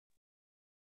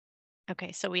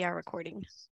Okay, so we are recording.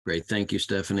 Great. Thank you,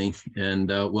 Stephanie. And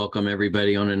welcome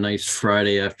everybody on a nice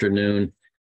Friday afternoon,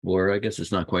 or I guess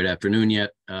it's not quite afternoon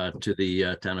yet, to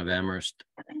the Town of Amherst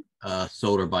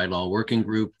Solar Bylaw Working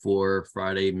Group for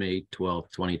Friday, May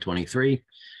 12th, 2023.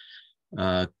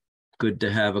 Good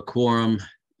to have a quorum.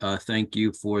 Thank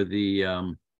you for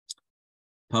the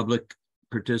public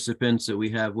participants that we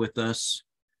have with us.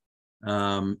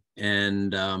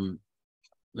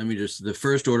 Let me just, the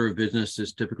first order of business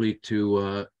is typically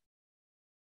to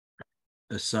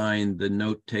assign the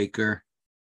note taker.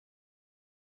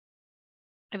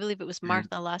 I believe it was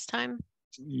Martha last time.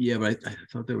 Yeah, but I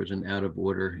thought there was an out of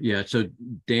order. Yeah, so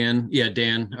Dan,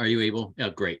 Dan, are you able?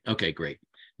 Yeah, great. Okay, great.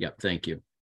 Yeah, thank you.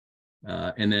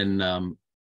 And then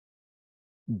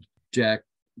Jack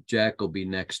will be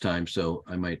next time, so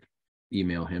I might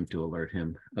email him to alert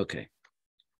him. Okay.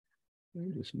 Let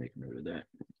me just make note of that.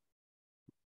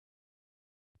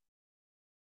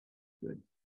 Good.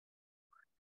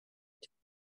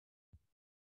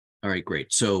 All right,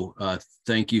 great. So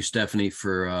thank you, Stephanie,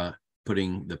 for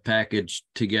putting the package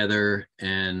together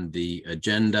and the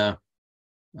agenda.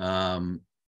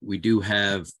 We do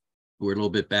have, we're a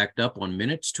little bit backed up on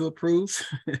minutes to approve.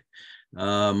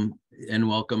 And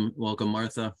welcome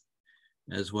Martha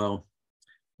as well.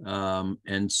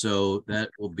 And so that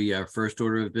will be our first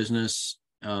order of business,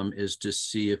 is to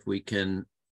see if we can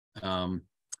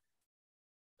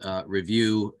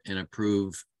review and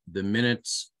approve the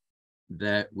minutes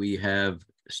that we have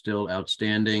still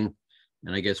outstanding.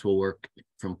 And I guess we'll work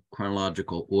from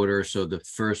chronological order. So the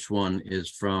first one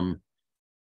is from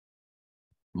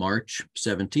March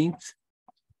 17th.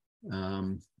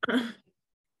 And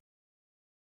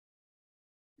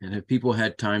have people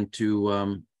had time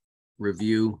to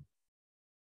review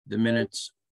the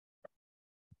minutes?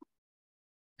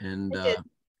 And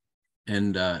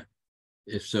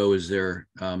if so, is there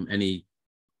any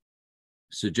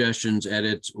suggestions,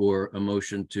 edits, or a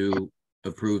motion to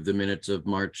approve the minutes of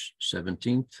March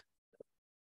 17th?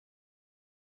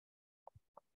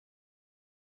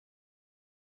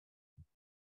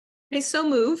 I so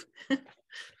move.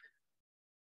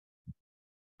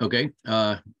 Okay,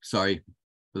 sorry,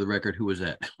 for the record, who was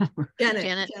that?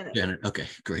 Janet. Okay,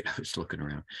 great. I was looking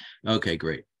around. Okay,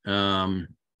 great.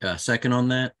 Second on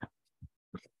that?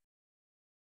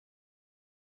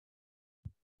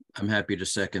 I'm happy to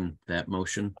second that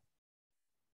motion.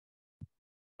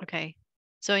 Okay,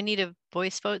 so I need a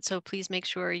voice vote, so please make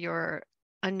sure you're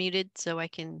unmuted so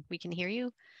we can hear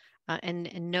you. And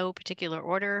in no particular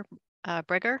order.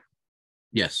 Breger?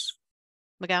 Yes.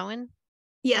 McGowan?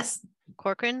 Yes.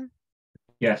 Corcoran?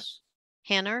 Yes.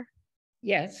 Hanner?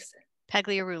 Yes.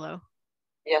 Pagliarulo?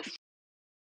 Yes.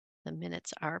 The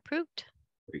minutes are approved.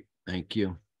 Great. Thank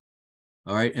you.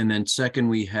 All right, and then second,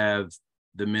 we have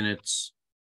the minutes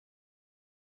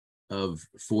of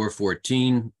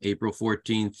 4/14, April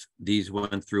 14th. These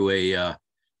went through a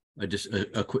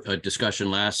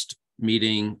discussion last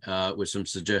meeting with some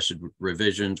suggested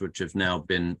revisions, which have now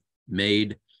been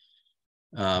made.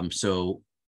 So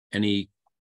any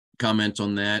comments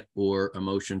on that, or a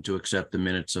motion to accept the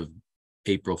minutes of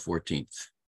April 14th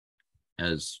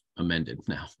as amended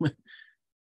now?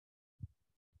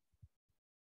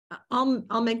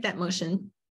 I'll make that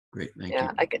motion. Great, thank you.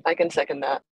 I can second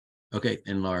that. Okay,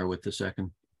 and Laura with the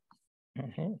second.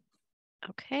 Mm-hmm.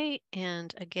 Okay,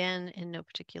 and again, in no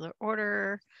particular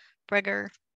order. Breger?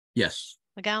 Yes.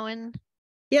 McGowan?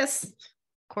 Yes.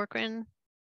 Corcoran?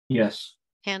 Yes.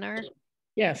 Hanner?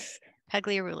 Yes.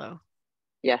 Pagliarulo?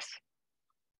 Yes.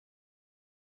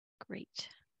 Great.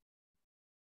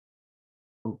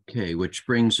 Okay, which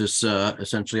brings us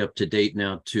essentially up to date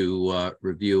now to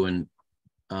review and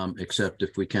accept,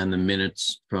 if we can, the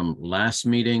minutes from last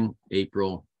meeting,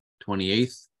 April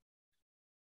 28th.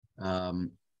 Do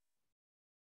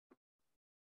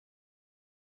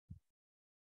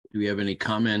we have any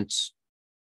comments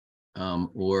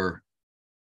or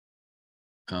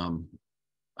a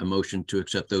motion to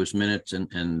accept those minutes?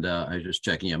 And I was just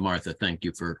checking. Yeah, Martha, thank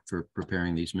you for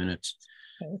preparing these minutes.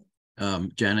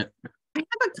 Janet? I have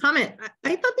a comment.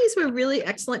 I thought these were really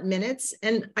excellent minutes,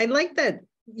 and I like that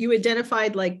you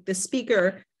identified like the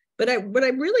speaker, but what I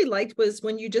really liked was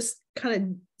when you just kind of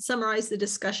summarized the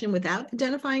discussion without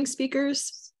identifying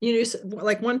speakers. You know,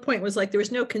 like one point was like there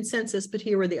was no consensus, but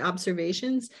here were the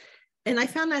observations, and I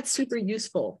found that super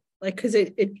useful. Like, because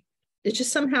it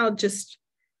just somehow just,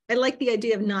 I like the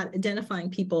idea of not identifying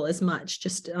people as much.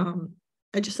 Just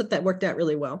I just thought that worked out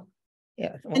really well.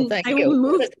 Yeah, well, thank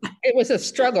you. It was a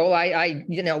struggle. I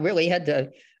really had to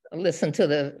listen to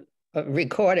the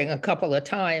recording a couple of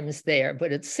times there,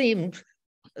 but it seemed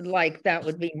like that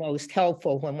would be most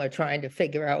helpful when we're trying to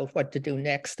figure out what to do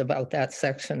next about that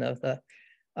section of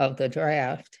the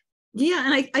draft. Yeah,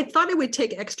 and I thought it would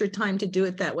take extra time to do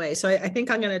it that way. So I think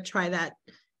I'm going to try that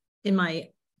in my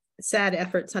sad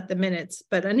efforts at the minutes.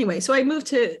 But anyway, so I moved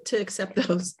to accept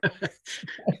those.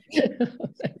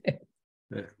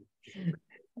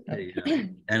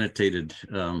 Annotated,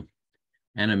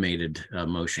 animated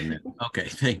motion. Okay,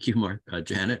 thank you,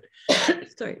 Janet.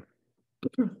 Sorry.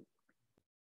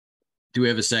 Do we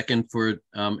have a second for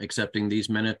accepting these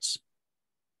minutes?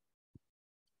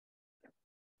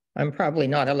 I'm probably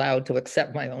not allowed to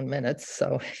accept my own minutes,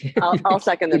 so. I'll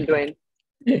second them, Dwayne.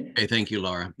 Okay, thank you,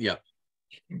 Laura. Yeah.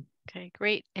 Okay,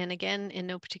 great. And again, in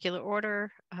no particular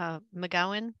order,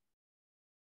 McGowan,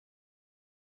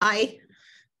 Aye.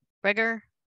 Breger,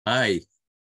 Aye.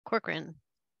 Corcoran,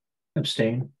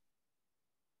 Abstain.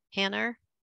 Hanner,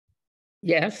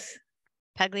 Yes.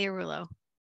 Pagliarulo.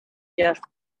 Yes.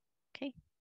 Okay,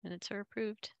 minutes are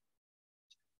approved.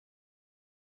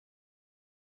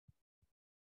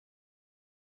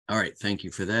 All right, thank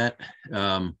you for that.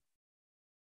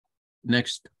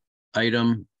 Next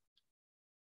item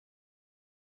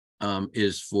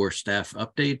is for staff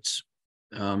updates.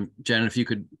 Janet, if you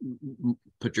could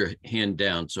put your hand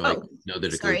down so I know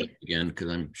that it goes up again, because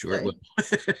I'm sure it will.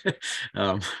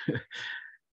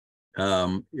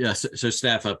 Yeah, so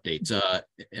staff updates.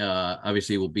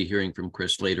 Obviously, we'll be hearing from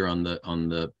Chris later on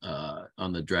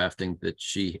the drafting that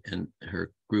she and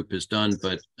her group has done.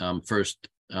 But first,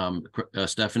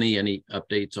 Stephanie, any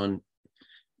updates on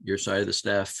your side of the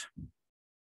staff?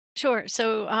 Sure.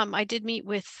 So I did meet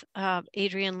with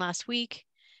Adrienne last week,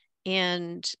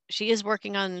 and she is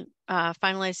working on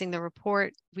finalizing the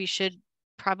report. We should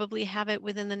probably have it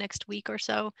within the next week or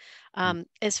so.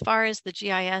 As far as the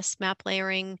GIS map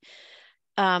layering,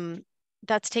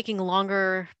 that's taking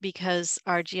longer because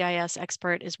our GIS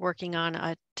expert is working on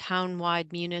a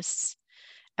town-wide munis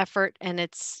effort, and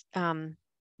it's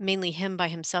mainly him by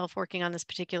himself working on this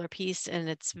particular piece, and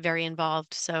it's very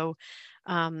involved. So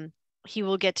he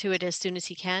will get to it as soon as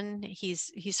he can.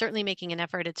 He's certainly making an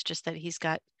effort. It's just that he's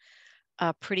got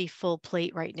a pretty full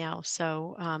plate right now.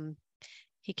 So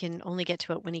he can only get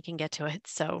to it when he can get to it.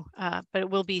 So, but it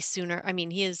will be sooner. I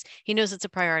mean, he knows it's a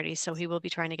priority, so he will be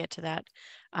trying to get to that.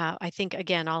 I think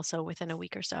again, also within a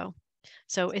week or so.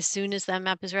 So as soon as that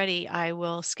map is ready, I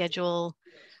will schedule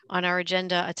on our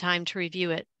agenda a time to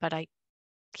review it, but I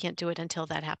can't do it until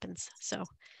that happens. So,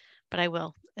 but I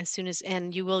will as soon as,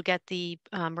 and you will get the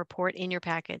report in your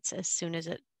packets as soon as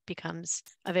it becomes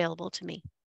available to me.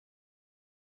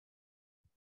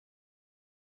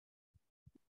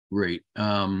 Great.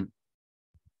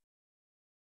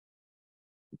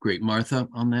 Great. Martha,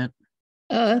 on that?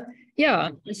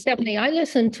 Yeah, Stephanie, I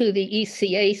listened to the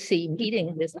ECAC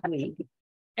meeting this week,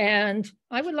 and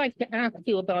I would like to ask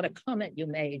you about a comment you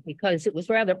made because it was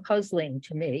rather puzzling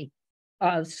to me.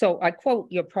 So I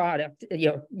quote your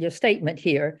statement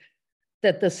here,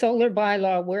 that the solar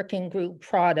bylaw working group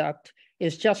product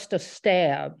is just a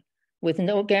stab with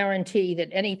no guarantee that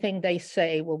anything they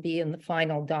say will be in the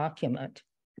final document.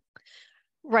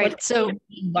 Right. What so do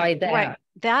you mean by that? Right.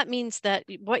 That means that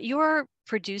what you're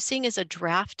producing is a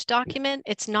draft document.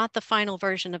 It's not the final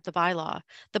version of the bylaw.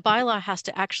 The bylaw has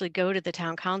to actually go to the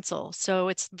town council. So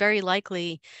it's very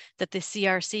likely that the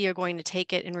CRC are going to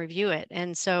take it and review it.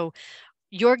 And so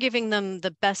you're giving them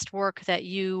the best work that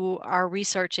you are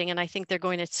researching. And I think they're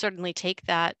going to certainly take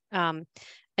that and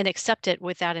accept it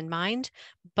with that in mind.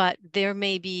 But there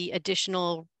may be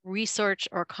additional research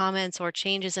or comments or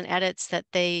changes and edits that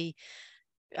they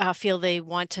feel they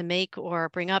want to make or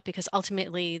bring up, because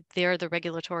ultimately they're the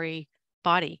regulatory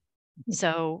body.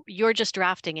 So you're just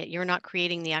drafting it. You're not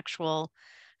creating the actual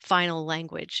final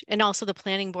language. And also the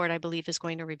planning board, I believe, is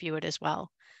going to review it as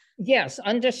well. Yes,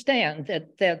 understand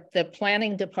that the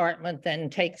planning department then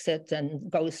takes it and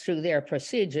goes through their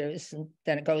procedures, and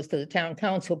then it goes to the town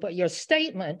council. But your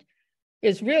statement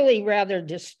is really rather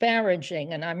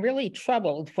disparaging. And I'm really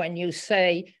troubled when you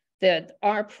say that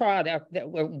our product that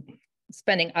we're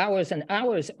spending hours and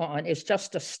hours on is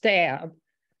just a stab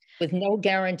with no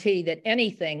guarantee that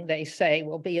anything they say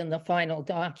will be in the final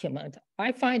document.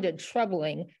 I find it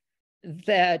troubling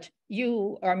that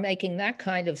you are making that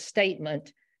kind of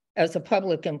statement as a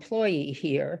public employee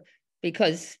here,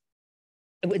 because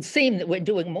it would seem that we're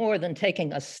doing more than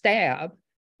taking a stab.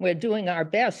 We're doing our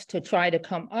best to try to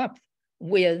come up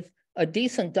with a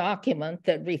decent document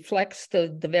that reflects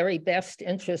the very best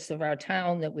interests of our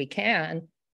town that we can.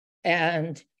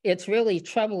 And it's really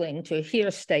troubling to hear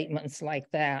statements like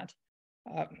that.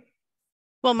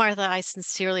 Well, Martha, I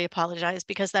sincerely apologize,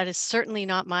 because that is certainly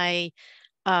not my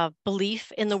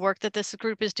belief in the work that this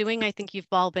group is doing. I think you've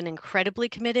all been incredibly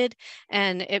committed,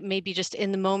 and it may be just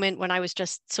in the moment when I was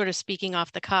just sort of speaking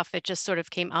off the cuff, it just sort of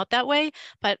came out that way,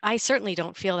 but I certainly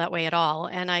don't feel that way at all.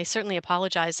 And I certainly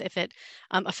apologize if it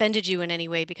offended you in any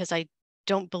way, because I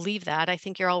don't believe that. I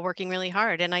think you're all working really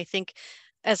hard. And I think,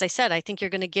 as I said, I think you're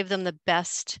going to give them the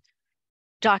best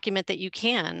document that you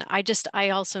can. I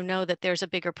also know that there's a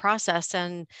bigger process,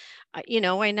 and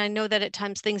and I know that at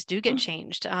times things do get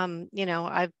changed.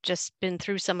 I've just been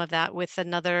through some of that with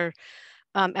another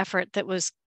effort that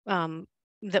was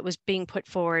being put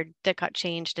forward that got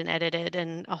changed and edited,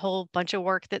 and a whole bunch of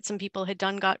work that some people had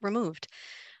done got removed.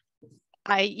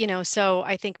 So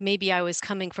I think maybe I was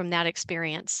coming from that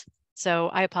experience. So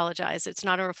I apologize. It's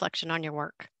not a reflection on your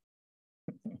work.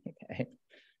 Okay.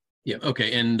 Yeah.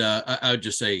 Okay. And I would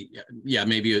just say, yeah,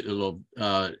 maybe a little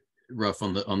rough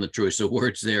on the choice of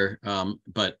words there,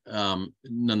 but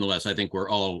nonetheless, I think we're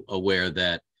all aware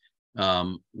that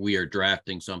we are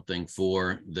drafting something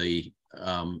for the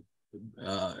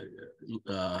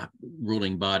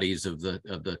ruling bodies of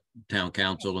the town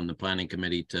council and the planning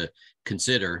committee to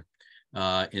consider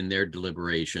in their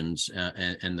deliberations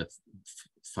and the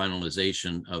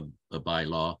finalization of a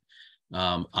bylaw.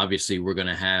 Obviously, we're going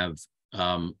to have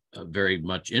very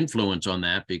much influence on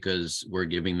that because we're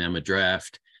giving them a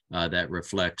draft that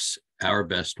reflects our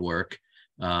best work,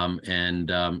 and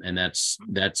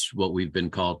that's what we've been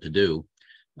called to do.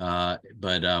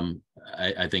 But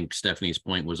I think Stephanie's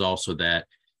point was also that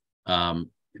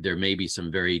there may be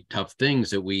some very tough things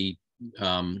that we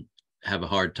have a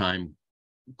hard time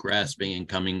grasping and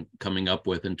coming up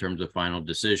with in terms of final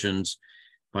decisions,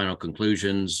 final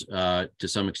conclusions. To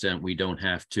some extent, we don't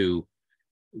have to.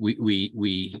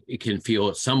 We can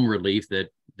feel some relief that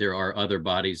there are other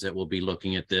bodies that will be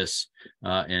looking at this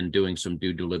and doing some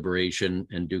due deliberation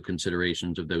and due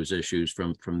considerations of those issues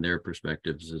from their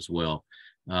perspectives as well.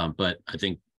 But I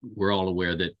think we're all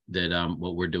aware that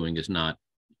what we're doing is not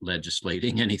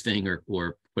legislating anything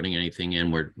or putting anything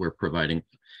in. We're providing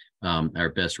our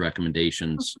best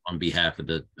recommendations on behalf of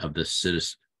the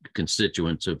citizens,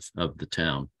 constituents of the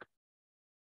town.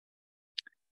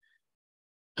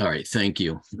 All right, thank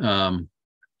you.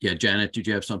 Yeah, Janet, did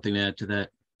you have something to add to that?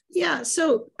 Yeah,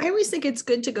 so I always think it's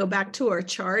good to go back to our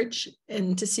charge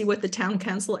and to see what the town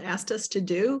council asked us to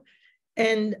do.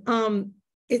 And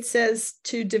it says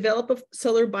to develop a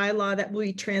solar bylaw that will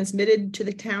be transmitted to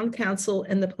the town council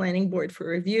and the planning board for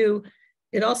review.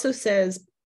 It also says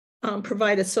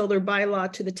provide a solar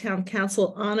bylaw to the town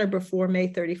council on or before May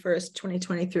 31st,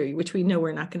 2023, which we know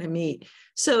we're not going to meet.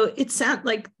 So it sounds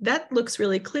like that looks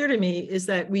really clear to me, is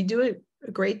that we do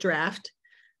a great draft.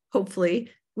 Hopefully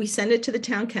we send it to the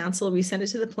town council, we send it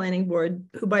to the planning board,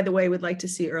 who, by the way, would like to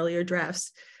see earlier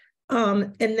drafts.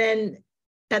 And then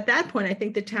at that point, I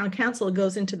think the town council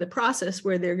goes into the process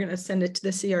where they're going to send it to the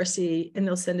CRC and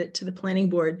they'll send it to the planning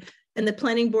board. And the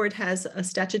planning board has a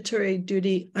statutory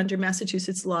duty under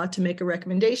Massachusetts law to make a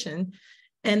recommendation.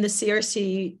 And the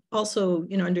CRC also,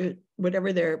 under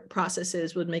whatever their process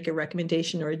is, would make a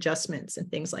recommendation or adjustments and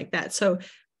things like that. So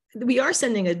we are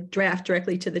sending a draft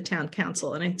directly to the town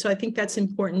council. And so I think that's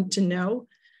important to know,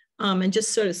 and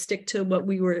just sort of stick to what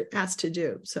we were asked to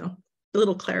do. So a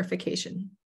little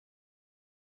clarification.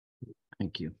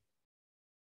 Thank you.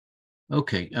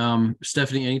 Okay,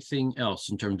 Stephanie, anything else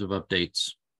in terms of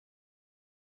updates?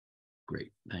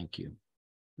 Great, thank you.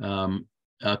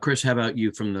 Chris, how about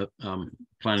you from the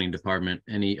planning department?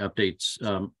 Any updates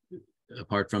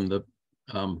apart from the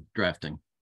drafting?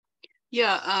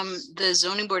 Yeah, the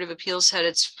Zoning Board of Appeals had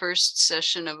its first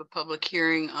session of a public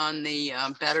hearing on the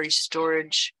battery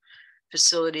storage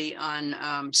facility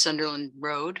on Sunderland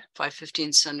Road,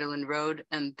 515 Sunderland Road,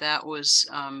 and that was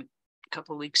a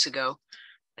couple of weeks ago.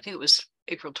 I think it was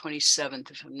April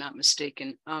 27th, if I'm not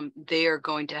mistaken. They are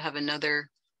going to have another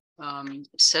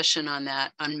session on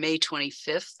that on May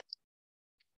 25th.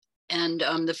 And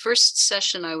the first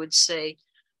session, I would say,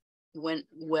 went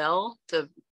well. The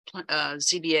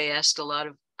ZBA asked a lot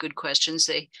of good questions.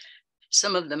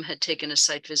 Some of them had taken a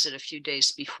site visit a few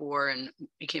days before and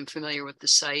became familiar with the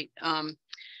site.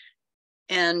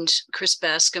 And Chris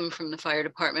Bascom from the fire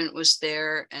department was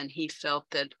there, and he felt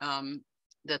that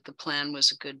that the plan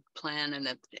was a good plan and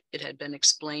that it had been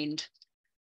explained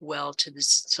well to the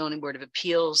Zoning Board of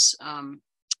Appeals. I'm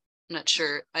not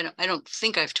sure. I don't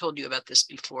think I've told you about this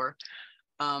before.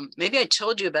 Maybe I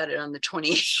told you about it on the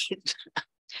 28th.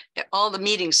 All the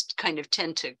meetings kind of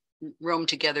tend to roam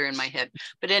together in my head.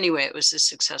 But anyway, it was a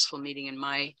successful meeting in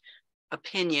my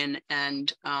opinion.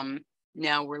 And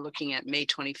now we're looking at May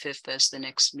 25th as the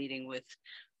next meeting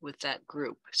with that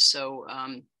group. So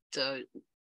the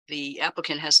the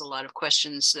applicant has a lot of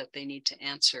questions that they need to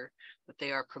answer, but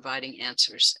they are providing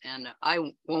answers. And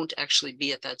I won't actually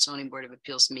be at that zoning board of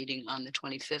appeals meeting on the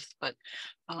 25th, but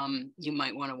you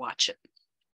might want to watch it.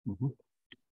 Mm-hmm.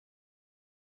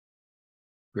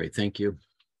 Great, thank you.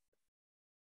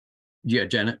 Yeah,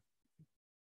 Janet.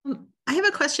 I have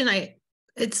a question.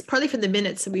 It's partly from the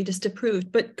minutes that we just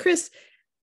approved, but Chris,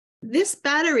 this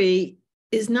battery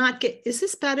is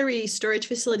this battery storage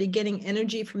facility getting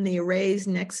energy from the arrays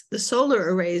the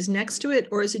solar arrays next to it,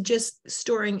 or is it just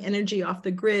storing energy off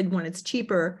the grid when it's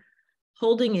cheaper,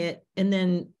 holding it and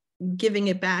then giving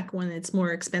it back when it's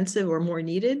more expensive or more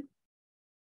needed?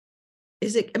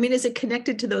 Is it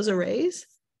connected to those arrays?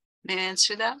 May I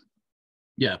answer that?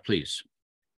 Yeah, please.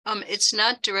 It's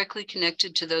not directly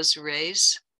connected to those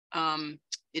arrays.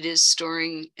 It is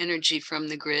storing energy from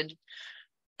the grid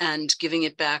and giving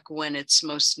it back when it's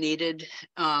most needed.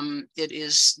 It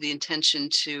is the intention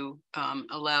to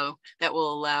allow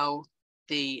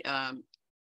the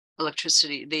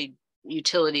electricity, the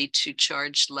utility to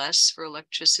charge less for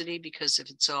electricity, because if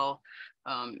it's all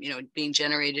being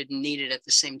generated and needed at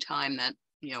the same time, that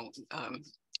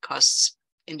costs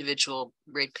individual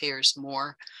ratepayers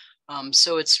more.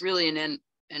 So it's really an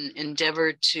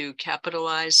endeavor to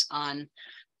capitalize on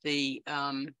the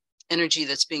energy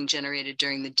that's being generated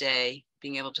during the day,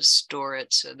 being able to store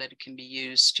it so that it can be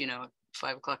used,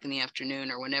 5 o'clock in the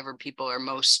afternoon or whenever people are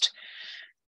most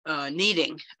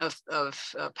needing of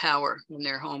power when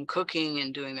they're home cooking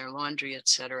and doing their laundry,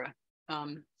 etc.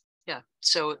 Yeah,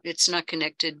 so it's not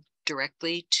connected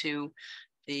directly to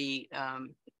the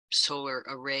solar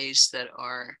arrays that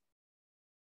are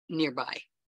nearby.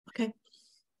 Okay.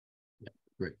 Yeah,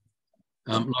 great.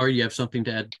 Laura, you have something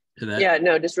to add to that? Yeah,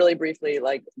 no, just really briefly,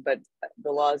 but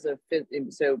the laws of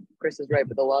so Chris is right,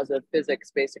 but the laws of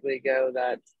physics basically go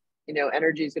that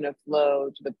energy is going to flow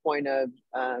to the point of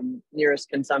nearest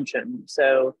consumption.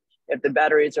 So if the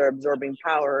batteries are absorbing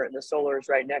power and the solar is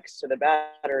right next to the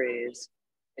batteries,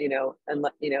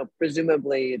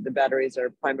 presumably the batteries are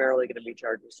primarily going to be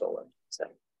charged with solar. So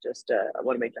just I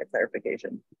want to make that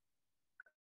clarification.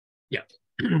 Yeah,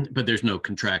 but there's no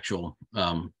contractual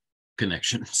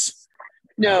connections.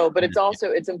 No, but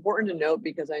it's important to note,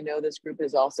 because I know this group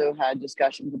has also had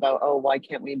discussions about, why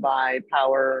can't we buy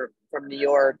power from New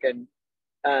York? And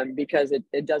because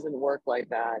it doesn't work like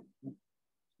that.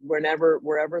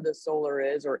 Wherever the solar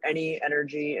is, or any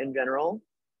energy in general,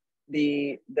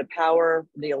 the power,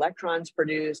 the electrons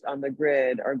produced on the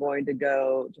grid are going to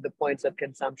go to the points of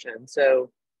consumption.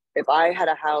 So if I had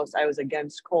a house, I was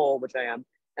against coal, which I am,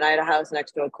 and I had a house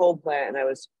next to a coal plant and I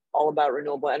was all about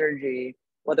renewable energy,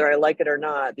 whether I like it or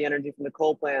not, the energy from the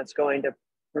coal plant's going to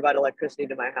provide electricity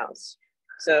to my house.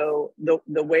 So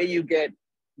the way you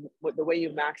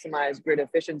maximize grid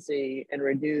efficiency and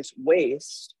reduce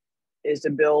waste is to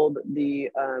build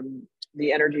the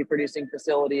energy producing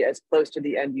facility as close to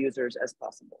the end users as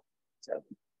possible. So.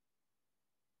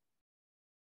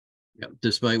 Yeah,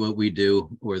 despite what we do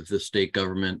with the state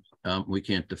government, we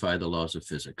can't defy the laws of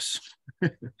physics.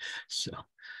 So,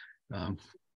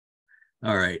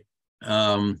 all right.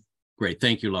 Great,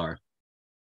 thank you, Laura.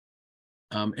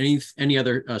 Any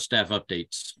other staff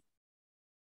updates?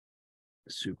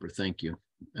 Super, thank you.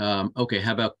 Okay,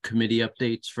 how about committee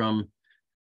updates from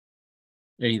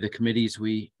any of the committees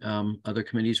other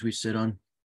committees we sit on?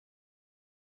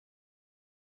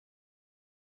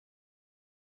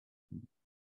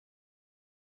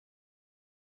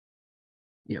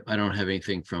 Yep, I don't have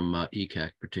anything from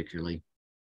ECAC particularly.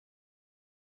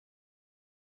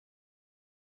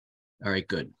 All right,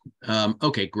 good.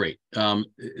 Okay, great.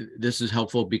 This is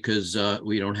helpful because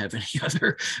we don't have any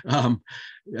other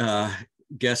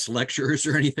guest lecturers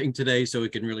or anything today, so we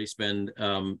can really spend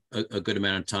a good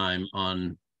amount of time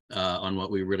on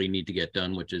what we really need to get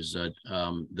done, which is the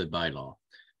bylaw.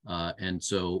 And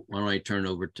so why don't I turn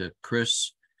over to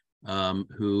Chris,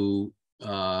 who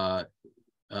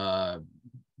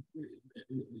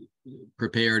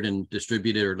prepared and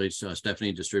distributed, or at least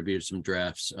Stephanie distributed some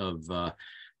drafts of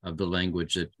the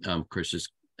language that Chris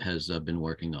has been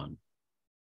working on.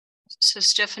 So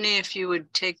Stephanie, if you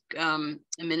would take a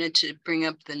minute to bring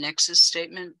up the nexus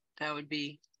statement, that would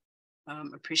be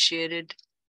appreciated.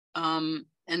 And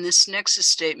this nexus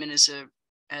statement is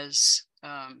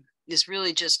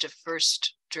really just a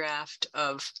first draft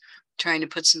of trying to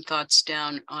put some thoughts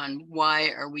down on why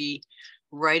are we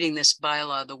writing this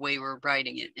bylaw the way we're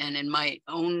writing it. And in my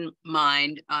own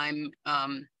mind, I'm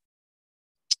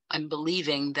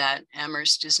believing that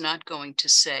Amherst is not going to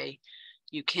say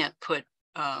you can't put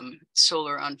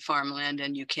solar on farmland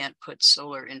and you can't put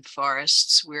solar in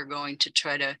forests. We're going to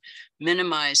try to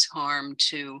minimize harm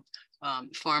to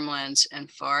farmlands and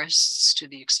forests to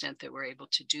the extent that we're able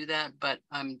to do that. But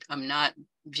I'm not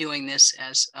viewing this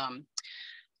as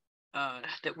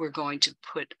that we're going to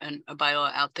put a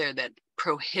bylaw out there that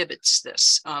prohibits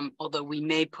this, although we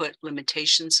may put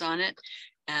limitations on it.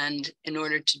 And in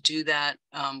order to do that,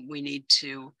 we need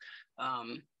to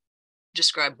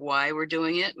describe why we're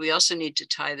doing it. We also need to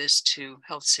tie this to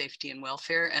health, safety, and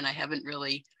welfare. And I haven't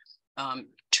really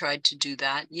tried to do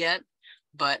that yet,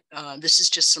 but this is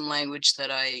just some language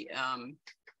that I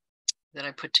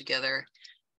put together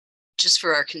just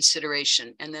for our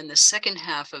consideration. And then the second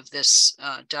half of this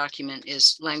document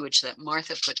is language that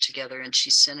Martha put together, and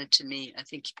she sent it to me, I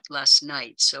think, last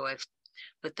night. So I've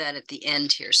put that at the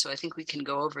end here. So I think we can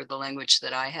go over the language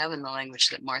that I have and the language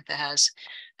that Martha has,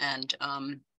 and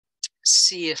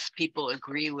see if people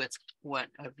agree with what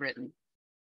I've written.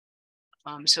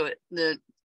 So the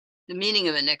meaning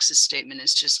of a nexus statement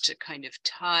is just to kind of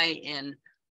tie in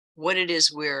what it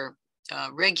is we're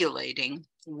regulating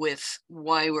with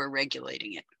why we're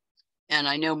regulating it. And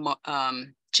I know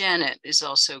Janet is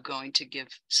also going to give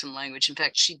some language. In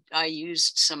fact, I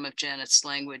used some of Janet's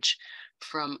language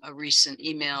from a recent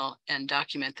email and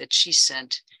document that she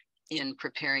sent in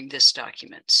preparing this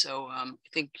document. So I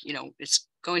think, it's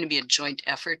going to be a joint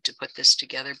effort to put this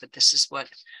together, but this is what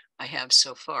I have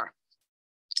so far.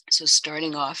 So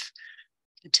starting off,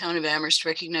 the town of Amherst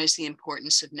recognized the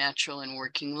importance of natural and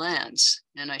working lands.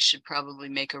 And I should probably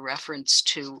make a reference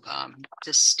to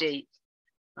the state,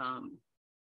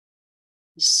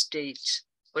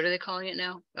 what are they calling it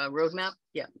now? Roadmap?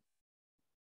 Yeah.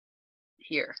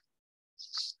 Here.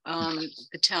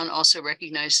 The town also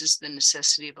recognizes the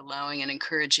necessity of allowing and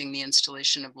encouraging the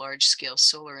installation of large-scale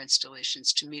solar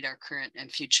installations to meet our current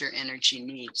and future energy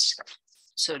needs.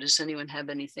 So does anyone have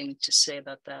anything to say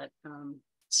about that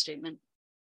statement?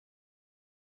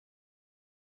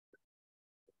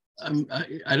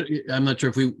 I'm not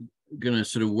sure if we're going to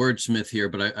sort of wordsmith here,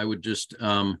 but I would just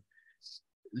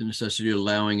the necessity of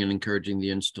allowing and encouraging the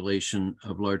installation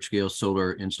of large-scale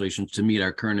solar installations to meet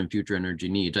our current and future energy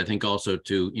needs. I think also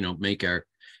to make our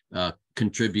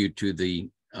contribute to the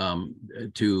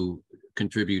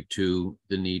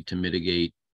need to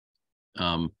mitigate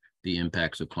the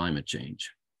impacts of climate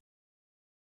change.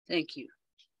 Thank you.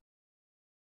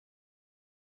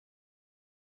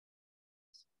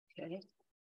 Okay.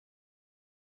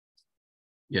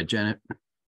 Yeah, Janet.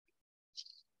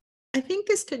 I think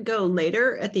this could go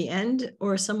later at the end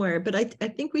or somewhere, but I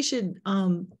think we should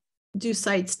do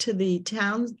cites to the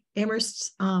town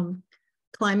Amherst's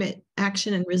climate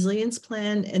action and resilience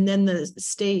plan, and then the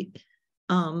state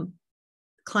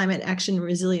climate action and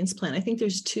resilience plan. I think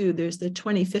there's two. There's the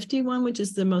 2050 one, which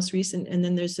is the most recent, and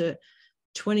then there's a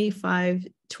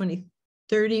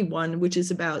 2030 one, which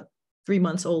is about 3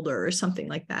 months older or something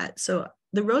like that. So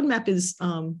the roadmap is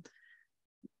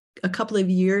a couple of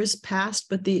years past,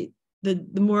 but the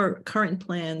more current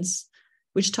plans,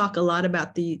 which talk a lot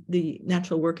about the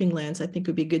natural working lands, I think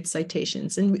would be good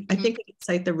citations. And I think we can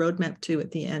cite the roadmap too at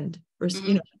the end, or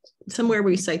somewhere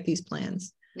we cite these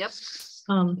plans. Yep.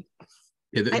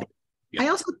 Yeah, I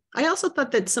also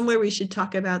thought that somewhere we should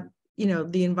talk about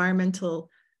the environmental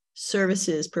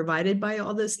services provided by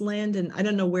all this land, and I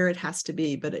don't know where it has to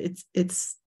be, but it'd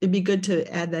be good to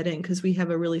add that in because we have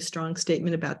a really strong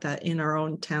statement about that in our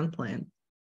own town plan.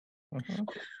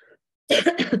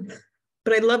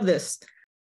 But I love this.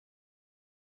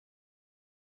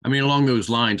 I mean, along those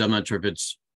lines, I'm not sure if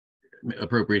it's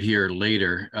appropriate here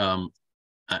later.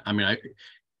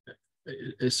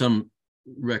 Some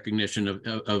recognition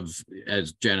of,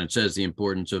 as Janet says, the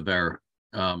importance of our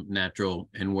natural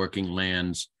and working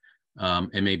lands,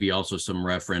 and maybe also some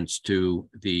reference to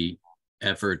the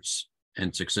efforts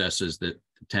and successes that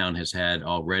the town has had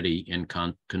already in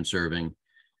conserving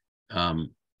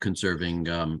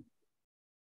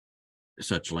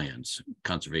such lands,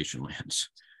 conservation lands.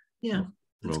 Yeah,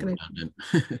 that's redundant.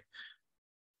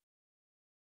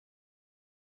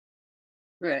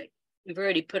 Right. We've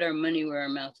already put our money where our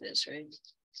mouth is, right?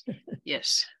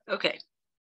 Yes. Okay.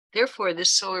 Therefore, this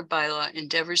solar bylaw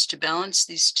endeavors to balance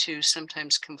these two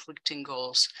sometimes conflicting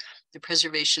goals: the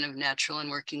preservation of natural and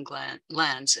working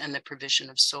lands and the provision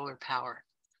of solar power.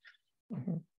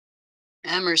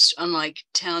 Amherst, unlike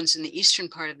towns in the eastern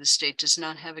part of the state, does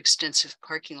not have extensive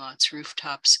parking lots,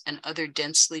 rooftops, and other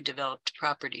densely developed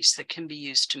properties that can be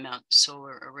used to mount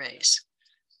solar arrays.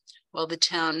 While the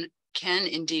town can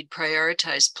indeed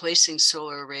prioritize placing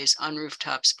solar arrays on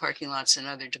rooftops, parking lots, and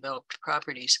other developed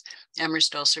properties,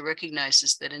 Amherst also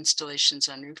recognizes that installations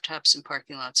on rooftops and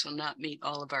parking lots will not meet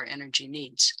all of our energy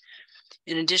needs.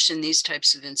 In addition, these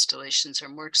types of installations are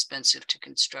more expensive to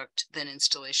construct than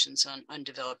installations on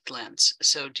undeveloped lands.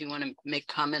 So do you want to make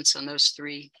comments on those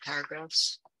 3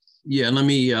 paragraphs? Yeah, let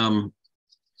me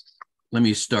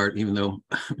start, even though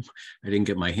I didn't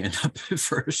get my hand up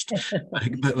first,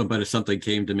 but something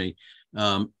came to me.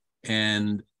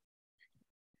 And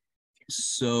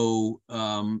so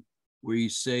where you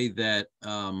say that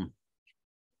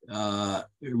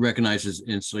it recognizes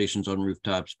installations on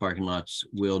rooftops, parking lots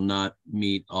will not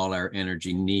meet all our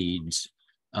energy needs.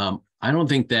 I don't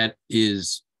think that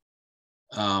is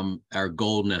our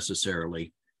goal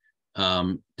necessarily,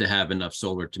 to have enough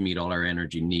solar to meet all our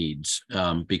energy needs,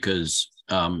 because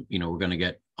we're going to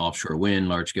get offshore wind,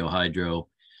 large scale hydro,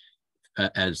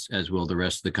 as will the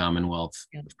rest of the Commonwealth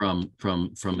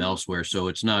from elsewhere. So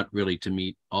it's not really to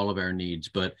meet all of our needs,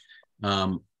 but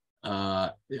so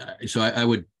I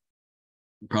would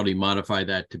probably modify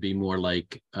that to be more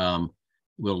like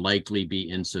will likely be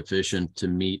insufficient to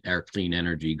meet our clean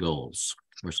energy goals,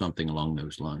 or something along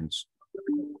those lines.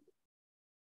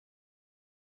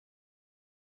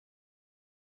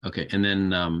 Okay, and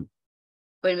then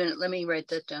Wait a minute, let me write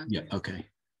that down. yeah, okay.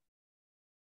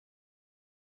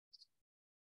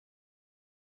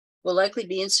 Will likely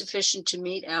be insufficient to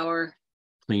meet our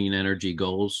Clean energy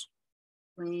goals.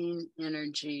 clean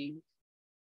energy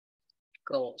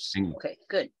goals. And- Okay,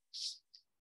 good.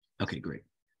 Okay, great.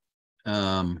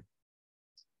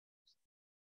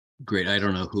 Great. I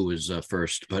don't know who was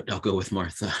first, but I'll go with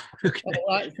Martha. Okay.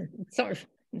 Well, I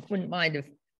wouldn't mind if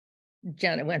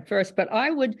Janet went first, but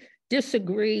I would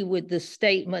disagree with the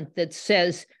statement that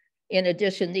says, in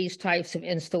addition, these types of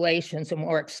installations are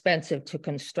more expensive to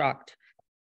construct.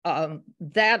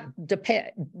 That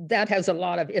has a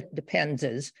lot of it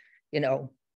depends,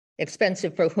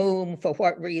 expensive for whom, for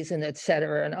what reason, et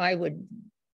cetera. And I would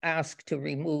ask to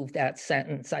remove that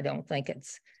sentence. I don't think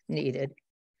it's needed.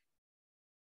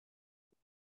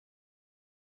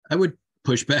 I would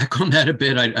push back on that a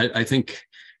bit. I think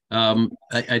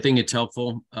I think it's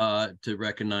helpful to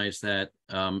recognize that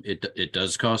it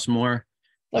does cost more.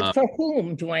 But for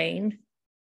whom, Dwayne?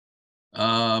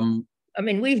 I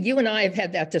mean, you and I have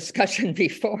had that discussion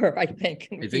before, I think.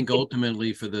 I think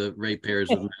ultimately for the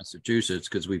ratepayers of Massachusetts,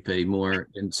 because we pay more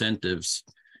incentives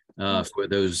for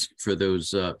those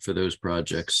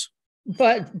projects.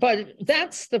 But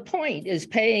that's the point, is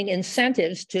paying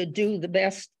incentives to do the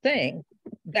best thing.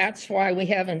 That's why we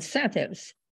have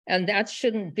incentives. And that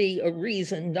shouldn't be a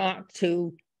reason not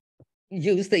to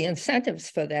use the incentives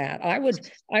for that. I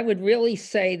would really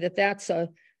say that that's a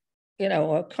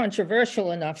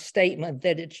controversial enough statement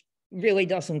that it really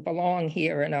doesn't belong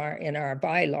here in our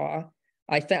bylaw.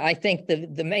 I think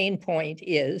the main point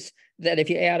is that if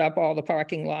you add up all the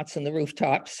parking lots and the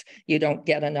rooftops, you don't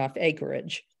get enough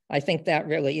acreage. I think that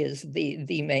really is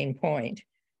the main point.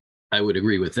 I would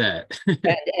agree with that.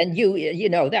 and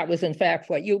that was in fact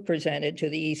what you presented to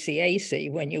the ECAC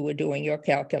when you were doing your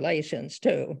calculations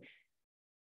too.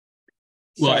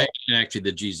 Well, so, actually,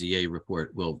 the GZA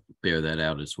report will bear that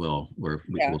out as well, where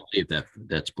we'll see if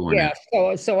that's borne out.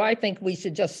 Yeah, so I think we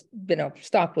should just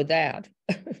stop with that.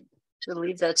 To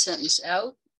leave that sentence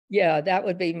out? Yeah, that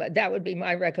would be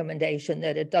my recommendation,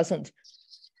 that it doesn't,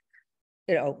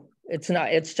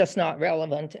 it's just not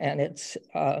relevant, and it's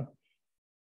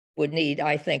would need,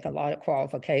 I think, a lot of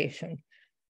qualification.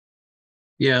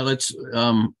 Yeah, let's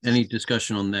any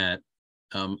discussion on that.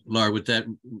 Laura, with that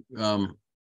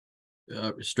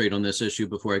straight on this issue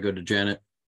before I go to Janet?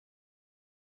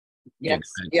 Yes.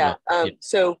 Yeah.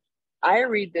 So I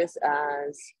read this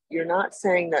as, you're not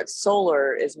saying that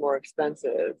solar is more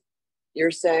expensive.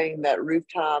 You're saying that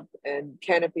rooftop and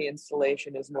canopy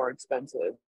installation is more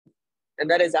expensive. And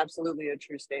that is absolutely a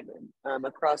true statement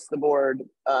across the board,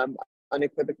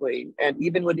 unequivocally. And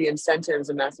even with the incentives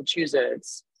in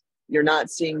Massachusetts, you're not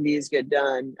seeing these get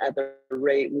done at the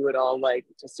rate we would all like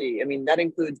to see. I mean, that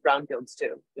includes brownfields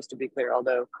too, just to be clear,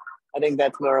 although I think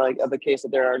that's more like of a case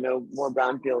that there are no more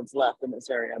brownfields left in this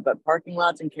area. But parking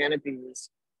lots and canopies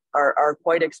are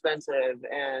quite expensive,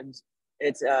 and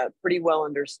it's pretty well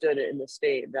understood in the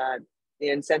state that the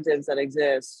incentives that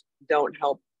exist don't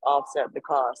help offset the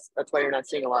costs. That's why you're not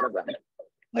seeing a lot of them.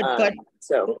 But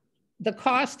so the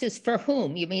cost is for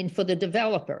whom? You mean for the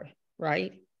developer,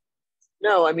 right?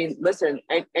 No, I mean, listen,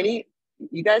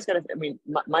 you guys got to, I mean,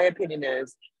 my opinion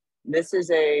is this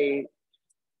is an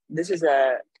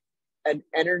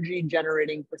energy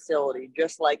generating facility,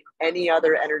 just like any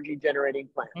other energy generating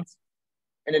plant.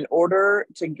 And in order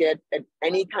to get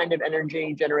any kind of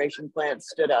energy generation plant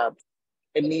stood up,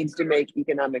 it needs to make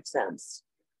economic sense.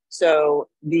 So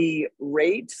the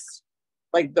rates,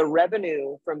 like the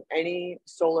revenue from any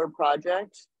solar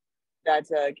project,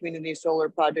 that's a community solar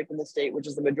project in the state, which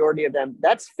is the majority of them,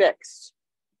 that's fixed.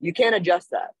 You can't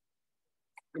adjust that.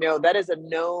 You know, that is a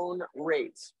known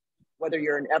rate, whether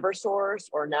you're an Eversource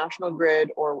or National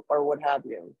Grid or what have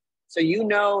you. So you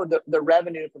know the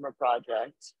revenue from a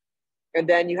project, and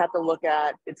then you have to look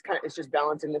at, it's just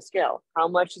balancing the scale. How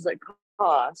much does it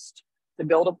cost to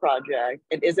build a project,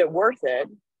 and is it worth it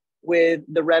with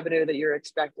the revenue that you're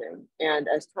expecting? And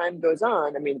as time goes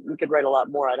on, I mean, we could write a lot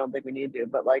more. I don't think we need to,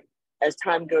 but like as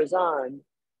time goes on,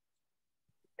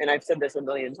 and I've said this a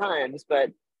million times,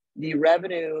 but the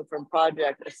revenue from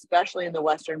projects, especially in the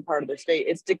western part of the state,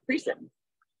 it's decreasing,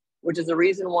 which is the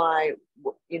reason why,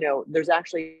 you know, there's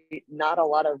actually not a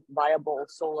lot of viable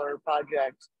solar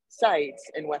project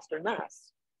sites in Western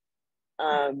Mass.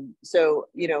 So,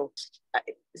 you know,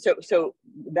 so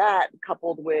that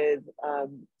coupled with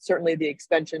certainly the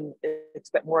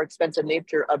more expensive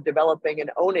nature of developing and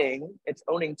owning, it's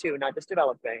owning too, not just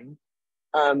developing,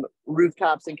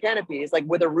 rooftops and canopies. Like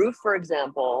with a roof, for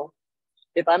example,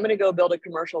 if I'm going to go build a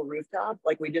commercial rooftop,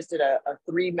 like we just did a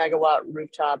 3 megawatt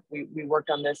rooftop, we worked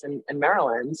on this in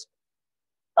Maryland,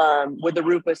 with the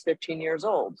roof was 15 years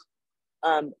old.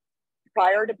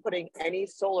 Prior to putting any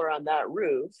solar on that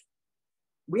roof,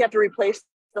 we have to replace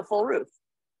the full roof.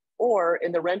 Or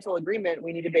in the rental agreement,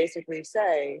 we need to basically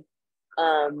say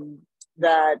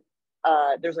that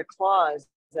there's a clause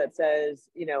that says,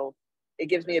 you know, it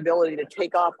gives me ability to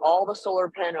take off all the solar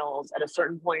panels at a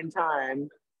certain point in time,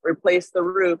 replace the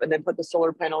roof, and then put the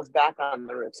solar panels back on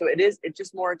the roof. So it's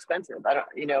just more expensive. I don't,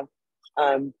 you know,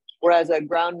 whereas a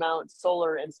ground mount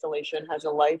solar installation has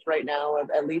a life right now of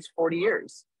at least 40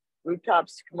 years.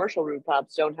 Rooftops, commercial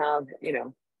rooftops don't have, you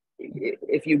know,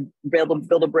 if you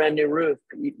build a brand new roof,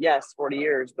 yes, 40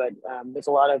 years, but there's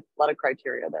a lot of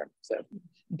criteria there. So,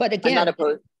 but again, I'm not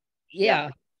opposed.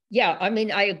 Yeah. I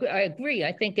mean, I agree.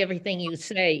 I think everything you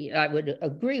say I would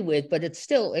agree with, but it's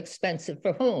still expensive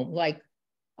for whom? Like,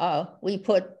 we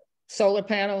put solar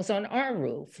panels on our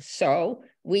roof, so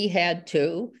we had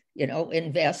to, you know,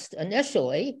 invest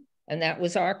initially, and that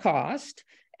was our cost,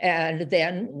 and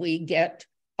then we get,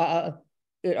 you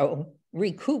know,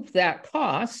 recoup that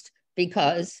cost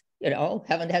because, you know,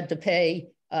 haven't had to pay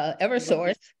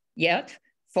Eversource yet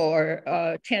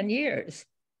for 10 years,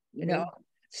 you know.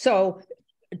 So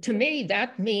to me,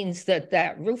 that means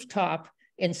that rooftop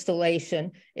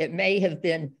installation, it may have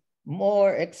been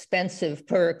more expensive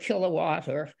per kilowatt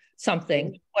or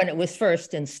something when it was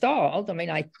first installed. I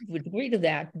mean, I would agree to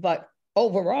that, but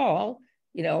overall,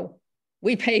 you know,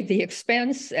 we paid the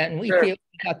expense and we feel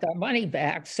we got our money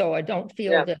back. So I don't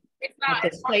feel that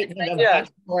the statement of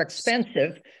it's more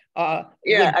expensive. I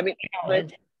mean,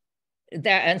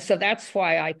 that, and so that's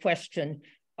why I question.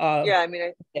 I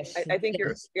mean, I think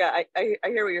I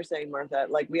hear what you're saying, Martha.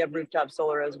 Like we have rooftop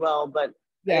solar as well, but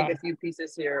I think a few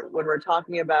pieces here when we're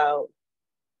talking about,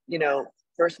 you know,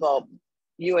 first of all,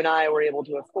 you and I were able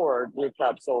to afford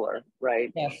rooftop solar,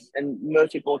 right? Yes. And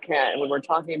most people can't. And when we're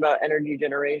talking about energy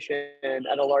generation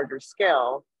at a larger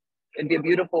scale, it'd be a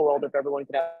beautiful world if everyone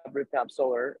could have rooftop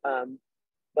solar.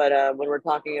 But when we're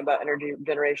talking about energy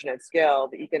generation at scale,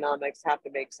 the economics have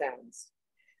to make sense.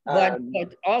 But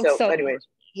also, so anyways.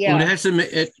 Yeah. Well, it has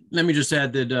to. Let me just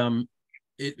add that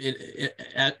it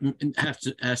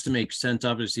has to make sense,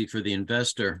 obviously, for the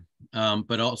investor,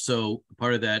 but also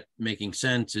part of that making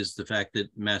sense is the fact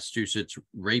that Massachusetts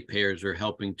ratepayers are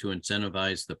helping to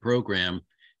incentivize the program,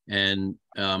 and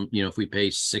you know, if we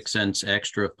pay 6 cents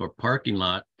extra for parking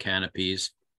lot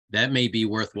canopies, that may be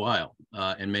worthwhile,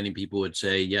 and many people would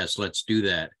say yes, let's do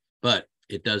that. But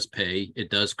it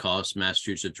does cost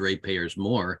Massachusetts ratepayers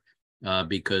more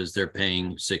because they're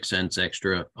paying 6 cents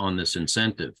extra on this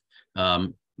incentive.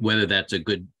 Whether that's a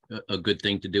good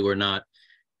thing to do or not,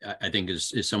 I think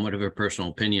is somewhat of a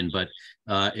personal opinion, but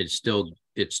it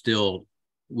still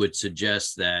would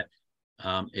suggest that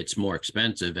it's more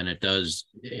expensive, and it does.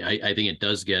 I think it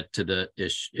does get to the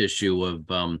issue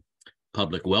of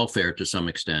public welfare to some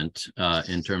extent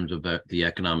in terms of the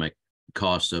economic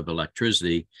cost of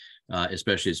electricity,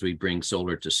 especially as we bring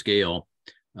solar to scale,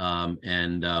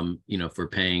 and you know, if we're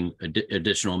paying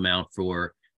additional amount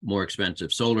for more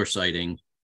expensive solar siting,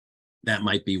 that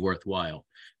might be worthwhile.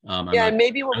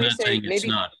 Maybe what I'm we not say, saying maybe it's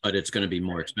not, but it's going to be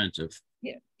more expensive.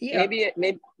 Maybe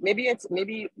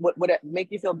would it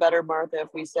make you feel better, Martha, if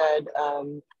we said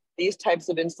these types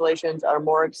of installations are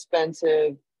more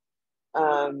expensive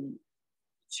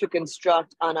to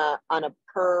construct on a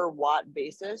per watt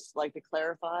basis, like to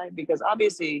clarify, because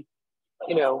obviously,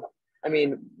 you know, I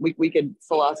mean, we could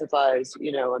philosophize,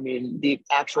 you know, I mean, the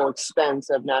actual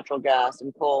expense of natural gas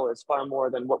and coal is far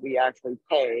more than what we actually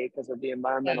pay because of the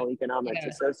environmental economics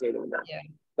associated with that. Yeah.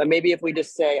 But maybe if we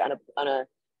just say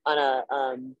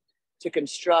to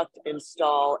construct,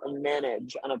 install, and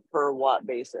manage on a per watt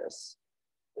basis,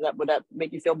 would that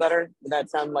make you feel better? Would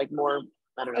that sound like more,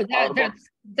 I don't know,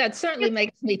 that certainly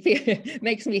makes me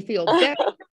feel better.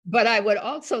 But I would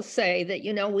also say that,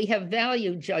 you know, we have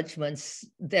value judgments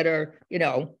that are, you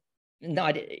know,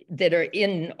 that are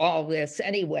in all this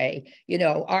anyway. You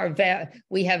know,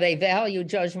 we have a value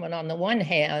judgment on the one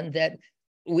hand that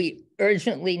we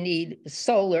urgently need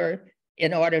solar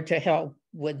in order to help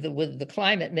with the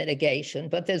climate mitigation,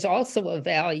 but there's also a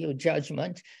value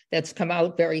judgment that's come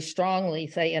out very strongly,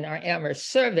 say in our Amherst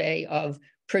survey, of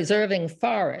preserving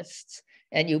forests.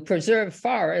 And you preserve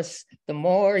forests, the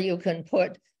more you can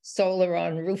put solar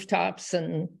on rooftops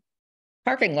and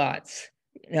parking lots,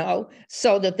 you know,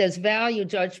 so that there's value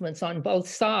judgments on both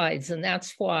sides. And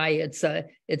that's why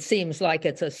it seems like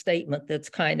it's a statement that's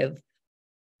kind of,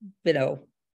 you know,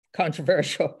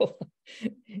 controversial.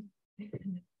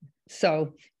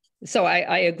 So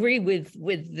I agree with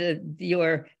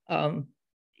your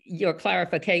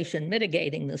clarification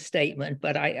mitigating the statement,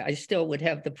 but I still would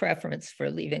have the preference for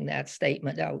leaving that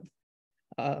statement out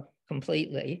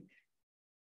completely.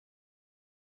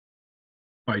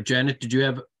 All right, Janet, did you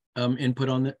have input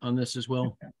on this as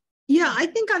well? Yeah, I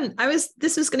think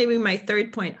this was going to be my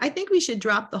third point. I think we should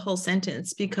drop the whole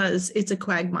sentence because it's a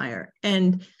quagmire.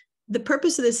 And the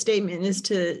purpose of this statement is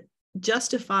to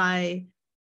justify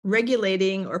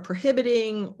regulating or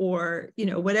prohibiting or, you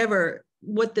know, whatever,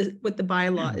 what the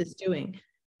bylaw is doing.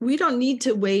 We don't need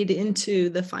to wade into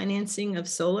the financing of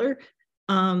solar.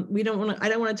 I don't want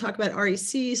to talk about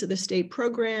RECs or the state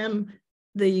program,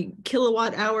 the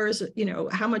kilowatt hours, you know,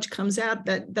 how much comes out,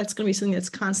 that's going to be something that's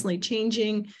constantly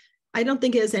changing. I don't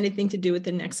think it has anything to do with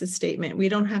the nexus statement. We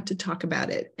don't have to talk about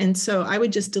it. And so I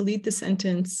would just delete the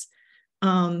sentence.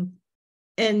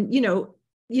 And, you know,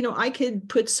 I could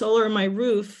put solar on my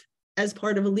roof as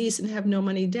part of a lease and have no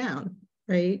money down,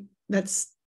 right?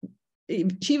 That's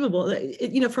achievable.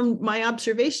 You know, from my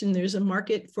observation, there's a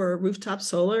market for rooftop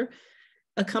solar.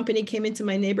 A company came into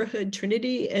my neighborhood,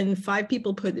 Trinity, and 5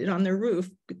 people put it on their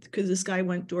roof because this guy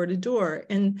went door to door.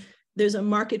 And there's a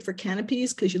market for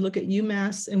canopies because you look at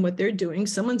UMass and what they're doing.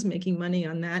 Someone's making money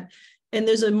on that. And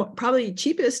there's probably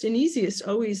cheapest and easiest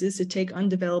always is to take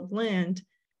undeveloped land.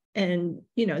 And,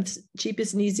 you know, it's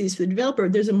cheapest and easiest for the developer.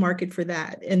 There's a market for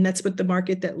that. And that's what the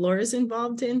market that Laura's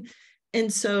involved in.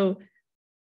 And so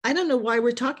I don't know why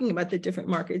we're talking about the different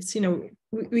markets. You know,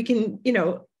 we can, you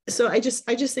know, so I just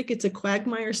think it's a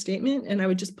quagmire statement and I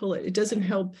would just pull it. It doesn't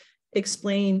help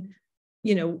explain,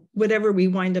 you know, whatever we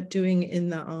wind up doing in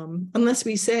the, unless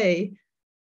we say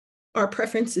our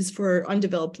preference is for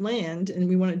undeveloped land and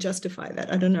we want to justify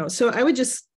that. I don't know. So I would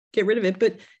just get rid of it.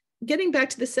 But getting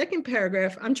back to the second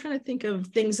paragraph, I'm trying to think of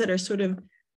things that are sort of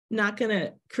not going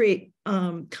to create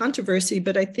controversy,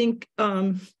 but I think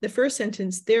the first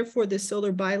sentence, therefore the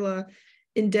solar bylaw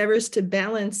endeavors to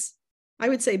balance, I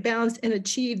would say balance and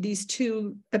achieve these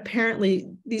two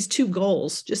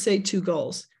goals, just say 2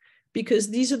 goals, because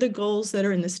these are the goals that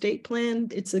are in the state plan.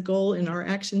 It's a goal in our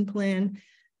action plan.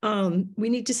 We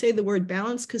need to say the word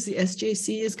balance because the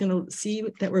SJC is going to see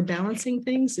that we're balancing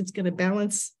things. It's going to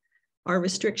balance our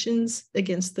restrictions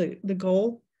against the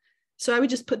goal. So I would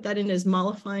just put that in as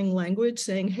mollifying language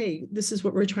saying, hey, this is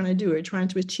what we're trying to do. We're trying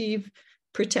to achieve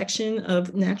protection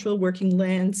of natural working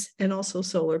lands and also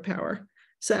solar power.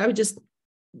 So I would just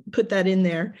put that in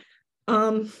there.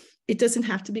 It doesn't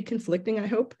have to be conflicting, I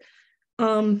hope.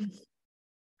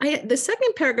 The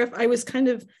second paragraph, I was kind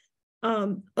of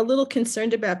a little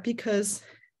concerned about because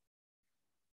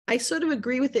I sort of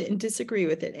agree with it and disagree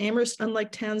with it. Amherst,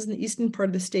 unlike towns in the eastern part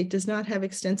of the state, does not have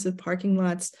extensive parking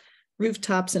lots,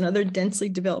 rooftops, and other densely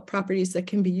developed properties that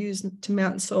can be used to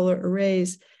mount solar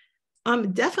arrays.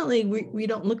 Definitely, we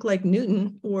don't look like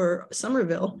Newton or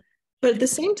Somerville, but at the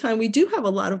same time, we do have a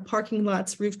lot of parking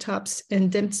lots, rooftops,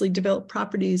 and densely developed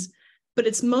properties, but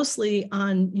it's mostly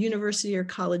on university or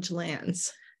college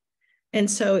lands. And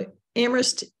so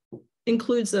Amherst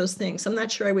includes those things. I'm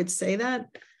not sure I would say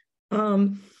that.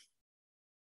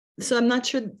 So I'm not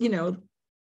sure, you know,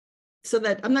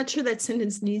 I'm not sure that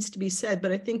sentence needs to be said,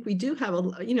 but I think we do have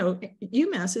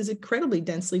UMass is incredibly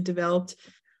densely developed.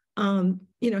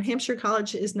 Hampshire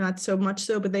College is not so much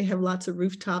so, but they have lots of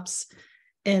rooftops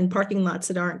and parking lots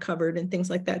that aren't covered and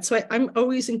things like that. So I'm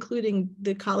always including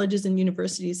the colleges and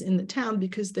universities in the town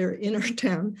because they're in our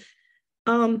town.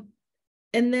 So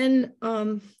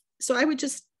I would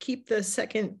just keep the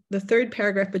third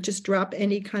paragraph, but just drop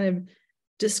any kind of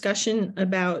discussion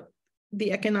about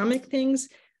the economic things.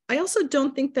 I also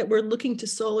don't think that we're looking to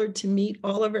solar to meet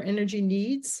all of our energy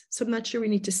needs. So I'm not sure we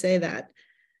need to say that.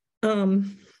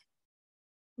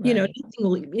 You know, Right. nothing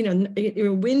will, you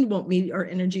know, wind won't meet our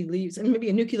energy needs, and maybe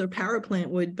a nuclear power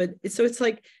plant would, but so it's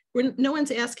like no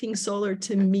one's asking solar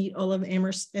to meet all of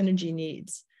Amherst's energy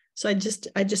needs. So I just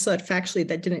thought factually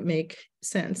that didn't make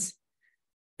sense.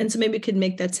 And so maybe we could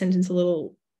make that sentence a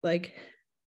little like,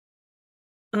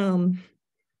 I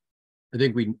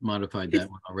think we modified that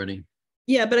one already.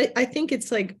 yeah, but I think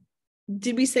it's like,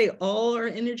 did we say all our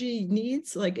energy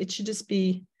needs? Like it should just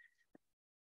be,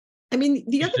 I mean,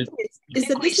 the other thing is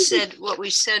that we said what we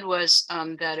said was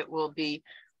that it will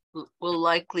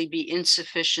likely be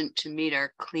insufficient to meet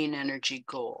our clean energy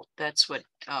goal. That's what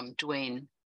Dwayne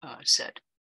said.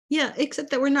 Yeah,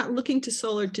 except that we're not looking to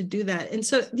solar to do that. And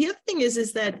so the other thing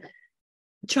is that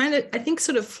trying to, I think,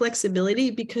 sort of flexibility,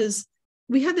 because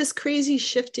we have this crazy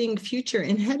shifting future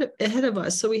ahead of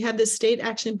us. So we have this state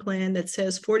action plan that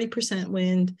says 40%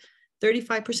 wind,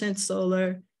 35%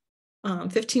 solar,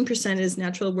 15% is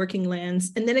natural working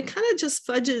lands. And then it kind of just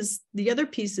fudges the other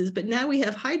pieces. But now we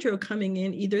have hydro coming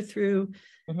in either through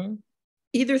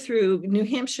New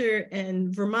Hampshire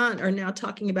and Vermont are now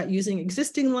talking about using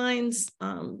existing lines.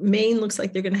 Maine looks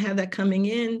like they're going to have that coming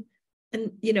in.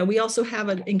 And, you know, we also have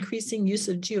an increasing use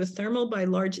of geothermal by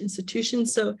large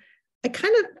institutions. So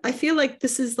I feel like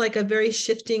this is like a very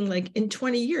shifting, like in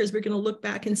 20 years, we're going to look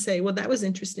back and say, well, that was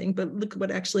interesting, but look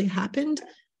what actually happened.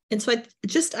 And so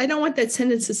I don't want that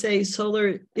sentence to say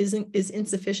solar is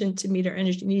insufficient to meet our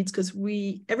energy needs, because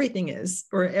everything is,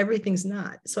 or everything's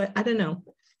not. So I don't know.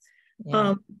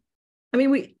 Yeah. I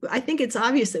mean, I think it's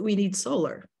obvious that we need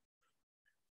solar.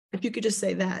 If you could just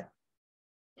say that.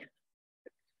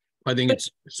 I think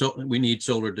we need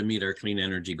solar to meet our clean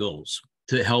energy goals,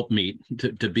 to help meet,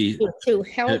 to be. To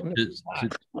help me.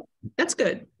 That's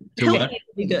good. To help what?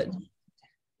 be good.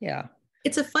 Yeah.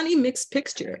 It's a funny mixed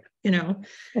picture, you know.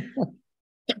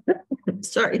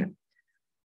 Sorry.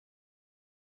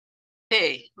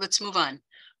 Hey, let's move on.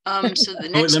 So the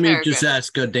next let me paragraph. just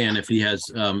ask Dan if he has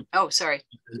oh, sorry.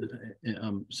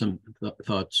 Some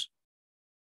thoughts.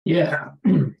 Yeah,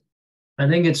 I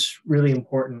think it's really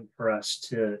important for us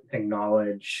to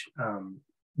acknowledge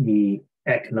the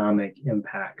economic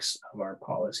impacts of our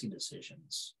policy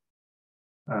decisions.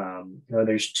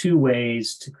 There's two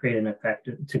ways to create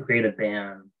a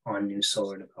ban on new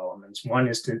solar developments. One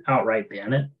is to outright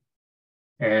ban it,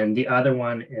 and the other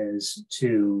one is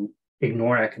to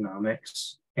ignore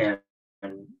economics and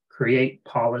create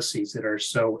policies that are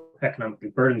so economically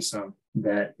burdensome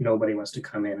that nobody wants to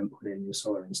come in and put in new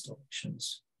solar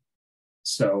installations.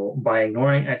 So by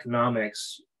ignoring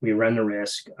economics, we run the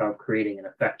risk of creating an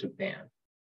effective ban.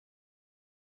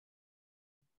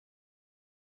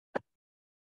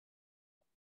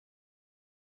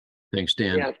 Thanks,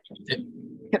 Dan. Yeah.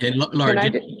 And Laura, I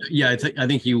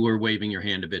think you were waving your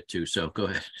hand a bit too, so go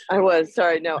ahead. I was,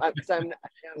 sorry, no,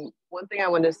 one thing I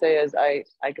want to say is I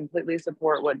completely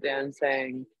support what Dan's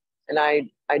saying, and I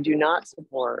do not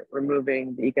support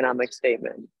removing the economic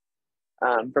statement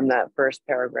from that first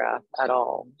paragraph at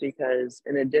all, because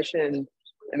in addition,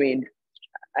 I mean,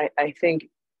 I think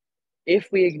if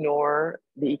we ignore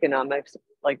the economics,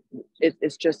 like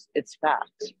it's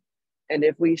fact. And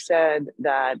if we said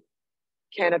that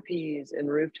canopies and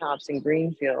rooftops and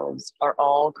green fields are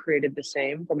all created the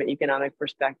same from an economic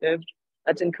perspective,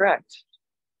 that's incorrect.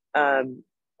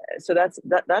 So that's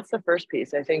the first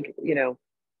piece. I think, you know,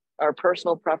 our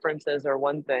personal preferences are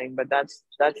one thing, but that's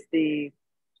the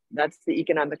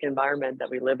economic environment that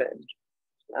we live in.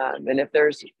 And if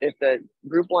the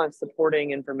group wants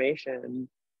supporting information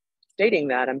stating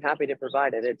that, I'm happy to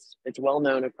provide it. It's well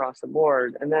known across the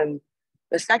board. And then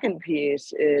the second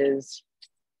piece is,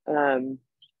 what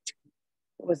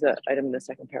was the item in the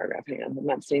second paragraph? Hang on, I'm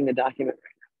not seeing the document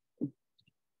right now.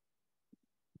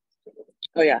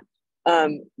 Oh yeah,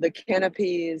 the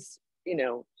canopies, you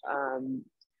know,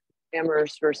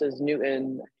 Amherst versus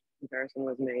Newton comparison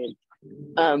was made.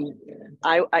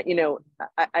 I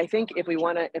think if we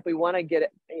want to get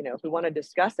it, you know, if we want to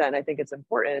discuss that, and I think it's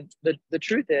important, the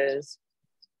truth is,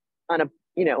 on a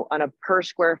per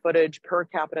square footage, per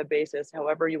capita basis,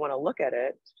 however you want to look at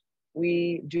it,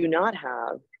 we do not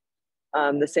have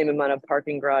the same amount of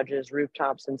parking garages,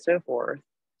 rooftops, and so forth.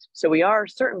 So we are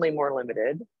certainly more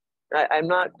limited. I'm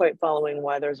not quite following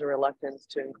why there's a reluctance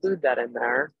to include that in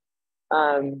there.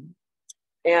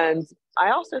 And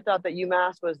I also thought that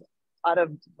UMass was out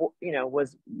of, you know,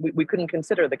 we couldn't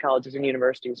consider the colleges and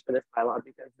universities for this bylaw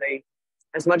because they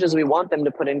as much as we want them to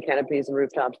put in canopies and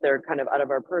rooftops, they're kind of out of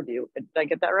our purview. Did I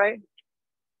get that right?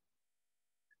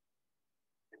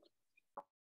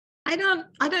 I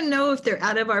don't know if they're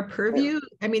out of our purview.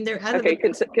 I mean, they're out okay,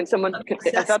 of. Can someone?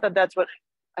 I thought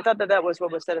that was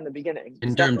what was said in the beginning.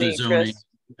 In Stephanie, terms of zoning, Chris?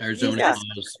 our zoning Yes.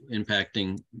 laws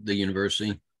impacting the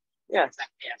university. Yes.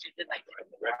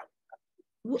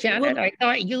 Janet, I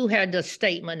thought you had a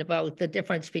statement about the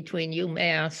difference between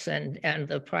UMass and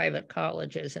the private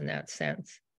colleges in that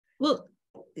sense. Well,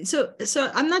 so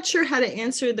I'm not sure how to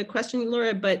answer the question,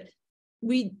 Laura, but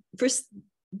no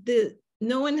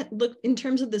one looked in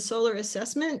terms of the solar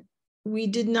assessment. We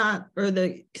did not, or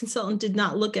the consultant did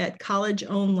not look at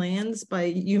college-owned lands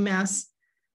by UMass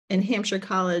and Hampshire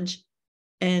College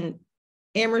and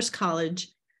Amherst College.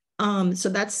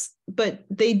 But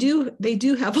they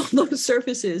do have all those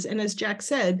surfaces. And as Jack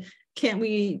said, can't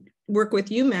we work with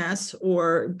UMass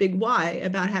or Big Y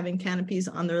about having canopies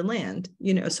on their land?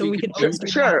 So we can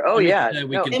sure. Oh yeah.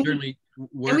 We can certainly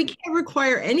work. And we can't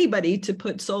require anybody to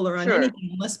put solar on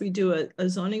anything unless we do a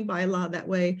zoning bylaw that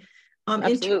way.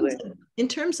 Absolutely. In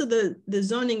terms of the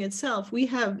zoning itself, we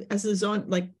have as a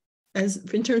zone,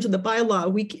 in terms of the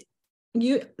bylaw,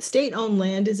 state-owned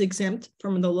land is exempt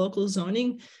from the local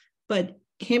zoning, but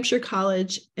Hampshire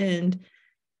College and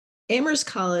Amherst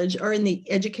College are in the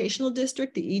educational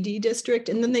district, the ED district,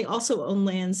 and then they also own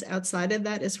lands outside of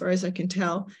that, as far as I can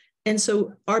tell. And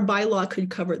so our bylaw could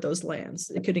cover those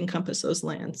lands. It could encompass those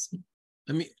lands.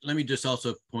 Let me just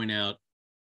also point out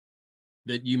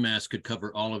that UMass could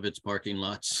cover all of its parking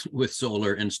lots with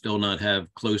solar and still not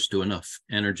have close to enough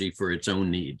energy for its own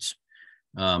needs.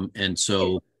 And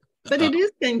so but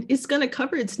it's going to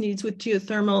cover its needs with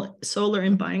geothermal solar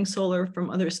and buying solar from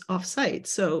others off-site.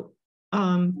 So,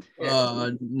 a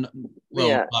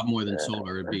lot more than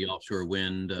solar. It'd be offshore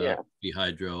wind, be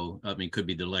hydro. I mean, could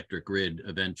be the electric grid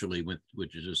eventually,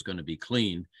 which is just going to be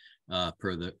clean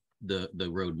per the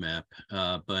roadmap.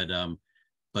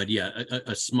 But yeah,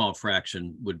 a small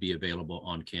fraction would be available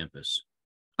on campus.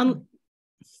 And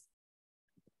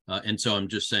so I'm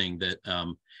just saying that,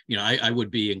 I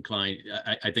would be inclined,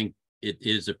 I think it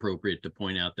is appropriate to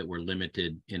point out that we're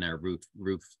limited in our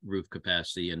roof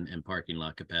capacity and parking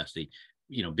lot capacity.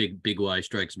 Big Y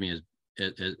strikes me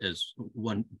as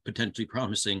one potentially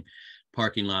promising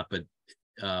parking lot, but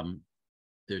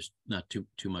there's not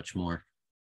too much more.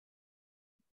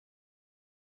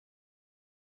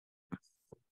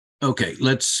 Okay,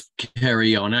 let's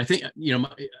carry on. I think,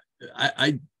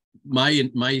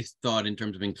 my thought in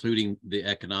terms of including the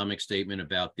economic statement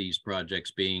about these projects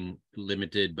being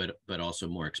limited but also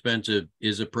more expensive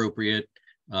is appropriate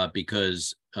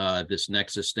because this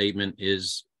nexus statement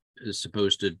is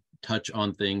supposed to touch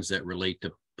on things that relate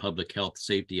to public health,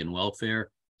 safety, and welfare.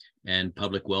 And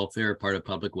public welfare, part of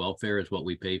public welfare is what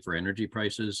we pay for energy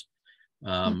prices,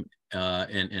 and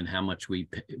how much we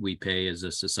pay as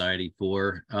a society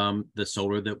for the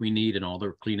solar that we need and all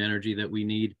the clean energy that we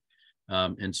need.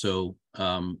 And so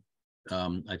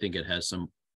I think it has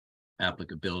some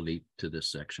applicability to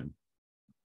this section.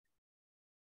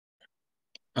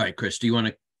 All right, Chris, do you want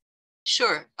to?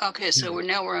 Sure. Okay, so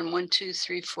we're on 1, 2,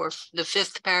 3, 4, the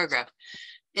 5th paragraph.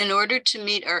 In order to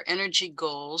meet our energy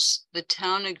goals, the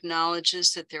town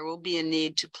acknowledges that there will be a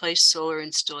need to place solar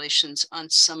installations on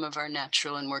some of our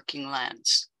natural and working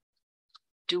lands.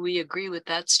 Do we agree with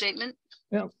that statement?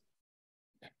 Yeah.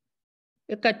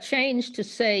 It got changed to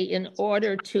say in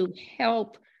order to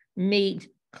help meet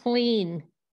clean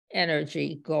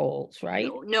energy goals, right?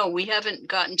 No, we haven't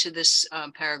gotten to this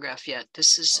paragraph yet.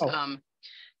 This is,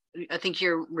 I think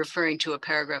you're referring to a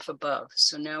paragraph above.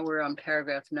 So now we're on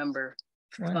paragraph number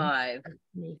 5.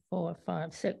 3, 4,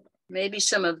 5, 6. Maybe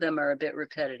some of them are a bit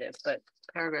repetitive, but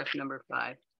paragraph number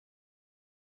 5.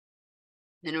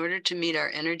 In order to meet our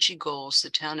energy goals,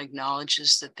 the town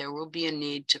acknowledges that there will be a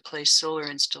need to place solar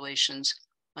installations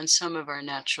on some of our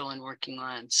natural and working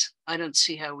lands. I don't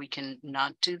see how we can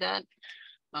not do that,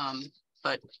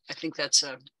 but I think that's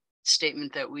a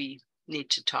statement that we need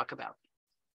to talk about.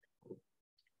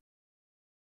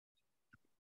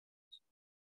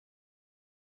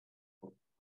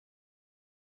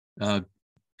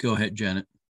 Go ahead, Janet.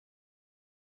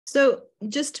 So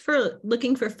just for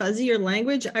looking for fuzzier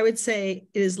language, I would say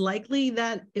it is likely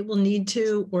that it will need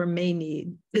to or may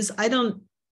need, because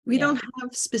we don't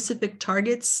have specific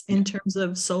targets in terms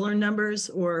of solar numbers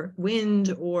or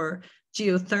wind or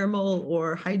geothermal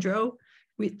or hydro.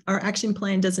 Our action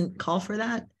plan doesn't call for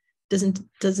that, doesn't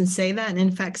say that, and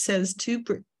in fact says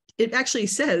it actually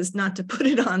says not to put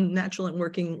it on natural and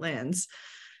working lands.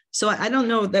 So I don't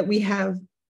know that we have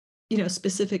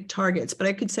specific targets, but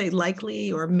I could say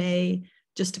likely or may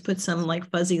just to put some like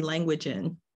fuzzy language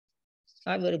in.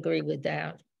 I would agree with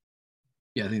that.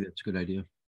 Yeah, I think that's a good idea.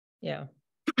 Yeah.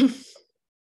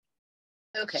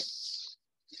 Okay.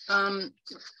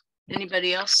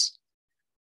 Anybody else?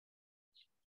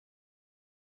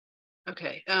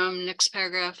 Okay, next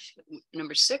paragraph,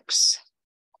 number 6.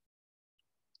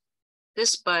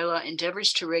 This bylaw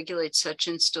endeavors to regulate such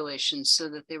installations so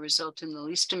that they result in the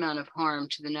least amount of harm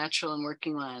to the natural and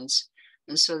working lands,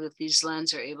 and so that these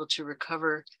lands are able to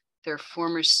recover their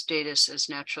former status as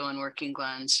natural and working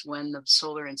lands when the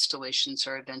solar installations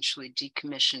are eventually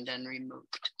decommissioned and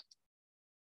removed.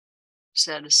 Is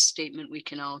that a statement we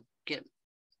can all get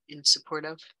in support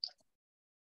of?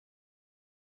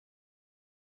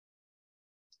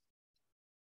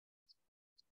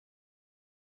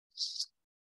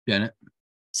 Janet?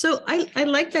 So I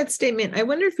like that statement. I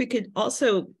wonder if we could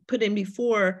also put in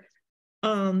before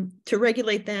to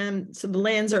regulate them so the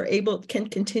lands can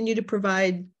continue to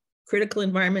provide critical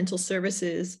environmental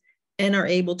services and are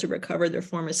able to recover their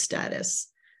former status.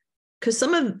 Because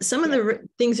some of the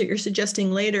things that you're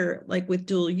suggesting later, like with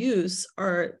dual use,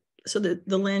 are so that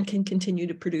the land can continue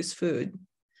to produce food.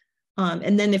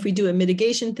 And then if we do a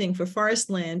mitigation thing for forest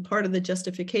land, part of the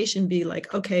justification be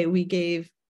like, okay, we gave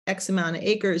X amount of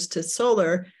acres to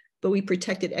solar, but we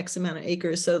protected X amount of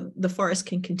acres so the forest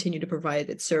can continue to provide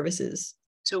its services.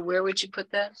 So where would you put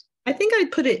that? I think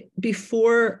I'd put it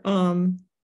before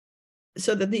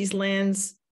so that these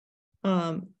lands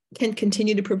can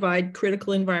continue to provide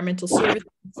critical environmental services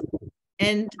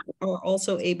and are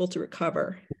also able to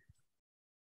recover.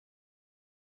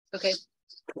 Okay.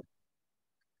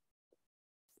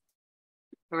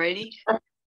 Alrighty.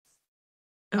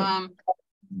 Oh.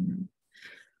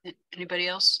 Anybody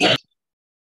else?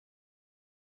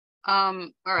 All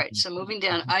right, so moving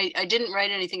down, I didn't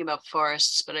write anything about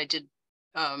forests, but I did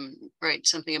write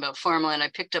something about farmland. I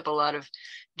picked up a lot of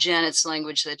Janet's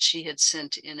language that she had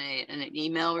sent in an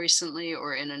email recently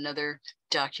or in another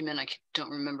document. I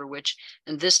don't remember which.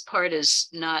 And this part is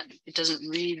not, it doesn't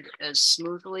read as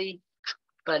smoothly,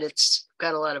 but it's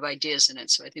got a lot of ideas in it.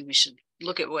 So I think we should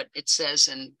look at what it says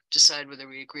and decide whether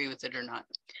we agree with it or not.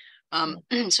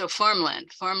 So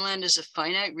farmland is a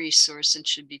finite resource and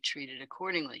should be treated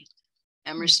accordingly.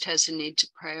 Amherst has a need to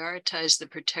prioritize the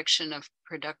protection of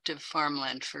productive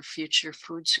farmland for future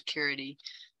food security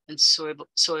and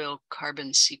soil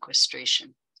carbon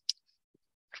sequestration.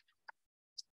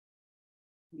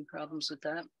 Any problems with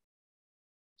that?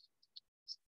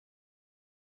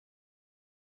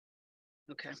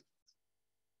 Okay.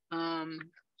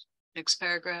 Next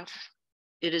paragraph.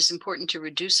 It is important to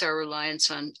reduce our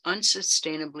reliance on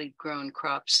unsustainably grown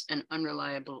crops and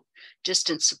unreliable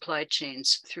distant supply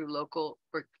chains through local,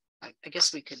 or I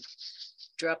guess we could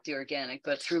drop the organic,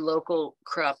 but through local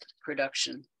crop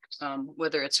production.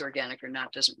 Whether it's organic or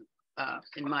not doesn't,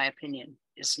 in my opinion,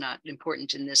 is not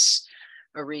important in this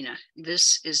arena.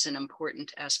 This is an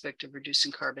important aspect of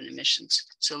reducing carbon emissions.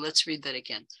 So let's read that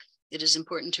again. It is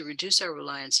important to reduce our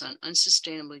reliance on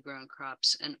unsustainably grown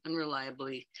crops and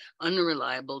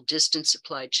unreliable distant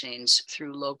supply chains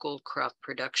through local crop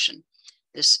production.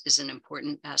 This is an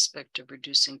important aspect of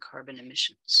reducing carbon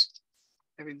emissions.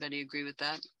 Everybody agree with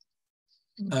that?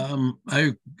 I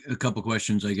have a couple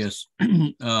questions, I guess.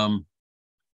 I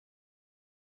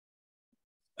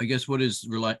guess what is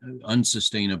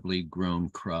unsustainably grown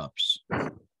crops?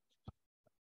 I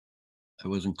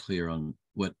wasn't clear on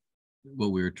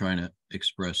what we were trying to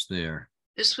express there.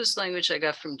 This was language I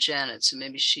got from Janet, so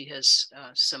maybe she has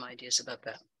some ideas about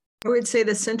that. I would say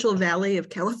the Central Valley of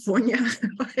California,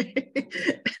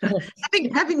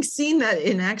 having seen that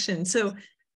in action. So,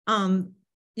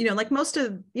 you know, like most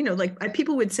of, you know, like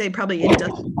people would say probably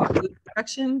industrial food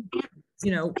production,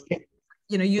 using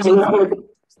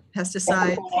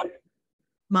pesticides,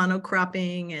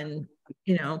 monocropping, and,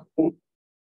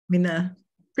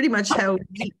 pretty much how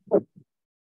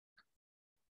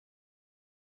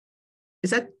is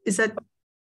that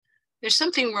there's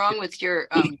something wrong with your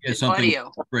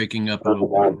audio breaking up a little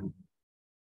bit.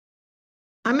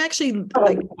 I'm actually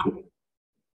like,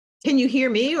 can you hear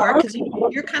me? Or because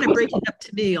you're kind of breaking up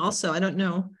to me also. I don't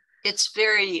know. It's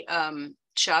very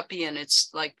choppy and it's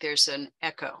like there's an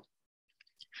echo.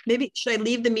 Maybe should I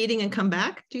leave the meeting and come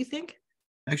back, do you think?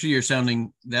 Actually,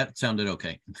 that sounded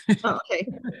okay. Oh, okay.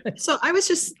 So I was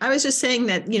just saying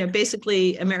that,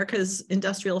 basically America's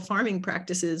industrial farming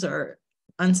practices are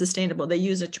unsustainable. They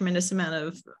use a tremendous amount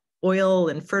of oil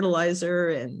and fertilizer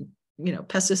and,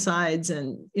 pesticides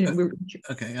and,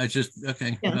 okay.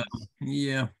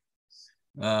 Yeah.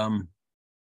 All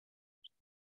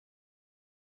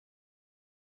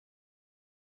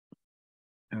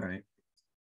right.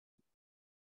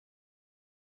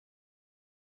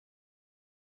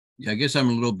 I guess I'm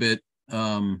a little bit,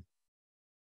 I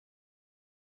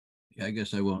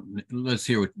guess I won't. Let's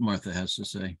hear what Martha has to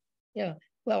say. Yeah,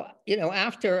 well,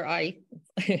 after I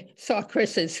saw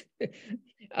Chris's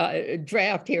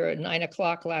draft here at 9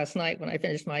 o'clock last night when I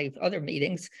finished my other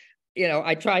meetings,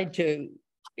 I tried to,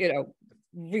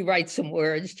 rewrite some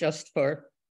words just for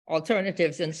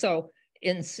alternatives. And so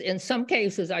in some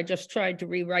cases, I just tried to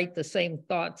rewrite the same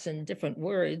thoughts in different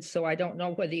words. So I don't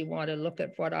know whether you want to look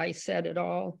at what I said at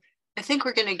all. I think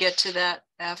we're going to get to that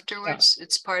afterwards. Yeah.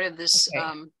 It's part of this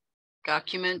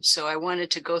document. So I wanted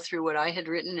to go through what I had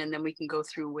written, and then we can go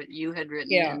through what you had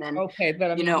written. Yeah. And then, okay.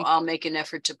 But I mean, I'll make an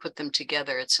effort to put them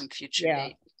together at some future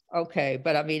date. Okay.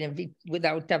 But I mean,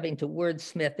 without having to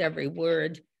wordsmith every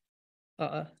word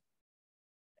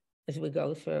as we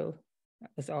go through.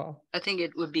 That was all. I think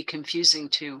it would be confusing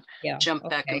to jump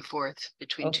back and forth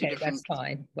between two different. That's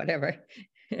fine. Whatever.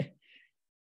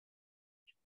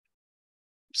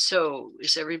 So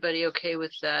is everybody okay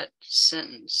with that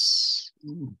sentence?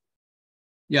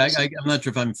 Yeah, I'm not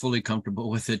sure if I'm fully comfortable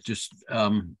with it. Just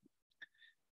on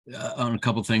a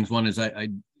couple of things. One is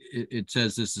it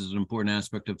says this is an important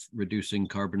aspect of reducing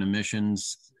carbon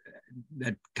emissions.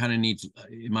 That kind of needs,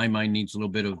 in my mind, needs a little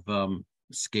bit of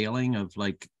scaling of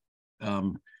like,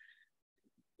 how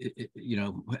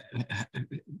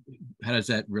is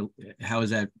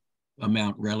that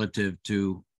amount relative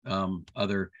to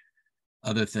other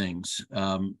things?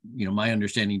 My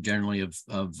understanding generally of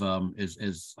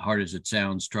as hard as it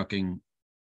sounds, trucking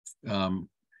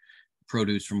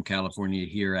produce from California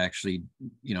here actually,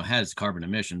 has carbon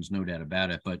emissions, no doubt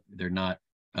about it, but they're not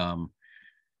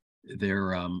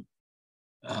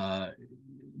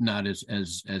not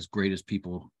as great as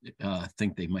people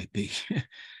think they might be.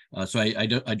 So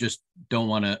I just don't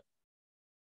want to.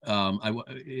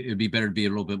 It'd be better to be a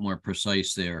little bit more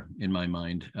precise there, in my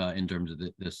mind, in terms of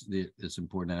this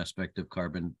important aspect of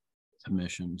carbon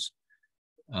emissions.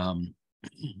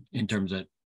 In terms of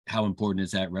how important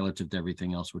is that relative to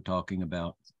everything else we're talking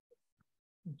about?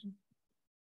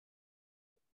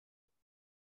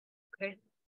 Okay.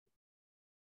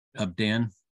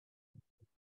 Dan?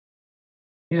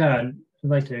 Yeah, I'd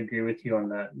like to agree with you on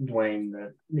that, Dwayne,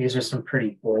 that these are some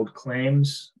pretty bold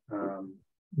claims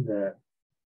that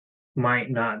might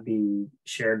not be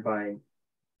shared by,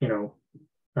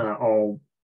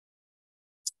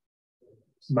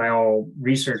 all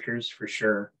researchers for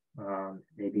sure.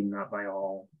 Maybe not by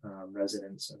all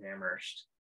residents of Amherst.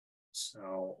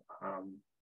 So I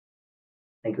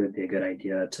think it would be a good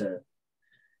idea to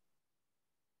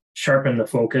sharpen the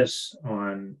focus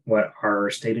on what our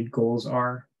stated goals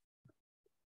are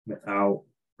without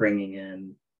bringing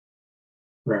in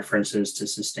references to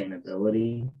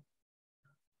sustainability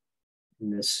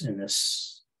in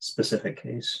this specific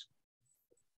case.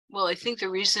 Well, I think the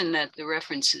reason that the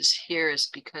reference is here is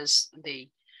because the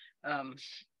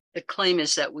claim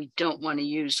is that we don't want to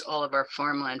use all of our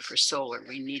farmland for solar.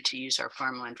 We need to use our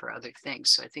farmland for other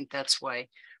things. So I think that's why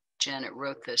Janet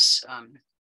wrote this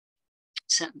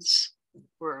sentence.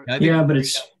 But I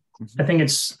think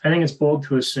it's bold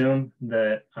to assume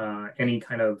that any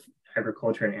kind of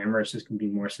agriculture in Amherst is going to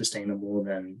be more sustainable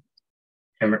than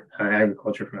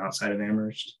agriculture from outside of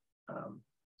Amherst. I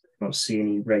don't see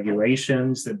any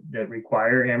regulations that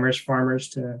require Amherst farmers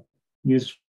to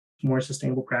use more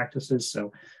sustainable practices.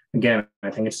 So again, I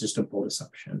think it's just a bold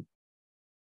assumption.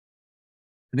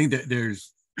 I think that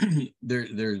there's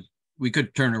we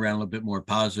could turn around a little bit more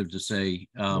positive to say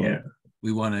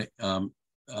we want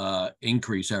to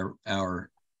increase our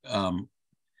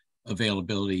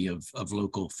availability of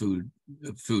local food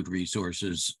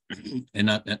resources, and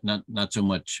not so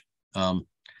much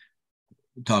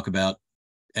talk about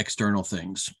external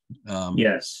things.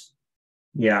 Yes,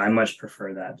 yeah, I much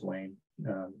prefer that, Dwayne.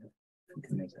 We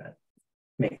can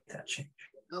make that change.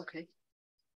 Okay.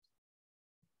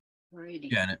 Alrighty.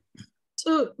 Janet.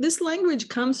 So this language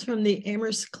comes from the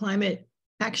Amherst Climate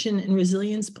Action and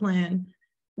Resilience Plan,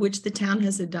 which the town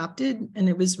has adopted, and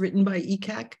it was written by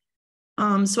ECAC.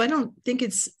 So I don't think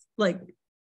it's like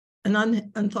an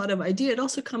unthought of idea. It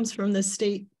also comes from the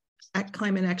state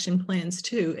climate action plans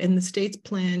too. And the state's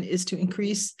plan is to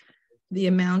increase the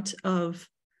amount of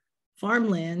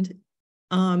farmland,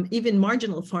 even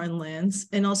marginal farmlands,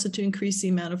 and also to increase the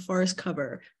amount of forest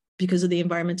cover because of the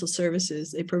environmental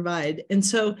services they provide. And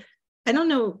so I don't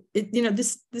know,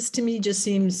 this to me just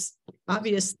seems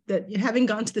obvious that having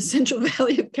gone to the Central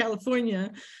Valley of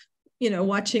California,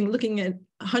 looking at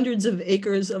hundreds of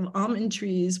acres of almond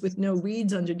trees with no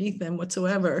weeds underneath them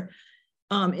whatsoever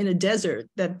in a desert,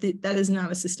 that is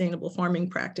not a sustainable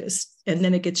farming practice. And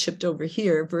then it gets shipped over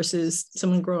here versus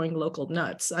someone growing local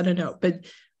nuts. I don't know, but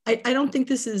I don't think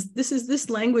this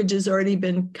language has already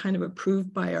been kind of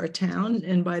approved by our town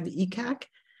and by the ECAC.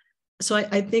 So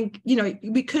I think, you know,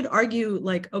 we could argue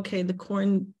like, okay, the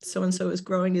corn so-and-so is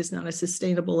growing is not as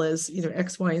sustainable as, you know,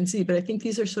 X, Y, and Z, but I think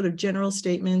these are sort of general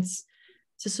statements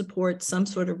to support some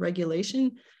sort of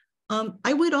regulation.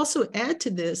 I would also add to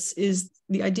this is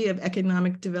the idea of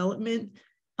economic development,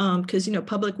 because, you know,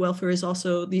 public welfare is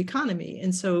also the economy.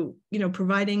 And so, you know,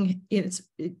 providing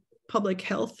public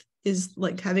health is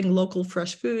like having local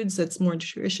fresh foods that's more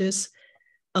nutritious.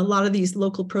 A lot of these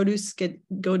local produce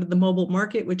go to the mobile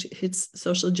market, which hits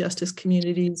social justice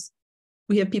communities.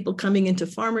 We have people coming into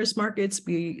farmers markets.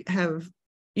 We have,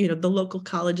 you know, the local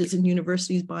colleges and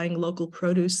universities buying local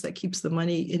produce that keeps the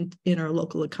money in our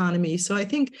local economy. So I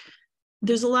think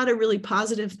there's a lot of really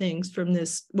positive things from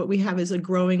this. What we have is a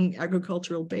growing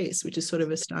agricultural base, which is sort of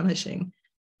astonishing.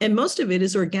 And most of it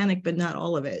is organic, but not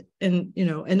all of it. And, you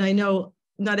know, and I know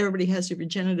not everybody has the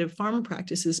regenerative farm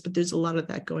practices, but there's a lot of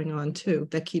that going on too,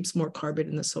 that keeps more carbon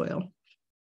in the soil.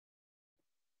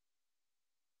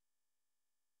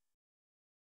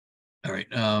 All right,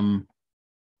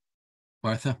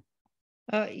 Martha?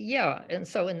 Yeah, and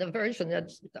so in the version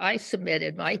that I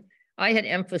submitted, I had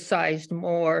emphasized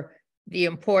more the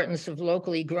importance of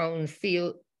locally grown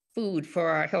food for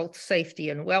our health,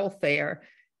 safety, and welfare,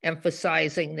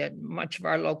 emphasizing that much of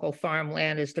our local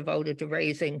farmland is devoted to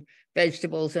raising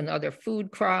vegetables and other food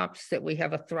crops, that we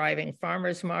have a thriving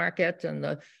farmers market and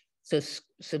the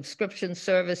subscription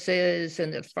services,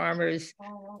 and that farmers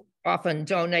often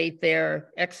donate their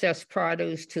excess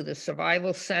produce to the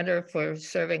survival center for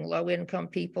serving low-income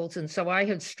peoples. And so I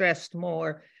had stressed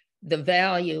more the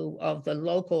value of the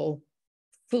local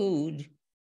food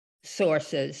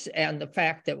sources and the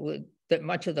fact that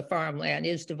much of the farmland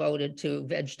is devoted to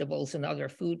vegetables and other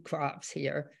food crops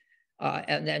here.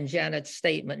 And then Janet's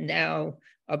statement now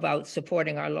about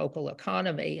supporting our local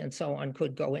economy and so on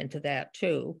could go into that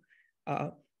too.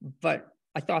 But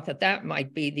I thought that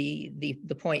might be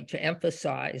the point to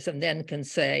emphasize, and then can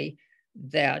say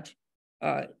that,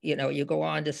 you know, you go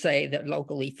on to say that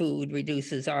locally food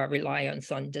reduces our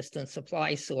reliance on distant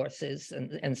supply sources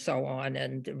and so on,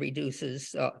 and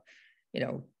reduces, you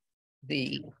know,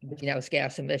 the greenhouse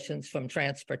gas emissions from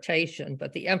transportation,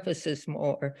 but the emphasis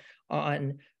more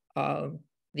on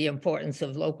the importance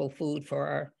of local food for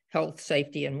our health,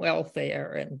 safety, and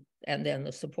welfare, and then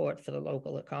the support for the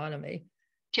local economy.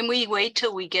 Can we wait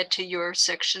till we get to your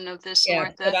section of this, Yeah,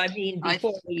 Martha? but I mean,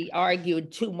 before we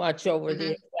argued too much over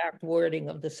the exact wording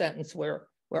of the sentence we're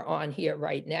on here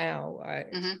right now,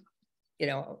 you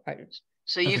know,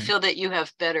 so you feel that you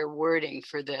have better wording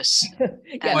for this?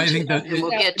 Yeah, I think that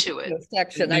we'll get to it.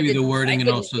 Section. Maybe the wording and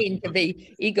also mean to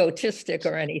be egotistic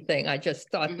or anything. I just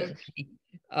thought that.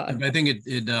 I think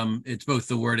it's both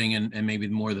the wording and maybe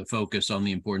more the focus on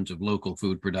the importance of local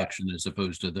food production as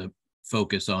opposed to the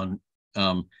focus on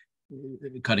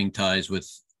cutting ties with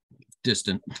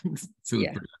distant food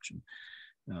production.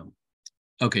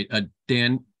 Okay,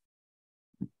 Dan.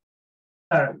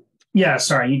 Yeah,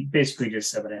 sorry, you basically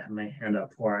just said what I had my hand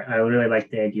up for. I really like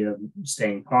the idea of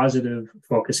staying positive,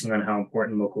 focusing on how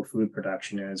important local food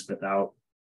production is without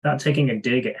taking a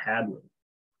dig at Hadley,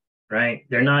 right?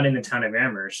 They're not in the town of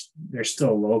Amherst, they're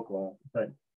still local,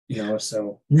 but you know,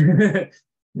 so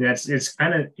it's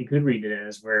kind of, you could read it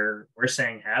as we're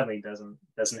saying Hadley doesn't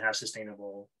have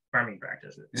sustainable farming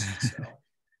practices. So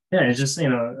yeah, it's just, you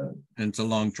know, and it's a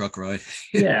long truck ride.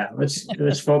 Yeah,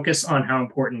 let's focus on how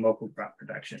important local crop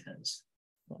production is.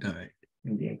 All right.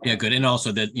 Yeah, good. And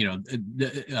also that, you know,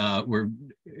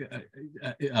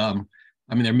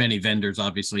 I mean, there are many vendors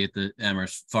obviously at the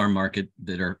Amherst farm market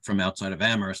that are from outside of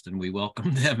Amherst, and we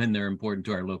welcome them and they're important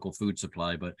to our local food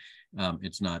supply, but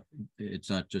it's not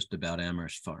just about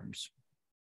Amherst farms.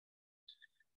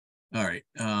 All right.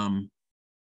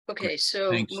 Okay,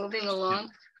 so thanks. Moving along.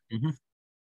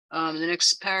 The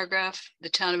next paragraph, the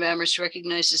town of Amherst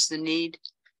recognizes the need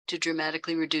to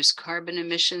dramatically reduce carbon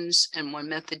emissions, and one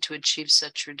method to achieve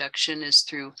such reduction is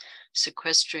through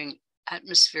sequestering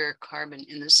atmospheric carbon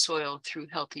in the soil through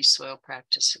healthy soil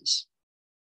practices.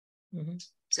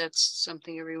 That's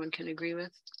something everyone can agree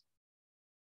with?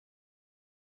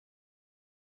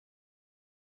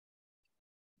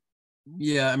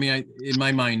 Yeah, I mean, in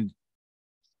my mind,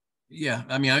 yeah,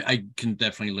 I mean, I can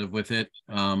definitely live with it.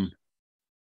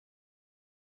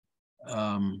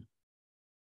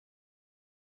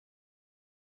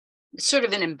 It's sort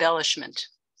of an embellishment.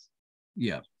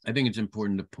 Yeah, I think it's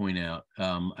important to point out.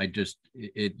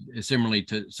 It similarly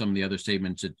to some of the other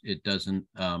statements, it doesn't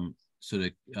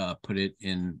sort of put it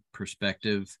in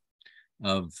perspective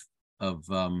of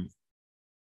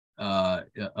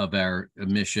our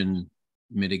emission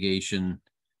mitigation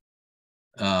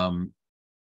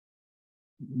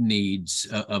needs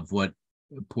of what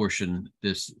portion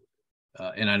this,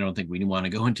 and I don't think we want to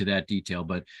go into that detail,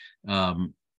 but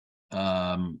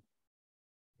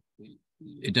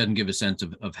it doesn't give a sense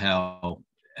of how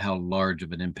large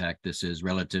of an impact this is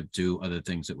relative to other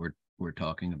things that we're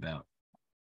talking about.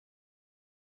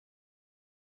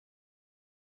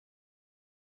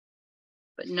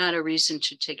 But not a reason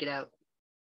to take it out.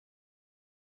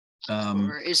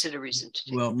 Or is it a reason to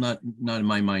take well, not in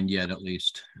my mind yet, at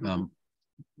least.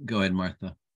 Go ahead,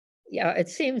 Martha. Yeah, it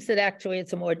seems that actually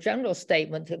it's a more general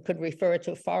statement that could refer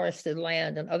to forested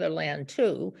land and other land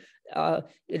too.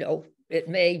 You know, it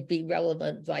may be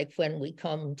relevant like when we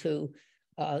come to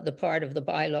the part of the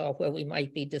bylaw where we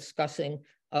might be discussing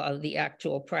the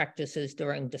actual practices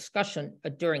during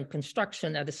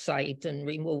construction at a site and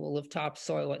removal of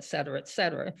topsoil, et cetera, et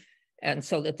cetera. And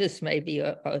so that this may be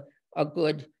a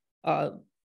good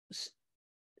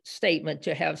statement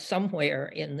to have somewhere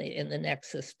in the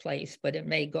nexus place, but it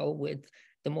may go with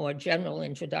the more general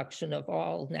introduction of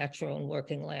all natural and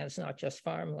working lands, not just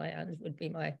farmland, would be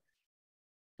my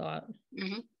thought.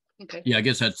 Okay. Yeah, I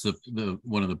guess that's the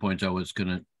one of the points I was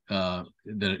gonna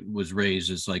that was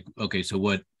raised is like, okay, so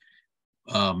what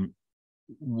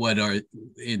are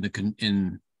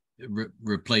in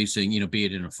replacing, you know, be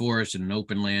it in a forest and an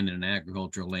open land and an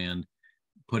agricultural land,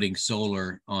 putting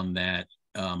solar on that,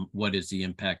 what is the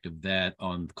impact of that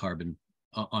on carbon,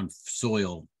 on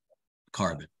soil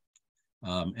carbon?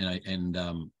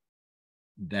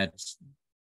 That's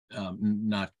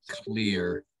not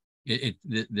clear.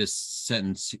 This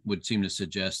sentence would seem to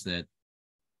suggest that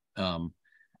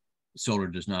solar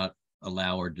does not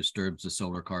allow or disturbs the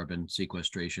solar carbon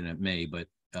sequestration. It may, but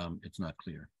it's not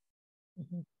clear.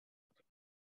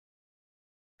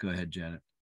 Go ahead, Janet.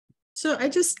 So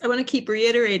I want to keep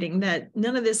reiterating that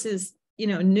none of this is, you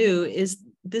know, new.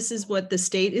 This is what the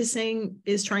state is saying,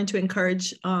 is trying to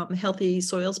encourage healthy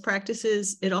soils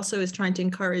practices. It also is trying to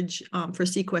encourage for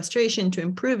sequestration to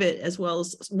improve it, as well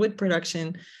as wood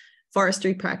production,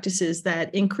 forestry practices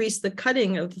that increase the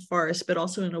cutting of the forest, but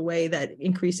also in a way that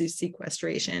increases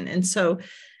sequestration. And so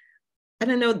I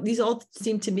don't know, these all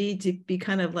seem to me to be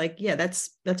kind of like, yeah, that's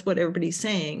what everybody's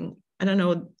saying. I don't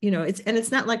know, you know,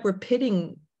 it's not like we're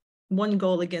pitting one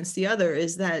goal against the other,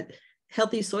 is that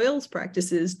healthy soils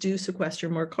practices do sequester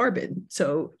more carbon.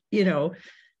 So, you know,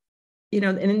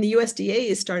 and then the USDA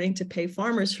is starting to pay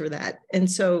farmers for that. And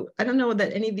so I don't know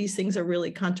that any of these things are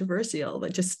really controversial,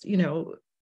 but just, you know,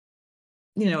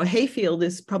 a hay field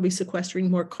is probably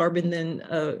sequestering more carbon than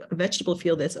a vegetable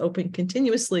field that's open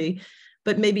continuously,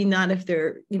 but maybe not if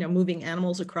they're, you know, moving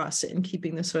animals across it and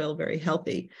keeping the soil very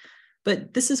healthy.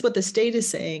 But this is what the state is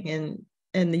saying,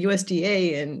 and the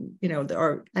USDA and, you know,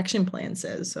 our action plan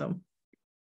says so.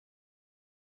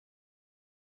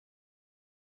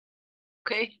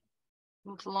 Okay,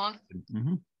 move along.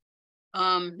 Mm-hmm.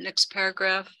 Next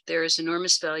paragraph, there is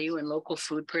enormous value in local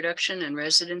food production, and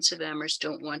residents of Amherst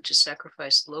don't want to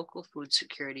sacrifice local food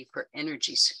security for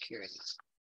energy security.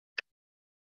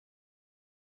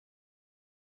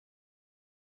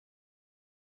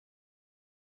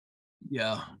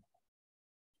 Yeah.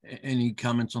 Any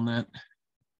comments on that,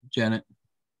 Janet?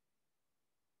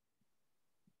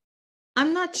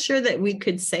 I'm not sure that we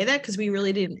could say that because we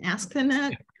really didn't ask them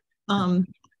that.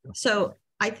 So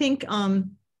I think I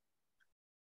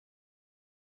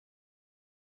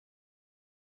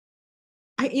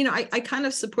kind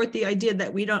of support the idea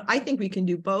that I think we can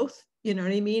do both, you know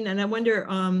what I mean? And I wonder,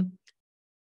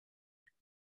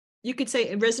 you could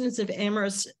say residents of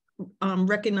Amherst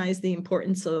recognize the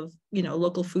importance of, you know,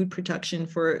 local food production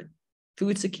for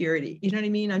food security. You know what I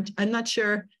mean? I'm not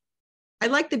sure. I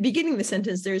like the beginning of the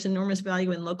sentence. There's enormous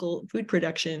value in local food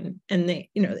production, and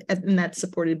and that's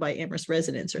supported by Amherst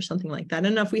residents or something like that. I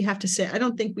don't know if we have to say. I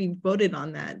don't think we voted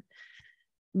on that.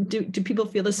 Do people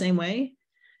feel the same way?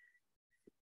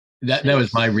 That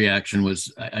was my reaction.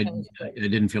 Was I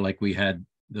didn't feel like we had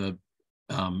the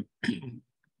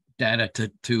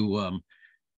data to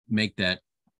make that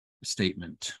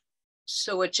statement.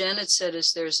 So what Janet said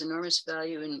is there's enormous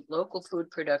value in local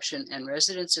food production, and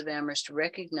residents of Amherst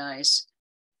recognize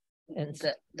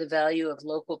the value of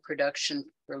local production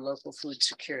for local food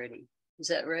security. Is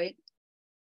that right?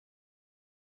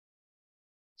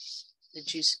 Is that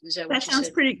what you said?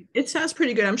 It sounds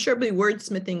pretty good. I'm sure it'll be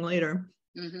wordsmithing later.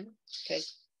 Okay.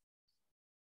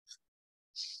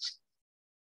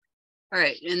 All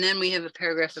right, and then we have a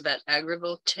paragraph about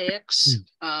agrivoltaics.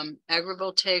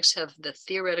 Agrivoltaics have the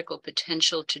theoretical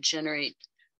potential to generate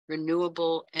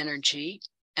renewable energy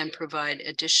and provide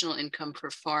additional income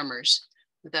for farmers.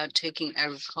 without taking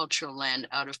agricultural land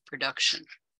out of production.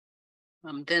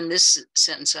 Then this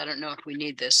sentence, I don't know if we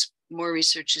need this. More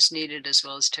research is needed as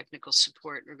well as technical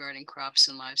support regarding crops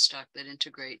and livestock that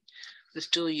integrate with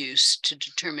dual use to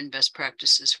determine best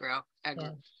practices for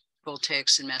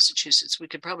agrivoltaics in Massachusetts. We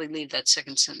could probably leave that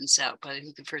second sentence out, but I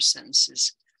think the first sentence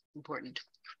is important.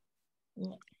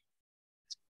 Okay.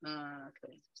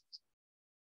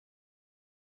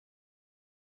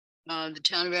 The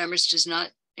town of Amherst does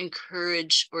not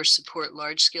encourage or support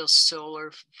large-scale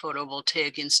solar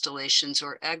photovoltaic installations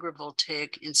or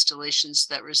agrivoltaic installations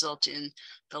that result in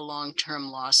the long-term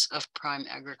loss of prime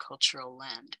agricultural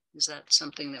land. Is that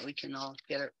something that we can all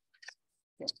get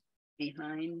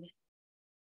behind?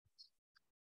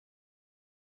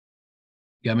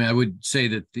 Yeah, I mean, I would say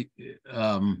that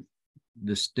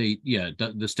the state,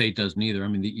 the state doesn't either. I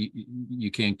mean,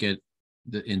 you can't get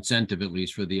the incentive, at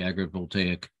least for the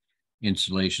agrivoltaic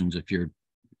installations, if you're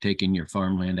taking your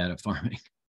farmland out of farming.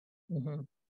 Mm-hmm.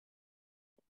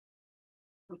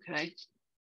 Okay.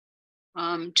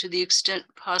 To the extent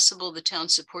possible, the town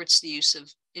supports the use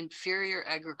of inferior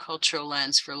agricultural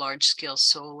lands for large-scale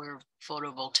solar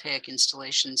photovoltaic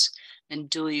installations and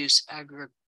dual-use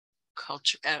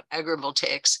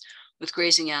agrivoltaics with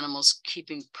grazing animals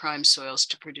keeping prime soils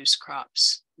to produce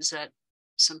crops. Is that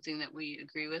something that we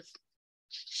agree with?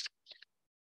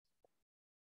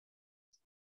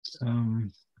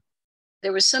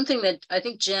 There was something that I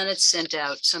think Janet sent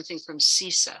out, something from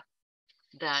CISA,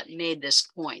 that made this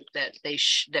point that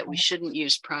that we shouldn't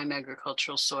use prime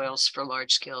agricultural soils for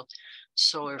large scale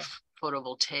solar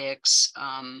photovoltaics.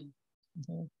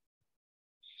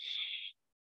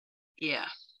 Yeah.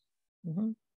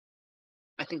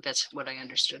 I think that's what I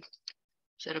understood.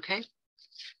 Is that okay?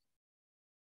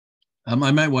 I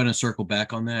might want to circle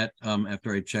back on that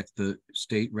after I check the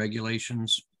state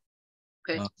regulations.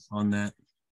 Okay. On that.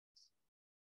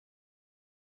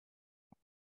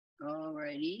 All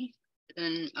righty.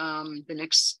 Then the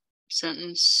next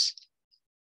sentence.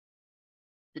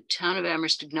 The town of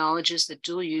Amherst acknowledges that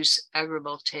dual-use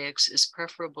agrivoltaics is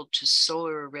preferable to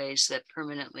solar arrays that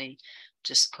permanently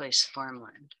displace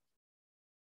farmland.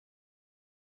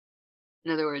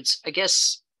 In other words, I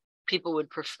guess people would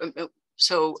prefer,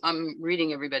 so I'm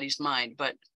reading everybody's mind,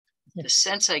 but the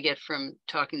sense I get from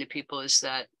talking to people is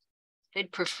that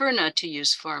they'd prefer not to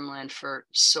use farmland for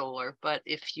solar, but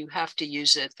if you have to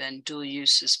use it, then dual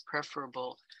use is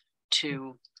preferable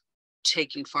to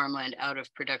taking farmland out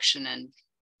of production and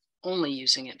only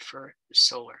using it for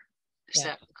solar. Is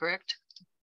that correct?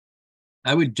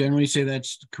 I would generally say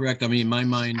that's correct. I mean, in my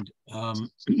mind,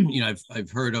 you know, I've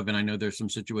heard of, and I know there's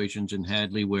some situations in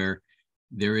Hadley where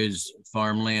there is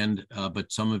farmland,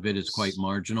 but some of it is quite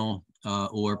marginal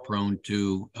or prone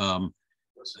to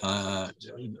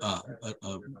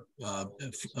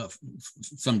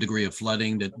some degree of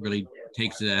flooding that really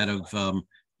takes it out of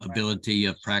ability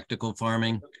of practical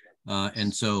farming.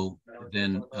 And so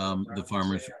then the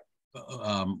farmers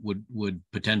would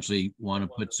potentially want to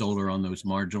put solar on those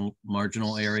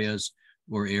marginal areas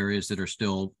or areas that are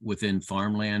still within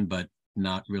farmland, but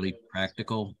not really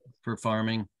practical for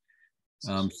farming.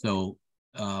 You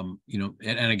know,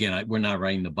 and again, we're not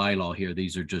writing the bylaw here.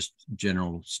 These are just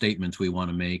general statements we want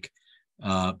to make,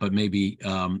 but maybe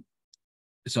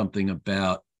something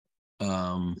about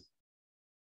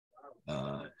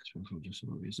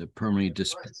is it permanently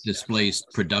displaced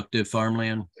productive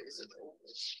farmland?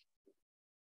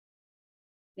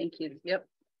 Thank you. Yep.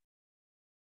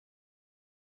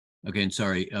 Okay, and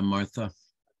sorry, Martha.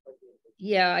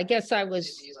 Yeah, I guess I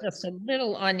was just a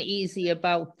little uneasy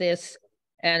about this,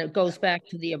 and it goes back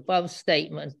to the above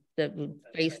statement that was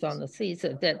based on the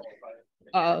CISA that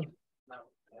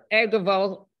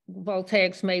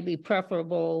agrivoltaics may be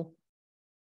preferable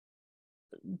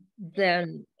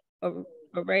than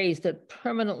arrays that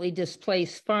permanently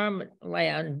displace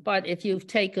farmland. But if you've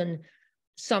taken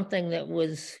something that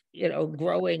was, you know,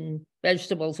 growing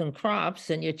vegetables and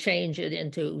crops and you change it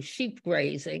into sheep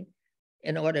grazing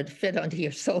in order to fit onto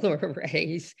your solar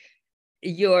arrays,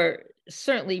 you're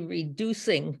certainly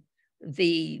reducing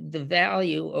the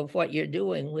value of what you're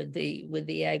doing with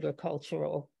the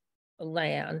agricultural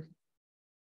land.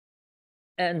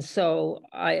 And so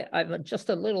I'm just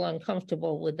a little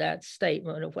uncomfortable with that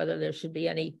statement of whether there should be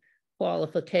any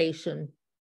qualification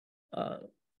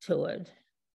to it.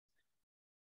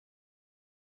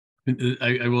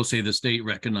 I will say the state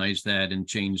recognized that and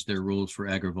changed their rules for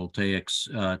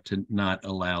agrivoltaics to not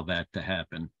allow that to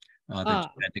happen.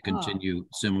 That you had to continue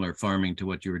similar farming to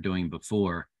what you were doing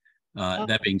before.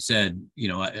 That being said, you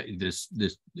know,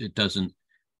 it doesn't.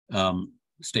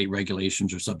 State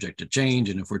regulations are subject to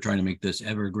change, and if we're trying to make this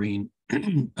evergreen,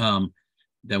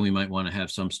 then we might want to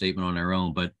have some statement on our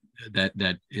own, but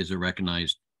that is a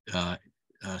recognized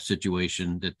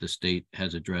situation that the state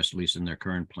has addressed, at least in their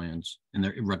current plans and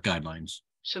their guidelines.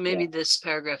 So maybe this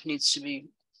paragraph needs to be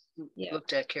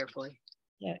looked at carefully.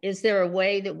 Yeah. Is there a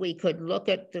way that we could look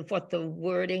at what the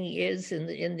wording is in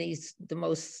the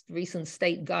most recent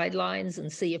state guidelines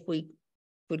and see if we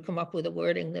could come up with a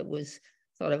wording that was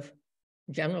sort of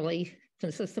generally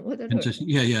consistent with it?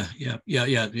 Yeah.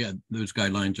 Those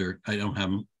guidelines are, I don't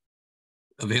have them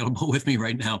available with me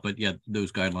right now, but yeah,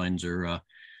 those guidelines are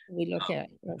we look at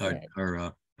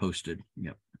are posted.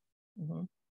 Yep. Mm-hmm.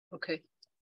 Okay.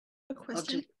 A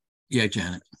question. Yeah,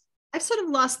 Janet. I've sort of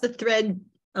lost the thread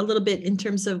a little bit in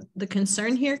terms of the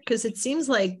concern here, because it seems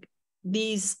like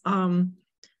these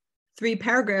 3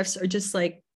 paragraphs are just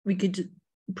like, we could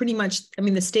pretty much, I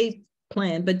mean, the state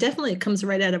plan, but definitely it comes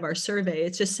right out of our survey.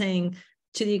 It's just saying,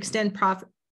 to the extent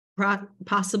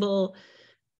possible,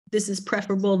 this is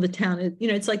preferable, the town, you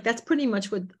know, it's like, that's pretty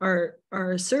much what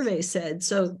our survey said.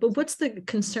 So, but what's the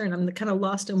concern? I'm kind of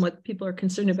lost in what people are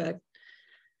concerned about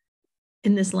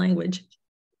in this language.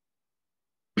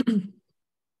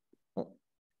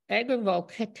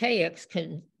 Agrivoltaics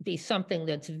can be something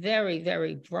that's very,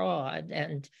 very broad.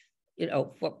 And, you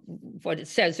know, what it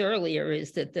says earlier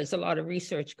is that there's a lot of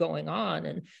research going on,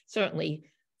 and certainly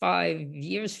 5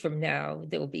 years from now,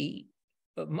 there'll be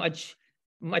much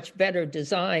better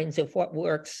designs of what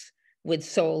works with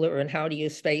solar and how do you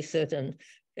space it and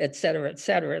et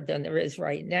cetera, than there is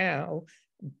right now.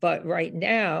 But right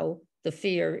now, the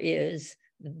fear is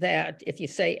that if you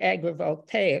say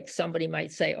agrivoltaic, somebody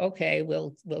might say, okay,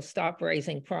 we'll stop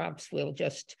raising crops, we'll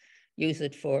just use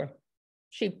it for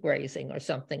sheep grazing or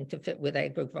something to fit with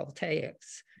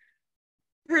agrivoltaics.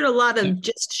 I heard a lot of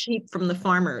just sheep from the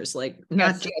farmers, like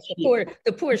not just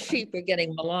the poor sheep are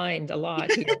getting maligned a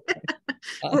lot here.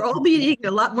 We're all be eating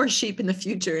a lot more sheep in the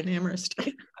future in Amherst.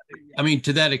 I mean,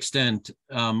 to that extent,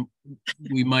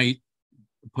 we might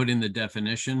put in the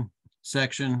definition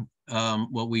section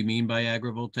what we mean by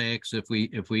agrivoltaics. If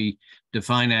we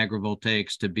define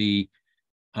agrivoltaics to be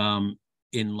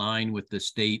in line with the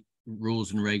state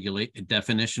rules and regulate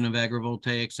definition of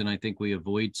agrivoltaics, and I think we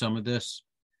avoid some of this.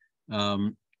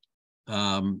 You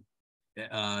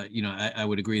know, I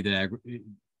would agree that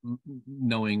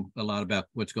knowing a lot about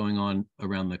what's going on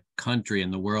around the country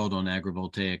and the world on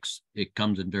agrivoltaics, it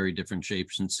comes in very different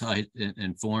shapes and size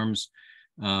and forms.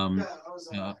 Much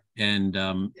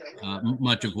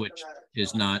of which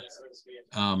is not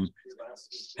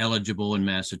eligible in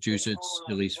Massachusetts,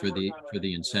 at least for the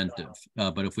incentive.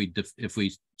 But if we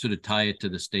sort of tie it to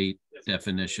the state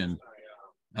definition,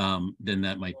 then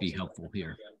that might be helpful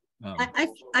here.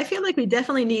 I feel like we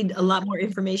definitely need a lot more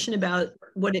information about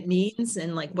what it means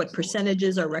and like what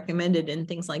percentages are recommended and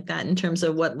things like that in terms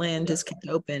of what land is kept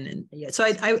open. And yeah, so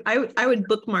I would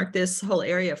bookmark this whole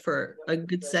area for a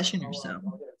good session or so.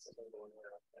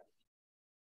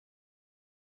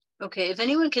 Okay, if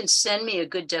anyone can send me a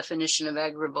good definition of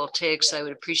agrivoltaics, I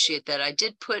would appreciate that. I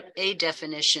did put a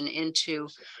definition into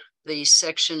the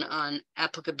section on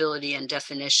applicability and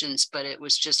definitions, but it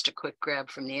was just a quick grab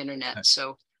from the internet.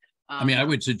 So I mean, I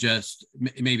would suggest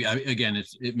maybe, again,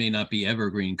 it may not be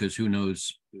evergreen because who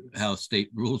knows how state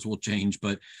rules will change,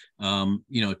 but,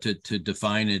 you know, to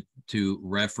define it, to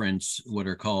reference what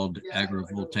are called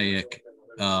agrivoltaic,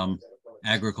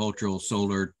 agricultural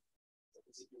solar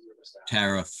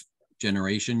tariff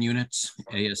generation units,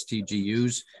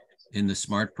 ASTGUs, in the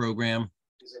SMART program.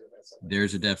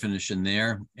 There's a definition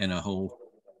there and a whole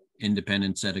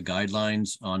independent set of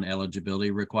guidelines on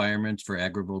eligibility requirements for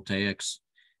agrivoltaics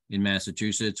in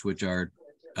Massachusetts, which are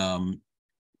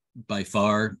by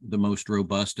far the most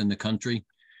robust in the country.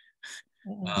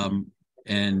 You know,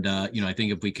 I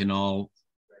think if we can all,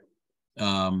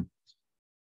 you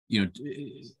know,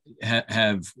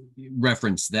 have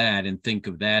reference that and think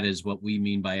of that as what we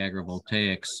mean by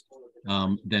agrivoltaics,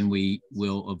 then we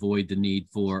will avoid the need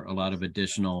for a lot of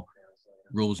additional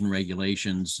rules and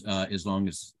regulations, as long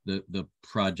as the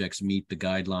projects meet the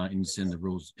guidelines and the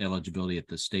rules eligibility at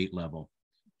the state level.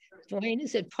 Dwayne,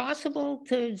 is it possible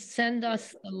to send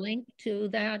us a link to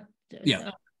that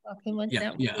document?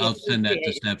 Yeah, I'll send that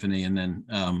to Stephanie, and then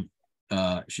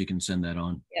she can send that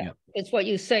on. Yeah, it's what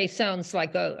you say sounds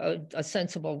like a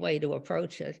sensible way to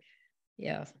approach it.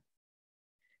 Yeah,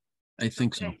 I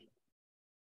think so.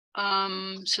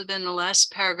 So then the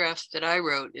last paragraph that I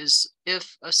wrote is,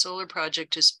 if a solar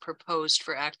project is proposed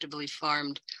for actively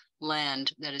farmed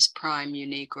land that is prime,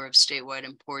 unique, or of statewide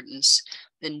importance,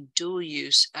 then dual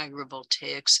use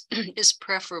agrivoltaics is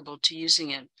preferable to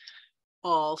using it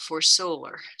all for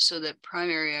solar, so that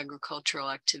primary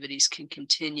agricultural activities can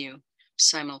continue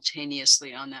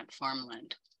simultaneously on that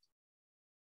farmland.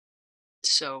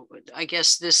 So I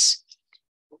guess this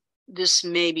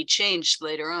may be changed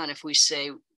later on if we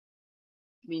say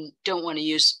we don't want to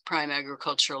use prime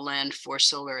agricultural land for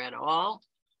solar at all.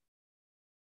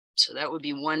 So that would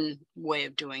be one way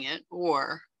of doing it.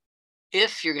 Or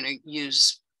if you're going to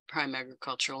use prime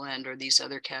agricultural land or these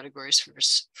other categories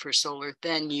for solar,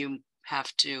 then you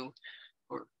have to,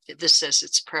 or this says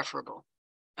it's preferable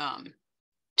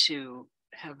to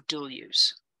have dual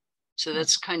use. So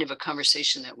that's kind of a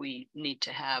conversation that we need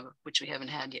to have, which we haven't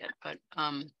had yet. But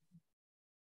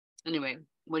anyway,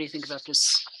 what do you think about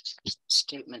this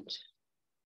statement?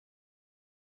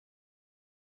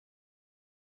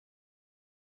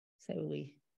 So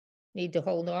we need to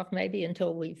hold off maybe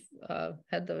until we've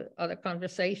had the other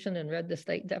conversation and read the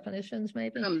state definitions,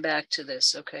 maybe? Come back to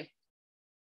this, okay.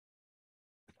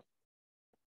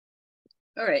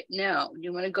 All right, now,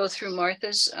 you want to go through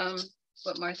Martha's,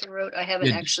 what Martha wrote? I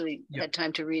haven't actually had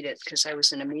time to read it because I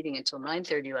was in a meeting until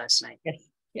 9:30 last night. Yes.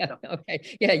 Yeah, so.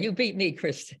 Okay. Yeah, you beat me,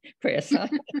 Chris, huh?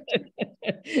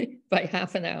 By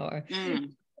half an hour.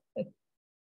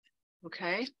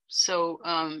 Okay, so,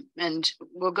 and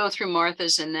we'll go through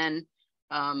Martha's, and then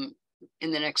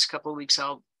in the next couple of weeks,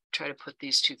 I'll try to put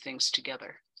these two things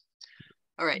together.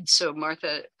 All right, so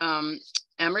Martha,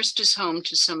 Amherst is home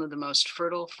to some of the most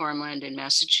fertile farmland in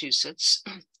Massachusetts.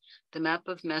 The map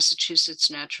of Massachusetts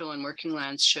natural and working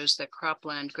lands shows that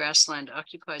cropland, grassland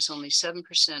occupies only 7%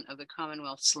 of the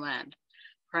Commonwealth's land,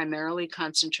 primarily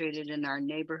concentrated in our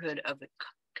neighborhood of the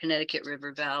Connecticut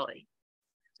River Valley.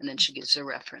 And then she gives a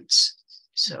reference.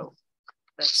 So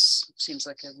that seems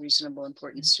like a reasonable,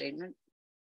 important statement.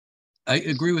 I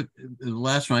agree with the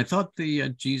last one. I thought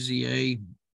the GZA,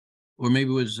 or maybe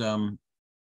it was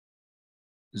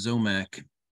Zomac,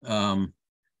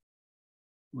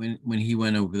 when he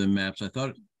went over the maps, I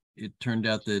thought it turned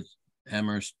out that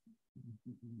Amherst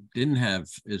didn't have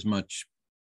as much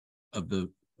of the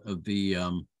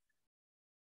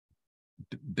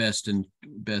best in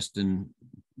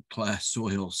class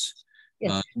soils.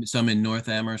 Yes. Some in North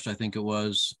Amherst, I think it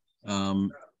was. So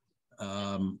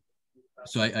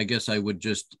I guess I would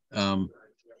just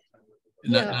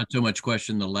not so much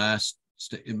question the last,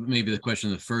 maybe the question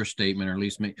of the first statement, or at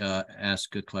least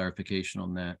ask a clarification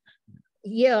on that.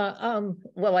 Yeah,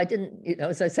 well, I didn't,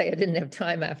 as I say, I didn't have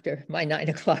time after my 9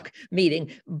 o'clock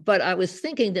meeting, but I was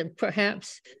thinking that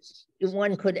perhaps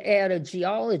one could add a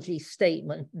geology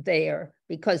statement there,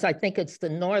 because I think it's the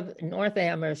North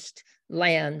Amherst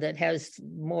land that has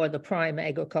more the prime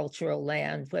agricultural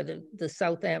land, where the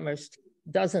South Amherst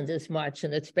doesn't as much,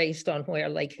 and it's based on where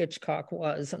Lake Hitchcock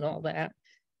was and all that.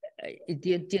 Do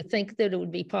you think that it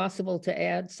would be possible to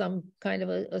add some kind of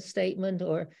a statement,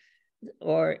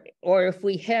 or if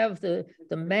we have the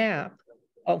map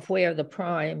of where the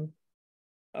prime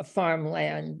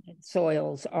farmland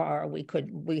soils are, we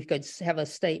could have a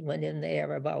statement in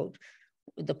there about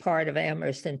the part of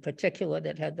Amherst in particular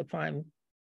that had the prime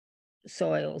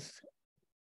soils.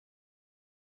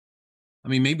 I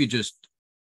mean, maybe just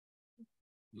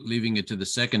leaving it to the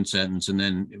second sentence, and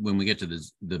then when we get to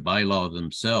the bylaw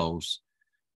themselves,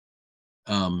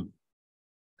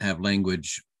 have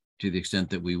language to the extent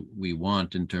that we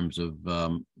want in terms of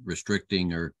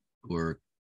restricting or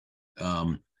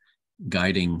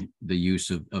guiding the use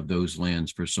of those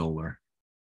lands for solar.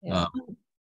 Yeah.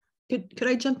 Could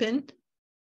I jump in?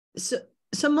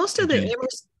 So most of the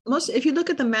Amherst, if you look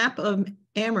at the map of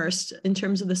Amherst in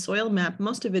terms of the soil map,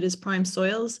 most of it is prime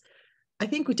soils. I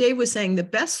think what Dave was saying, the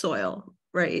best soil,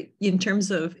 right, in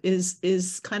terms of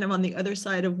is kind of on the other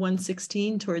side of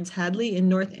 116 towards Hadley in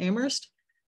North Amherst.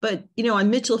 But, on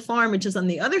Mitchell Farm, which is on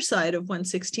the other side of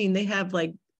 116, they have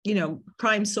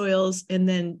prime soils and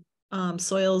then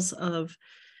soils of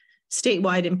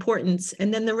statewide importance.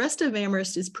 And then the rest of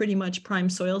Amherst is pretty much prime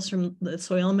soils from the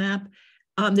soil map.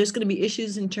 There's going to be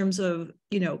issues in terms of,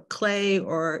 clay,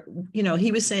 or,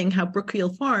 he was saying how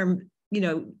Brookfield Farm,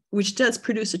 which does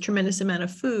produce a tremendous amount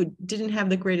of food, didn't have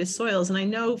the greatest soils. And I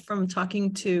know from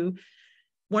talking to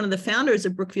one of the founders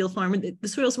of Brookfield Farm, the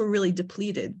soils were really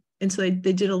depleted. And so they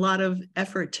did a lot of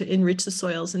effort to enrich the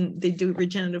soils, and they do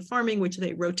regenerative farming, which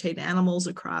they rotate animals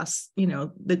across,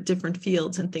 the different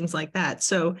fields and things like that.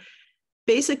 So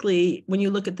basically, when you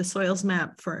look at the soils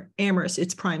map for Amherst,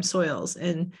 it's prime soils.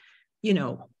 And,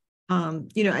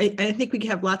 I think we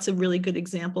have lots of really good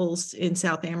examples in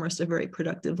South Amherst of very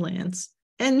productive lands,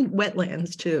 and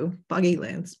wetlands too, boggy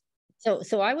lands.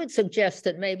 So I would suggest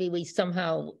that maybe we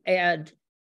somehow add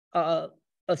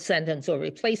a sentence, or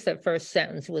replace that first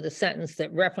sentence with a sentence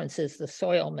that references the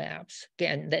soil maps.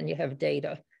 Again, then you have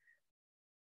data.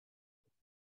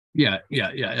 Yeah.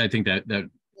 I think that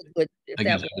I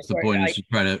guess that's the point, is to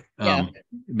try to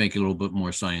make it a little bit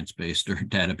more science-based or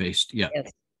data-based. Yeah.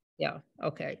 Yes. Yeah.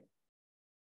 Okay.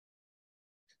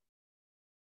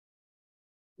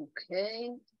 Okay.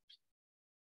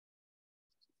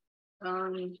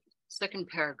 Second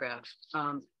paragraph.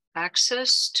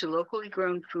 Access to locally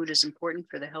grown food is important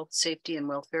for the health, safety, and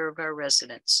welfare of our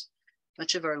residents.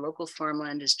 Much of our local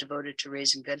farmland is devoted to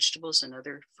raising vegetables and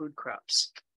other food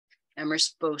crops.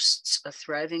 Amherst boasts a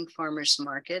thriving farmers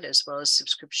market as well as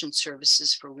subscription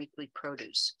services for weekly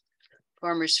produce.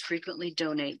 Farmers frequently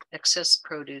donate excess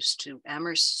produce to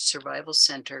Amherst Survival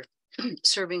Center,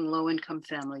 serving low-income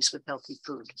families with healthy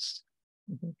food.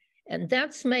 And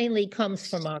that's mainly comes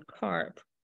from our CARP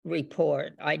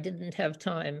report. I didn't have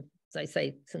time, as I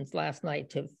say, since last night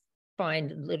to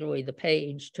find literally the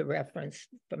page to reference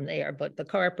from there, but the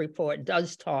CARP report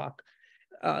does talk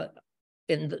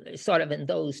sort of in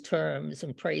those terms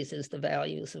and praises the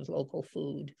values of local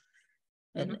food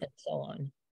and so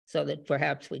on, so that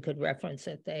perhaps we could reference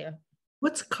it there.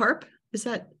 What's CARP? Is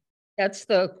that? That's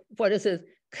what is it?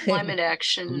 Climate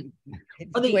action.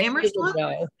 Oh, the Amherst one?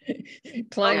 No.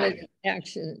 Climate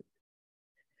action.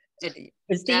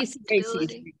 It's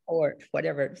DCAC's report,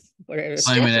 whatever.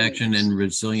 Climate action and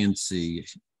resiliency.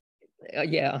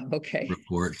 Yeah, okay.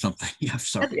 Report, something. Yeah,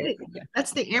 sorry.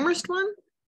 That's the Amherst one?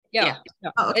 Yeah.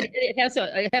 Oh, okay.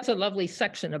 It has a lovely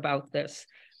section about this,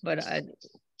 but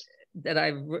that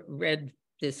I read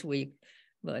this week,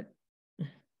 but.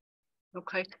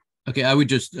 Okay, I would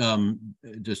just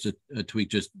a tweak,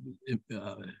 just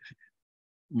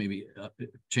maybe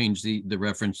change the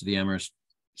reference to the Amherst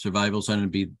Survival Center to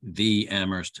be the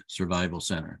Amherst Survival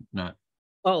Center, not.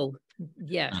 Oh,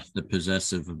 yes. Not the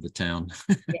possessive of the town.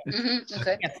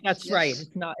 Okay. Yes, that's right.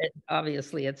 It's not.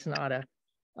 Obviously, it's not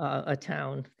a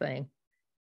town thing.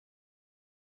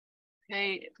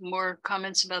 Okay, more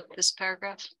comments about this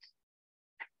paragraph?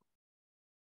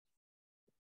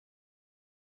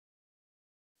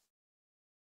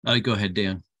 Go ahead,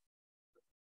 Dan.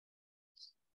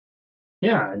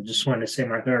 Yeah, I just wanted to say,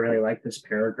 Martha, I really like this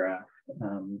paragraph.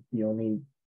 The only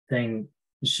thing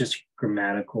is just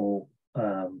grammatical.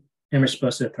 Amherst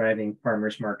supposed to thriving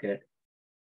farmers market.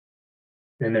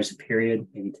 Then there's a period.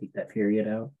 Maybe take that period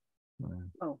out.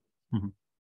 Oh.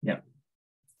 Yeah.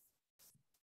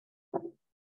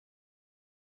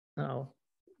 Oh,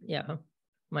 yeah,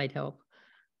 might help.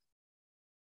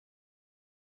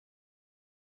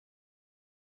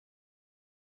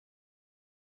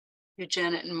 Here,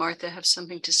 Janet and Martha have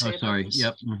something to say. Oh, sorry. About this.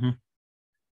 Yep.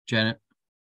 Janet,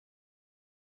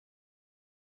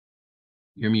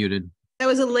 you're muted. That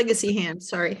was a legacy hand.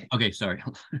 Sorry. Okay, sorry.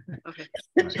 Okay,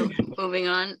 so moving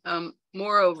on.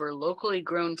 Moreover, locally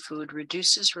grown food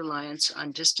reduces reliance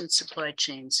on distant supply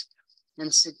chains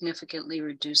and significantly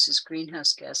reduces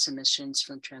greenhouse gas emissions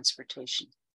from transportation.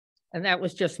 And that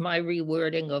was just my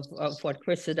rewording of what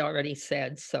Chris had already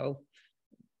said. So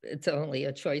it's only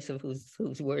a choice of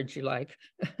whose words you like.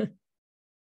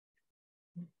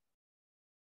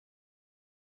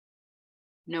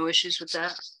 No issues with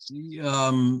that?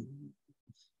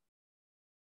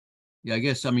 Yeah, I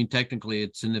guess, I mean, technically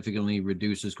it significantly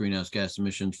reduces greenhouse gas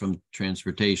emissions from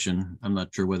transportation. I'm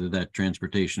not sure whether that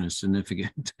transportation is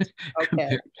significant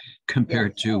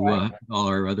compared to all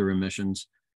our other emissions.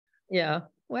 Yeah,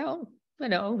 well, you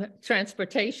know,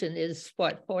 transportation is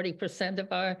what, 40%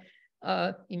 of our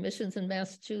emissions in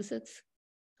Massachusetts,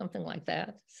 something like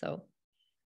that. So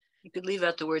you could leave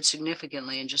out the word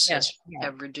significantly and just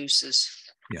have reduces.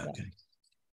 Yeah, okay.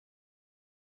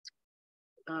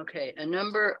 Okay, a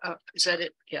number of, is that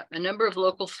it? Yeah, a number of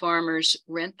local farmers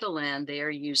rent the land they are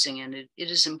using, and it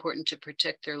is important to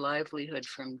protect their livelihood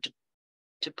from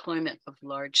deployment of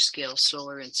large-scale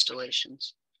solar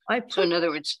installations. So in other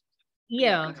words,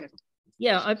 yeah,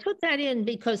 I put that in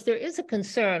because there is a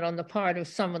concern on the part of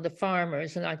some of the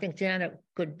farmers, and I think Janet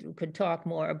could talk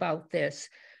more about this,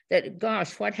 that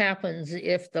gosh, what happens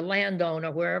if the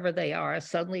landowner, wherever they are,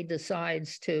 suddenly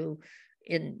decides to,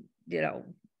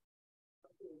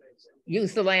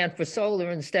 use the land for solar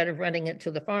instead of renting it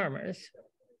to the farmers.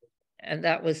 And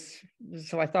that was,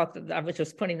 so I thought that I was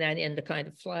just putting that in to kind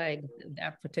of flag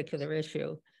that particular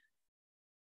issue.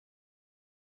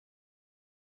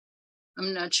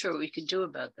 I'm not sure what we could do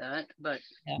about that, but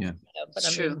yeah, but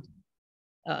it's true.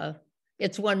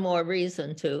 It's one more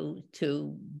reason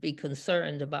to be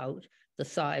concerned about the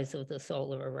size of the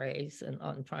solar arrays and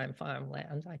on prime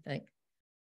farmland. I think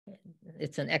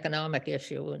it's an economic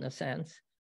issue in a sense.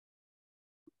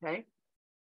 Okay.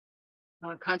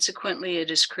 Consequently,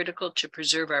 it is critical to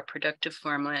preserve our productive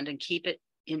farmland and keep it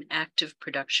in active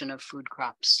production of food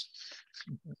crops.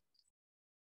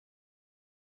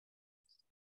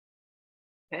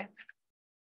 Okay.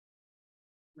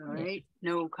 All right,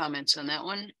 no comments on that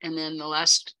one. And then the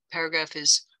last paragraph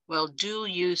is, well, dual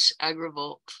use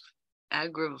agrivoltaics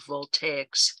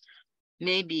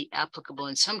may be applicable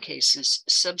in some cases,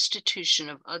 substitution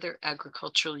of other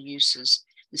agricultural uses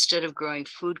instead of growing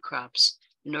food crops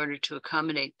in order to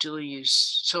accommodate dual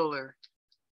use solar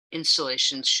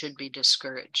installations should be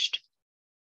discouraged.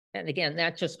 And again,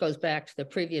 that just goes back to the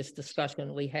previous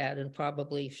discussion we had, and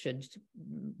probably should,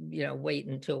 wait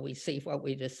until we see what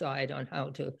we decide on how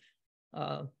to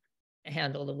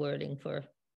handle the wording for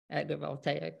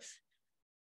agrivoltaics.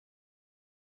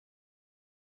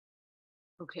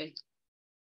 Okay.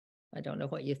 I don't know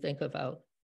what you think about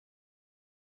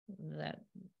that.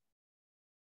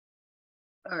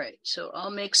 All right, so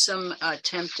I'll make some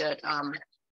attempt at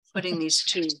putting these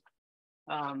two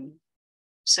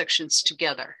sections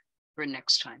together for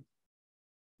next time.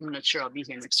 I'm not sure I'll be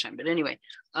here next time, but anyway.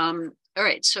 All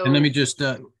right, so. And let me just,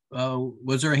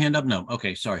 was there a hand up? No,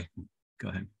 okay, sorry, go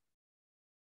ahead.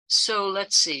 So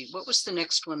let's see, what was the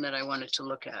next one that I wanted to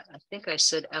look at? I think I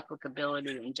said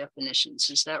applicability and definitions,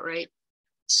 is that right,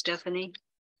 Stephanie?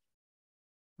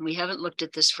 We haven't looked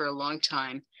at this for a long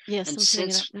time. Yes, and I'm putting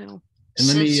it up now. And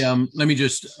let me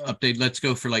just update, let's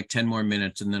go for like 10 more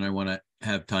minutes and then I want to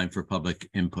have time for public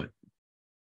input.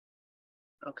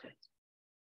 Okay.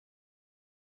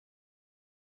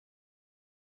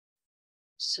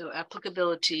 So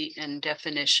applicability and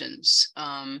definitions.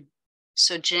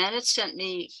 So Janet sent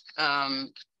me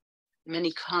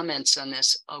many comments on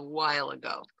this a while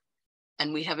ago,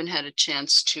 and we haven't had a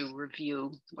chance to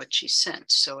review what she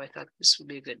sent. So I thought this would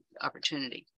be a good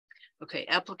opportunity. Okay,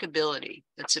 applicability.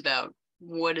 That's about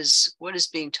what is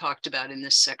being talked about in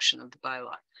this section of the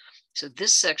bylaw. So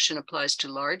this section applies to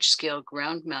large-scale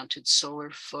ground-mounted solar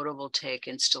photovoltaic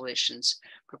installations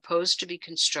proposed to be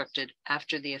constructed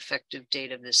after the effective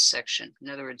date of this section. In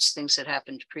other words, things that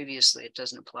happened previously, it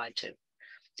doesn't apply to.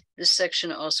 This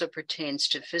section also pertains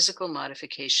to physical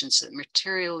modifications that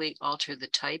materially alter the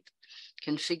type,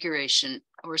 configuration,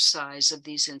 or size of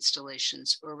these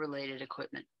installations or related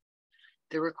equipment.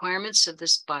 The requirements of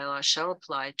this bylaw shall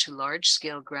apply to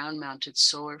large-scale ground-mounted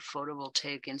solar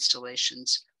photovoltaic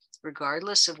installations,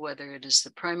 regardless of whether it is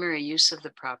the primary use of the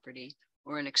property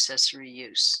or an accessory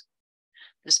use.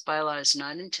 This bylaw is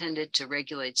not intended to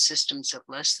regulate systems of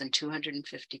less than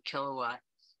 250 kilowatts,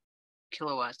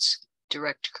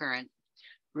 direct current,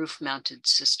 roof-mounted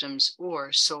systems,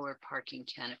 or solar parking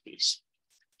canopies.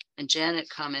 And Janet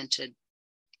commented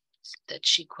that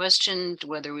she questioned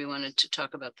whether we wanted to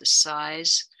talk about the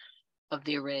size of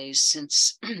the arrays,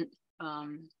 since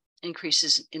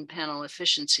increases in panel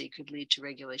efficiency could lead to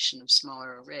regulation of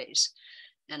smaller arrays.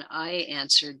 And I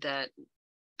answered that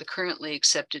the currently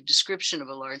accepted description of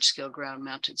a large-scale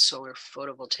ground-mounted solar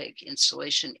photovoltaic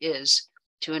installation is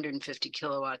 250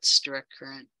 kilowatts direct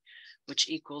current, which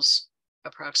equals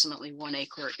approximately 1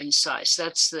 acre in size.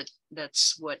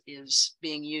 That's what is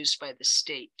being used by the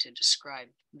state to describe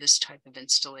this type of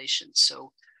installation.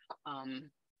 So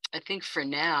I think for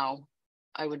now,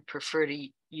 I would prefer to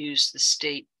use the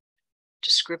state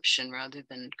description rather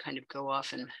than kind of go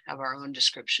off and have our own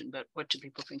description. But what do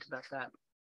people think about that?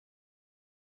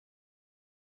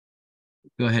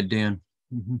 Go ahead, Dan.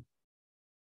 Mm-hmm.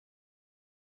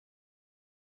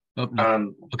 Oh,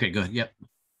 no. Okay, go ahead. Yep.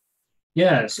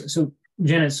 Yeah. So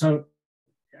Janet, so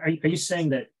are you saying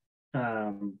that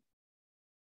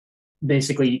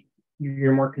basically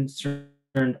you're more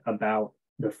concerned about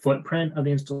the footprint of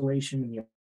the installation and the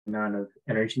amount of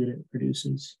energy that it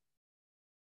produces?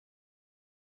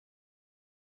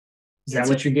 Is that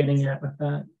what you're getting at with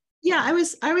that? Yeah, I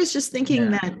was just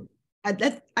thinking that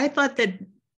I thought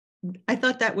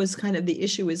that was kind of the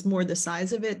issue, is more the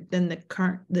size of it than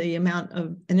the amount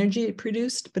of energy it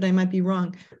produced, but I might be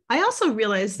wrong. I also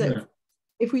realized that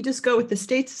if we just go with the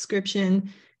state's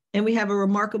description and we have a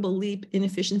remarkable leap in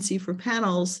efficiency for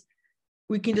panels,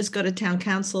 we can just go to town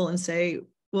council and say,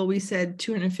 well, we said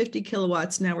 250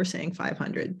 kilowatts, now we're saying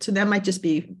 500. So that might just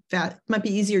be might be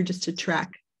easier just to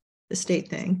track the state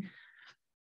thing.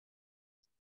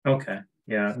 Okay.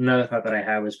 Yeah. Another thought that I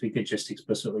had was we could just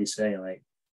explicitly say, like,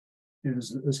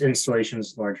 this installation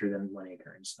is larger than 1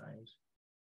 acre in size.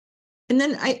 And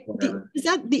then is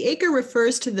that the acre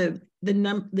refers to the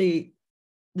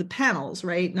panels,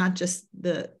 right? Not just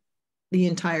the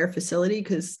entire facility,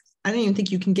 because I don't even think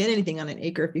you can get anything on an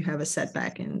acre if you have a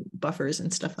setback and buffers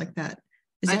and stuff like that.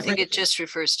 I think it just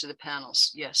refers to the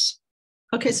panels. Yes.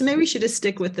 Okay, so maybe we should just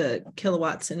stick with the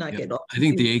kilowatts and not get all. I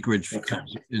think the acreage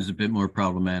is a bit more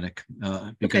problematic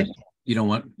because you don't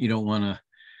want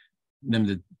them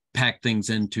to pack things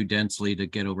in too densely to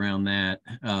get around that.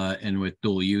 And with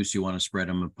dual use, you want to spread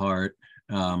them apart.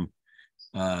 And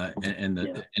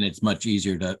it's much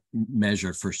easier to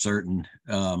measure for certain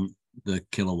the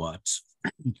kilowatts.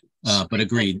 But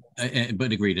agreed.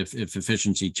 If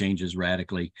efficiency changes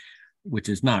radically, which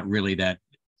is not really that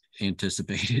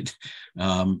anticipated,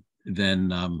 then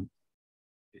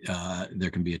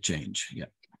there can be a change. Yeah.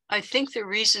 I think the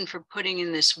reason for putting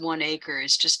in this 1 acre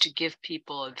is just to give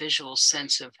people a visual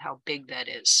sense of how big that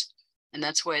is. And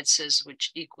that's why it says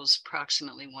which equals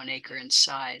approximately 1 acre in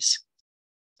size.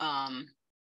 Well,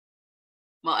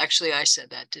 actually, I said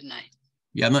that, didn't I?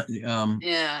 Yeah, I'm not,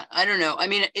 yeah, I don't know. I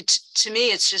mean, to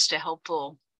me, it's just a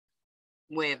helpful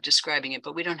way of describing it,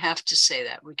 but we don't have to say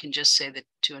that. We can just say that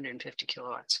 250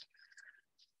 kilowatts.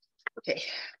 Okay.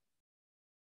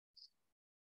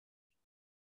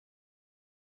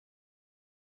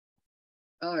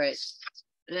 All right.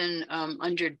 Then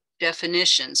under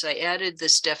definitions, I added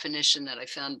this definition that I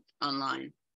found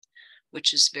online,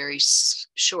 which is very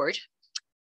short.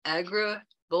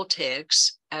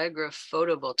 Agri-voltaics,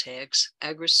 agri-photovoltaics,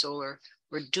 agri-solar,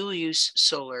 or dual-use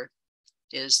solar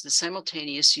is the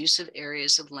simultaneous use of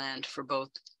areas of land for both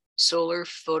solar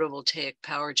photovoltaic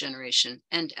power generation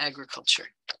and agriculture.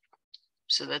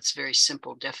 So that's a very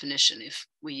simple definition. If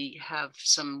we have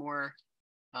some more,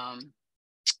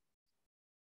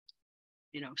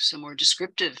 some more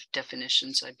descriptive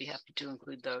definitions, I'd be happy to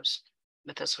include those,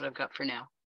 but that's what I've got for now.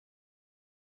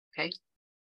 Okay.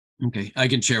 Okay, I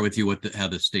can share with you how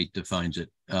the state defines it,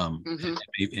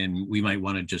 and we might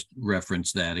want to just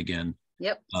reference that again.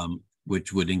 Yep.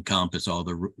 Which would encompass all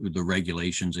the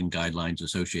regulations and guidelines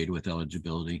associated with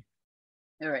eligibility.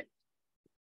 All right.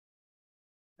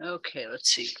 Okay,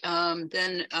 let's see.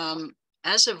 Then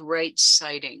as of right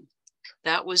siting,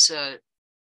 that was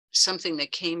something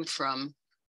that came from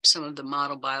some of the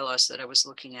model bylaws that I was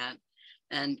looking at.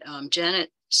 And Janet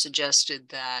suggested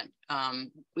that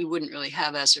we wouldn't really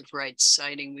have as of right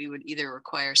siting. We would either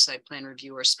require site plan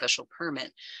review or special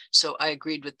permit. So I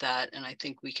agreed with that. And I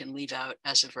think we can leave out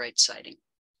as of right siting.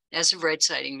 As of right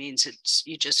siting means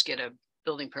you just get a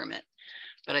building permit.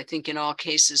 But I think in all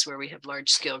cases where we have large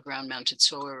scale ground mounted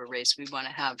solar arrays, we want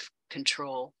to have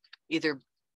control either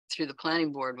through the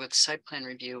planning board with site plan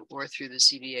review or through the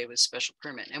ZBA with special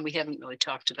permit. And we haven't really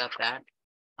talked about that.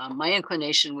 My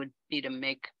inclination would be to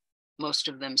make most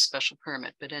of them special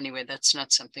permit, but anyway, that's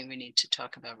not something we need to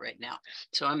talk about right now.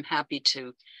 So I'm happy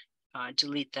to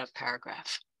delete that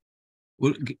paragraph.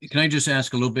 Well, can I just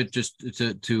ask a little bit just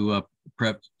to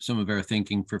prep some of our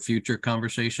thinking for future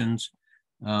conversations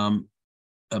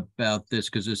about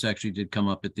this, because this actually did come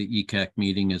up at the ECAC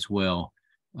meeting as well.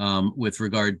 With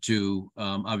regard to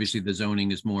obviously the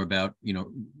zoning is more about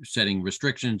setting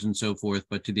restrictions and so forth,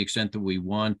 but to the extent that we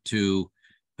want to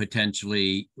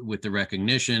potentially, with the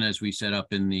recognition as we set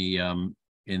up in the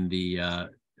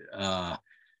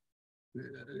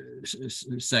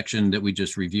section that we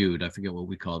just reviewed, I forget what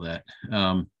we call that,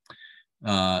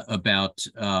 about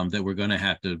that we're going to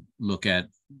have to look at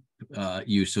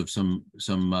use of some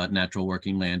natural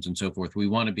working lands and so forth. We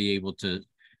want to be able to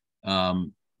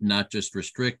not just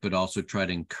restrict, but also try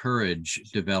to encourage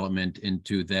development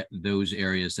into those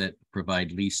areas that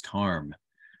provide least harm.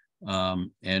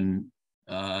 And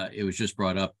it was just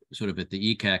brought up sort of at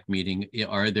the ECAC meeting.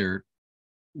 Are there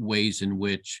ways in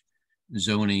which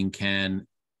zoning can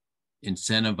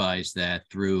incentivize that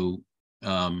through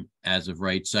as of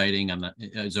right siting? I'm not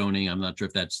zoning. I'm not sure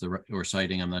if that's the right, or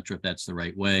citing. I'm not sure if that's the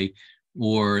right way,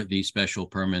 or the special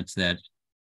permits that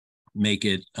make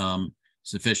it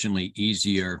sufficiently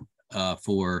easier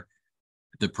for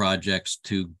the projects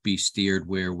to be steered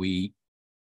where we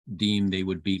deem they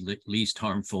would be least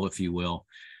harmful, if you will.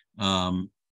 I'm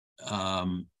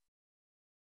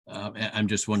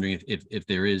just wondering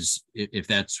if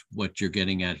that's what you're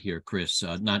getting at here, Chris,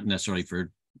 not necessarily for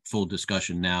full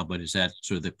discussion now, but is that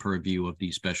sort of the purview of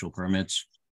these special permits?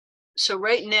 So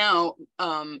right now,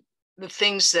 the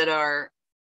things that are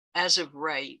as of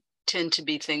right tend to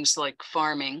be things like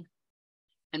farming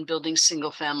and building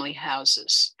single family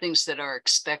houses, things that are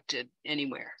expected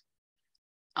anywhere.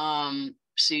 So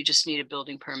you just need a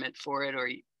building permit for it, or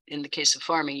in the case of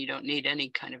farming, you don't need any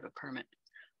kind of a permit.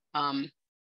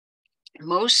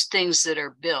 Most things that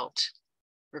are built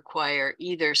require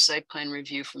either site plan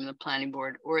review from the planning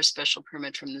board or a special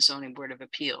permit from the zoning board of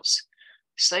appeals.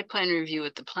 Site plan review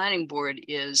at the planning board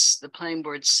is the planning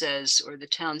board says, or the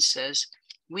town says,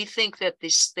 we think that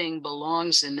this thing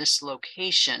belongs in this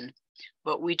location,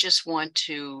 but we just want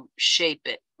to shape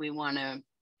it. We want to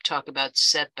talk about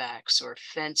setbacks or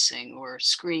fencing or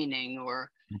screening or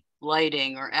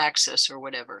lighting or access or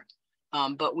whatever.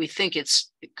 But we think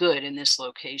it's good in this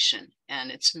location,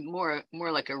 and it's more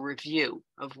like a review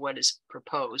of what is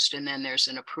proposed, and then there's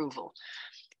an approval.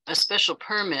 A special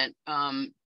permit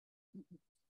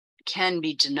can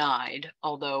be denied,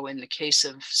 although in the case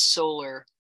of solar,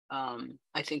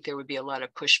 I think there would be a lot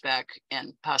of pushback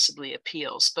and possibly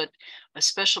appeals. But a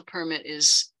special permit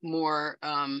is more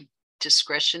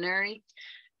discretionary,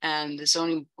 and the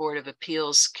Zoning Board of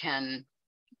Appeals can,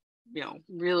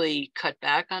 really cut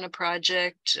back on a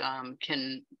project,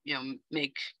 can,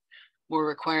 make more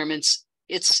requirements.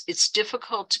 It's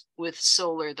difficult with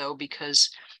solar though, because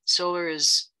solar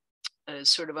is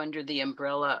sort of under the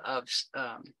umbrella of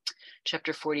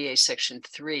Chapter 48, Section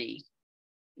 3,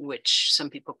 which some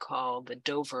people call the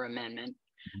Dover Amendment.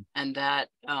 And that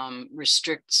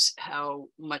restricts how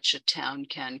much a town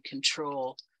can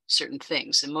control certain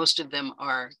things. And most of them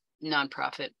are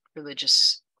nonprofit,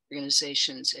 religious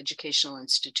organizations, educational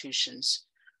institutions.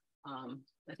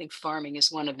 I think farming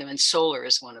is one of them, and solar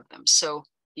is one of them. So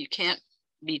you can't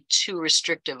be too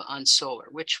restrictive on solar,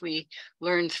 which we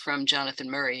learned from Jonathan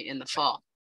Murray in the fall.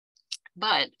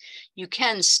 But you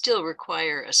can still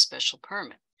require a special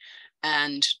permit.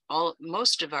 And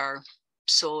most of our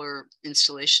solar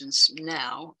installations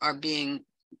now are being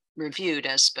reviewed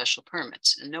as special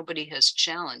permits, and nobody has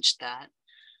challenged that.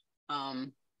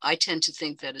 I tend to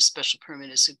think that a special permit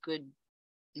is a good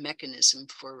mechanism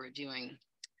for reviewing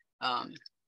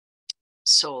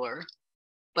solar,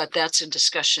 but that's a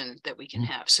discussion that we can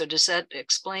have. So does that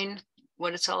explain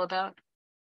what it's all about?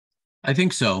 I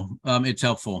think so. It's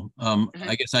helpful.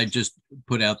 I guess I just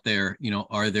put out there,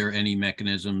 are there any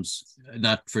mechanisms,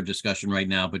 not for discussion right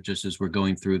now, but just as we're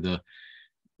going through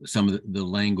some of the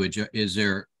language, is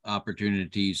there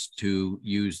opportunities to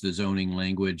use the zoning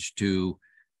language to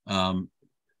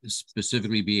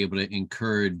specifically be able to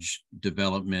encourage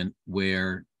development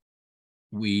where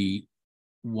we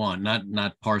want,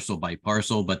 not parcel by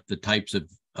parcel, but the types of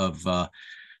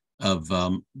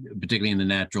particularly in the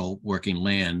natural working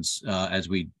lands, as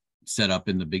we set up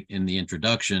in the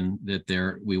introduction,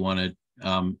 that we want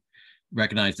to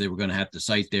recognize that we're going to have to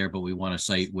site there, but we want to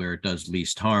site where it does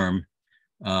least harm.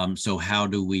 So how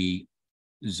do we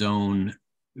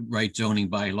write zoning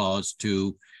bylaws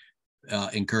to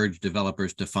encourage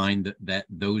developers to find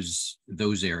those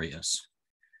areas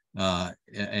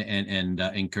and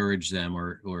encourage them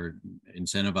or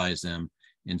incentivize them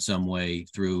in some way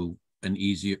through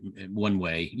one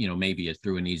way, maybe it's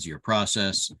through an easier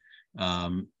process,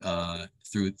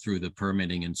 through the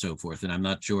permitting and so forth. And I'm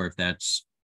not sure if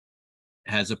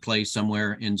has a place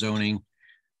somewhere in zoning,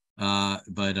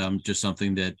 but just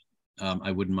something that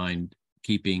I wouldn't mind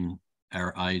keeping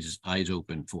our eyes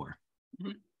open for.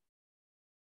 Mm-hmm.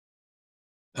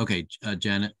 Okay,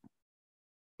 Janet.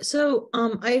 So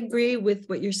I agree with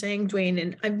what you're saying, Dwayne,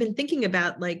 and I've been thinking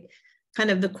about kind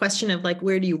of the question of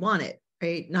where do you want it,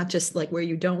 right? Not just where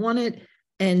you don't want it.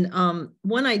 And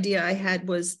one idea I had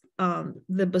was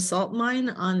the basalt mine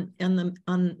on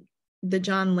the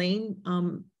John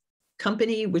Lane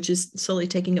company, which is slowly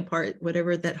taking apart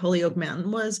whatever that Holyoke Mountain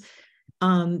was,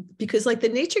 because the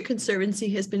Nature Conservancy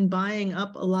has been buying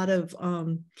up a lot of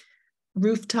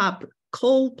rooftop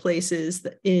coal places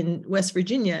in West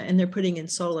Virginia, and they're putting in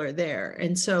solar there.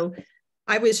 And so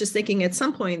I was just thinking at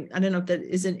some point, I don't know if that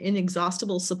is an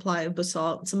inexhaustible supply of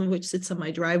basalt, some of which sits on my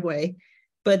driveway,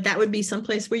 but that would be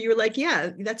someplace where you're yeah,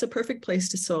 that's a perfect place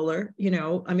to solar.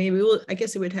 I mean, I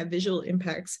guess it would have visual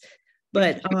impacts,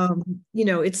 but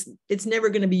it's never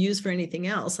going to be used for anything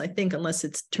else, I think, unless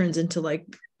it turns into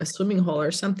a swimming hole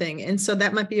or something. And so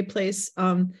that might be a place.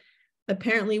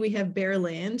 Apparently we have bare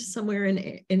land somewhere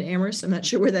in Amherst. I'm not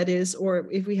sure where that is, or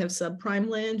if we have subprime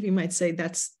land, we might say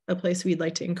that's a place we'd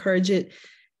like to encourage it.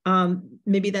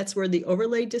 Maybe that's where the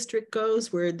overlay district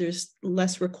goes, where there's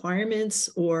less requirements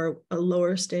or a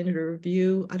lower standard of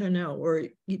review. I don't know, or do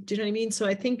you know what I mean? So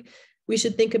I think we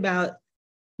should think about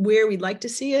where we'd like to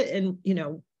see it, and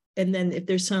and then if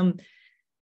there's some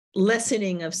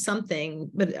lessening of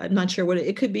something, but I'm not sure what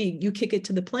it could be. You kick it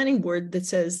to the planning board that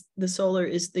says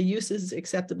the use is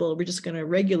acceptable. We're just going to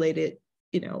regulate it,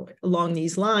 along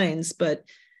these lines, but,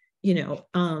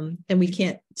 and we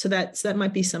can't, so that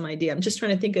might be some idea. I'm just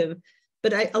trying to think of,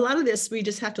 but a lot of this, we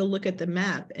just have to look at the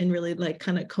map and really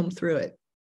kind of comb through it.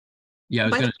 Yeah.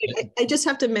 I just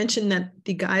have to mention that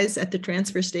the guys at the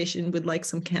transfer station would like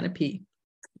some canopy.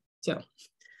 So,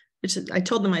 I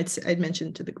told them I'd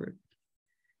mentioned to the group.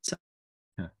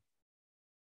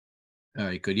 All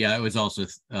right, good. Yeah, I was also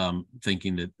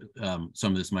thinking that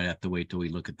some of this might have to wait till we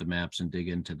look at the maps and dig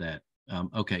into that.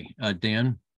 Okay,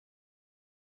 Dan?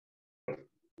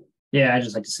 Yeah, I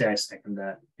just like to say I second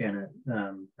that, Janet.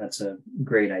 That's a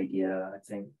great idea, I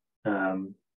think.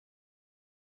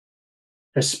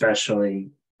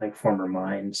 Especially like former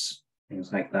mines,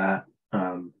 things like that.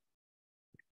 A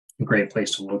great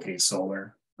place to locate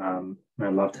solar. I'd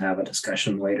love to have a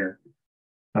discussion later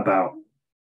about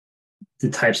the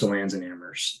types of lands in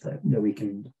Amherst that we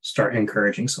can start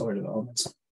encouraging solar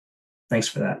developments. Thanks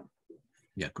for that.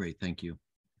 Yeah, great. Thank you.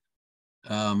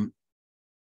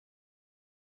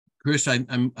 Chris,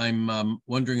 I'm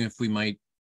wondering if we might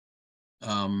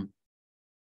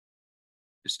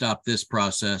stop this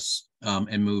process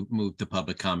and move to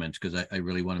public comments, because I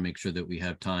really want to make sure that we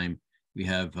have time. We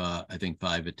have I think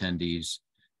 5 attendees,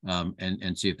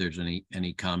 and see if there's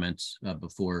any comments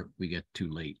before we get too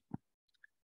late.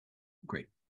 Great,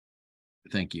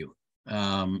 thank you.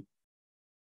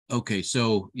 Okay,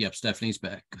 so yep, Stephanie's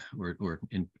back or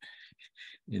in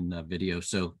video.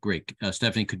 So great,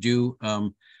 Stephanie, could you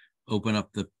open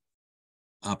up the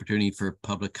opportunity for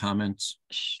public comments?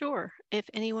 Sure. If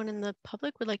anyone in the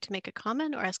public would like to make a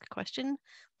comment or ask a question,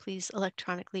 please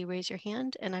electronically raise your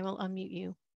hand and I will unmute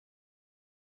you.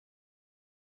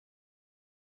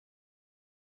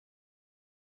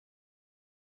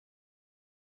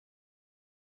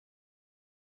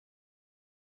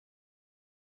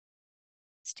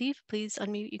 Steve, please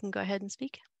unmute. You can go ahead and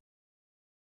speak.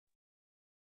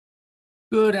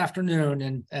 Good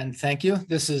afternoon, and thank you.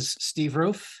 This is Steve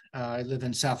Roof. I live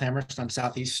in South Amherst on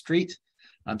Southeast Street.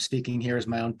 I'm speaking here as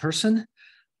my own person.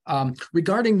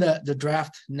 Regarding the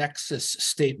draft nexus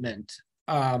statement,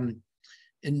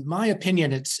 in my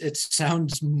opinion, it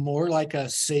sounds more like a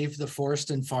save the forest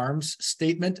and farms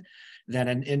statement than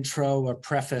an intro or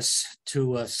preface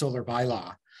to a solar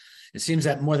bylaw. It seems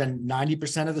that more than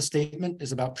 90% of the statement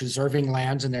is about preserving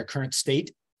lands in their current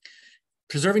state.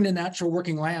 Preserving the natural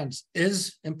working lands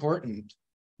is important,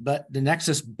 but the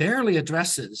nexus barely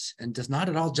addresses and does not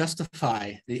at all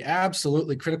justify the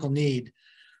absolutely critical need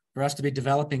for us to be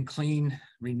developing clean,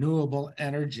 renewable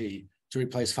energy to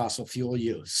replace fossil fuel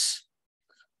use.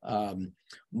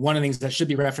 One of the things that should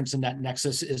be referenced in that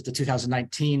nexus is the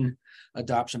 2019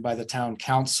 adoption by the town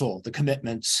council, the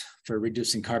commitments for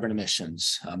reducing carbon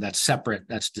emissions. That's separate,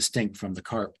 that's distinct from the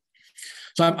CARP.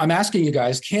 So I'm asking you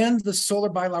guys, can the Solar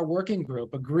Bylaw Working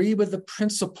Group agree with the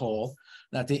principle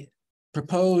that the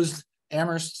proposed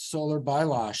Amherst Solar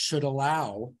Bylaw should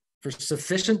allow for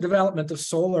sufficient development of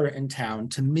solar in town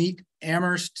to meet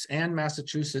Amherst's and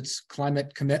Massachusetts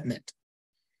climate commitment?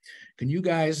 Can you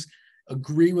guys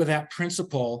agree with that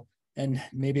principle and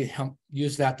maybe help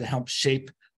use that to help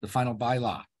shape the final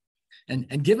bylaw?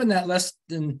 And given that less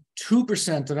than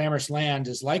 2% of Amherst land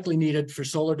is likely needed for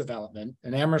solar development,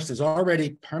 and Amherst has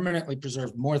already permanently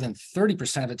preserved more than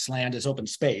 30% of its land as open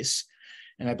space,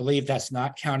 and I believe that's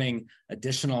not counting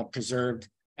additional preserved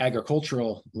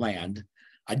agricultural land,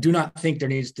 I do not think there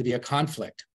needs to be a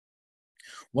conflict.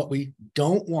 What we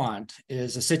don't want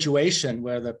is a situation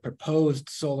where the proposed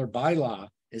solar bylaw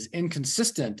is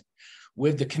inconsistent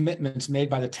with the commitments made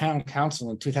by the town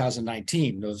council in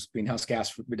 2019, those greenhouse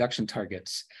gas reduction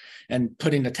targets, and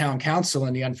putting the town council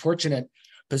in the unfortunate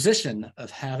position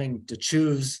of having to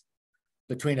choose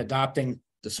between adopting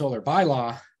the solar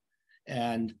bylaw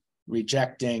and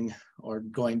rejecting or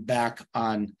going back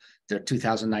on their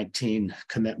 2019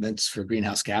 commitments for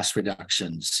greenhouse gas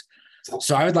reductions.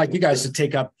 So I would like you guys to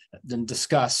take up and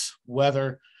discuss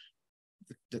whether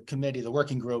the committee, the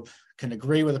working group, can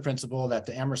agree with the principle that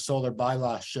the Amherst Solar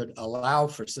Bylaw should allow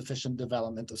for sufficient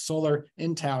development of solar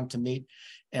in town to meet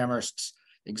Amherst's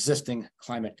existing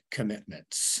climate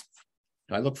commitments.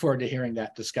 I look forward to hearing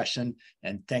that discussion,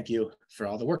 and thank you for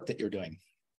all the work that you're doing.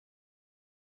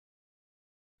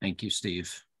 Thank you,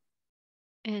 Steve.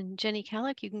 And Jenny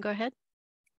Kallick, you can go ahead.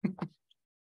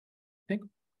 Thank you.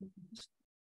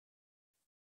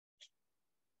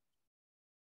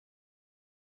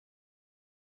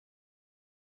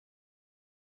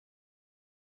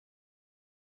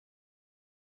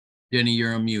 Jenny,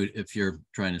 you're on mute if you're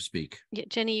trying to speak. Yeah,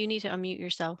 Jenny, you need to unmute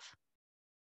yourself.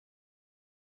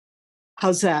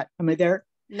 How's that? Am I there?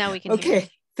 Now we can hear you. Okay,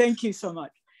 thank you so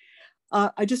much.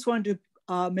 I just wanted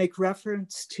to make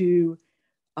reference to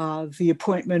the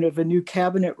appointment of a new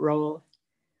cabinet role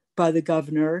by the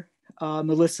governor,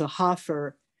 Melissa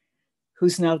Hoffer,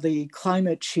 who's now the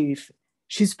climate chief.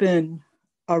 She's been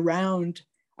around.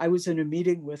 I was in a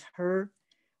meeting with her,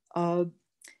 and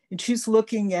she's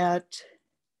looking at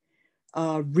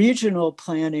regional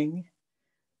planning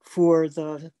for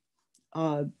the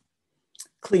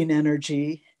clean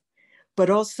energy, but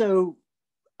also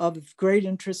of great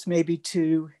interest maybe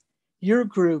to your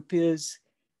group is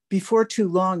before too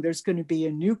long, there's going to be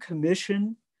a new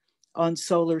commission on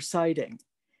solar siting,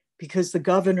 because the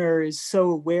governor is so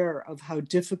aware of how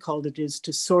difficult it is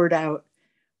to sort out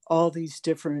all these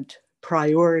different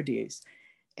priorities.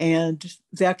 And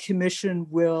that commission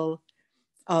will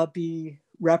be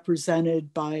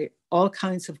represented by all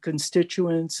kinds of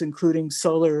constituents, including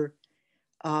solar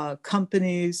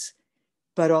companies,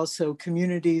 but also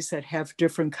communities that have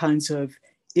different kinds of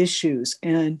issues.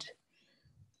 And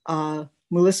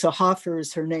Melissa Hoffer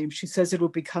is her name. She says it will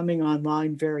be coming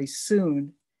online very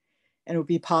soon, and it will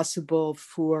be possible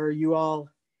for you all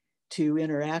to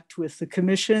interact with the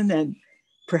commission and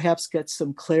perhaps get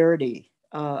some clarity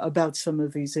about some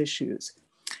of these issues.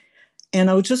 And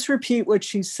I'll just repeat what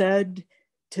she said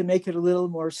to make it a little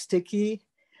more sticky.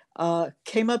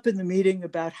 Came up in the meeting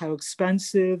about how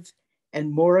expensive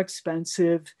and more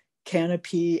expensive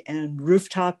canopy and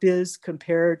rooftop is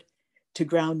compared to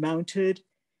ground mounted.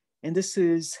 And this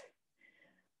is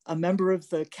a member of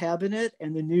the cabinet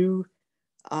and the new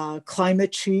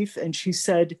climate chief. And she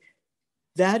said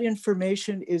that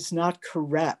information is not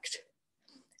correct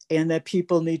and that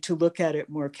people need to look at it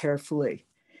more carefully.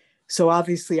 So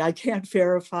obviously I can't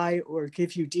verify or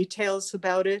give you details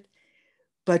about it,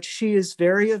 but she is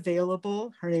very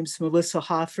available. Her name's Melissa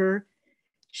Hoffer.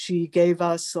 She gave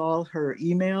us all her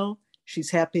email.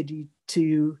 She's happy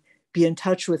to be in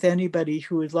touch with anybody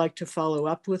who would like to follow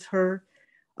up with her.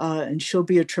 And she'll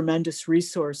be a tremendous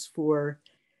resource for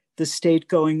the state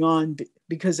going on,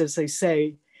 because as I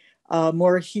say,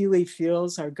 Maura Healey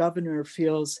feels, our governor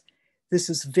feels, this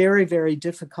is very, very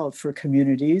difficult for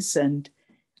communities, and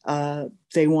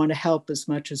they want to help as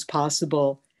much as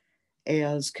possible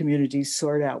as communities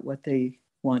sort out what they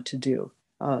want to do.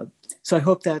 So I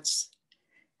hope that's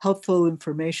helpful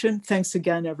information. Thanks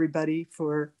again, everybody,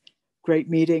 for great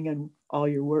meeting and all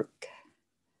your work.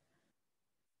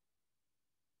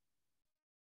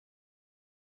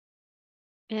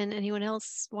 And anyone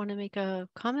else want to make a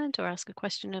comment or ask a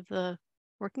question of the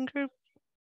working group?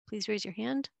 Please raise your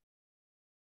hand.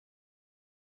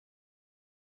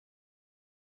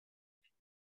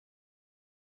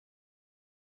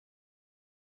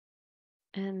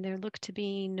 And there look to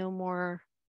be no more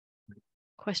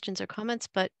questions or comments,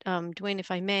 but Dwayne,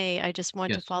 if I may, I just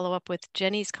want to follow up with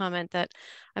Jenny's comment that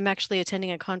I'm actually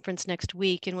attending a conference next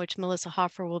week in which Melissa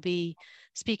Hoffer will be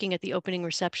speaking at the opening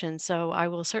reception. So I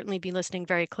will certainly be listening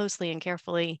very closely and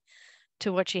carefully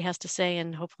to what she has to say,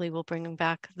 and hopefully we'll bring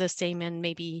back the same and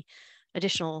maybe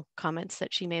additional comments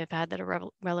that she may have had that are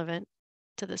relevant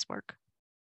to this work.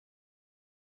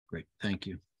 Great, thank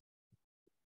you.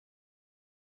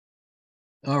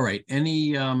 All right,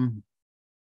 any,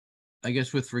 I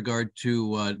guess with regard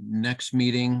to next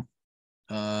meeting,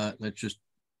 let's just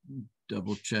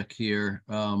double check here,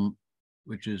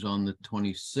 which is on the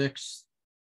 26th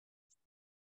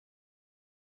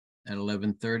at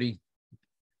 11:30.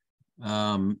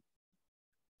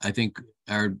 I think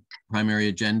our primary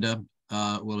agenda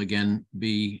will again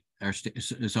be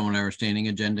somewhat our standing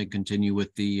agenda, continue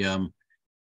with the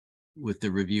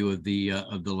review of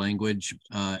the language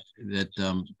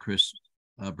that Chris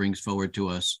brings forward to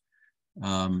us,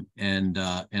 and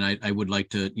I would like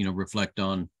to reflect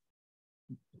on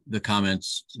the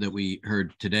comments that we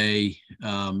heard today,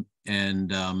 and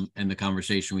the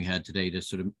conversation we had today to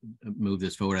sort of move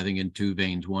this forward. I think in two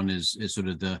veins. One is sort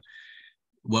of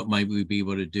what might we be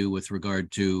able to do with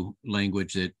regard to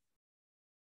language that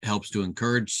helps to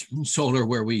encourage solar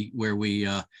where we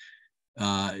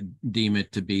deem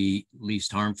it to be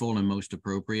least harmful and most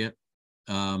appropriate.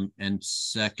 And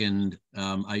second,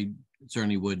 I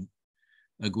certainly would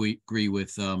agree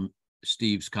with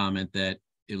Steve's comment that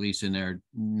at least in our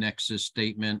nexus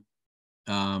statement,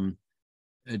 to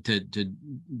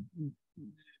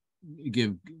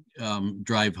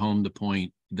drive home the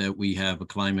point that we have a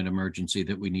climate emergency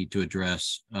that we need to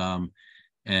address,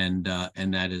 and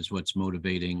that is what's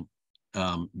motivating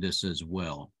this as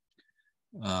well.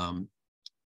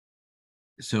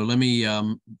 So let me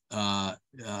go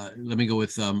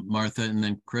with Martha and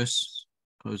then Chris,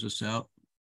 close us out.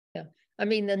 Yeah, I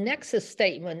mean, the nexus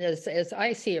statement is, as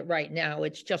I see it right now,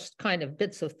 it's just kind of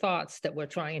bits of thoughts that we're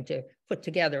trying to put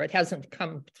together. It hasn't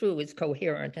come through as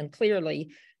coherent, and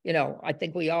clearly, I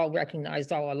think we all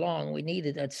recognized all along we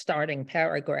needed a starting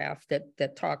paragraph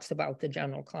that talks about the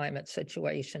general climate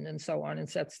situation and so on, and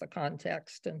sets the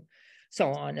context and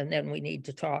so on, and then we need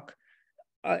to talk.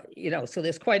 So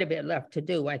there's quite a bit left to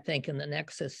do, I think, in the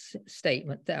nexus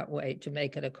statement that way to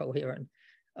make it a coherent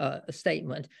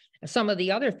statement. Some of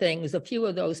the other things, a few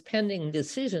of those pending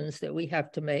decisions that we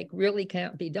have to make really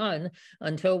can't be done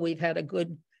until we've had a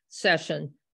good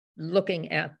session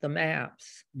looking at the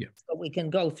maps. Yeah. So we can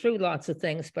go through lots of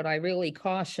things, but I really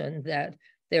caution that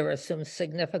there are some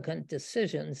significant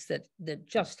decisions that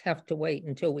just have to wait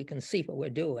until we can see what we're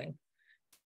doing.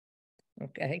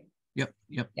 Okay. Yep.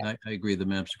 Yeah. I agree. The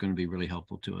maps are going to be really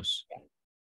helpful to us.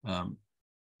 Yeah.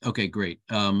 Okay, great.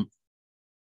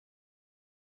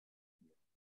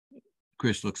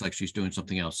 Chris looks like she's doing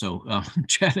something else. So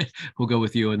Janet, we'll go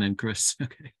with you and then Chris.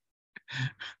 Okay.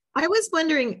 I was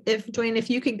wondering if, Dwayne, if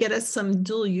you could get us some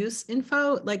dual use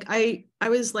info. Like I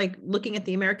was like looking at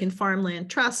the American Farmland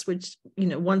Trust, which, you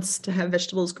know, wants to have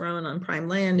vegetables grown on prime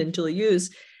land and dual use.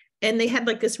 And they had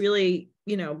like this really,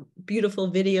 you know, beautiful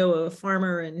video of a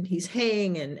farmer and he's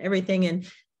haying and everything.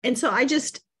 And so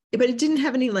but it didn't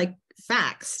have any like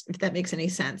facts, if that makes any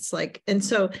sense. Like, and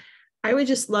so I would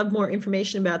just love more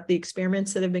information about the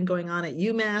experiments that have been going on at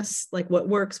UMass, like what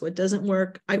works, what doesn't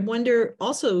work. I wonder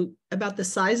also about the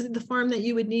size of the farm that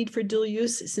you would need for dual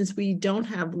use, since we don't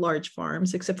have large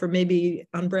farms, except for maybe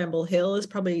on Bramble Hill is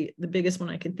probably the biggest one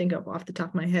I can think of off the top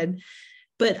of my head.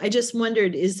 But I just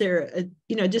wondered, is there a,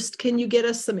 you know, just can you get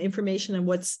us some information on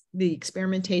what's the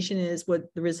experimentation is,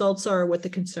 what the results are, what the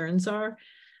concerns are,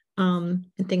 and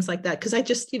things like that? Because I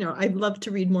just, you know, I'd love to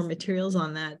read more materials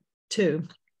on that too.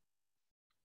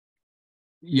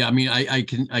 Yeah, I mean, I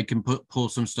can pull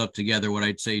some stuff together. What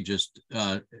I'd say just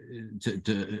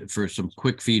for some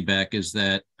quick feedback is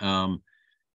that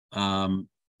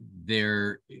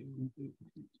there,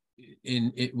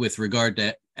 with regard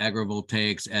to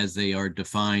agrivoltaics as they are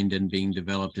defined and being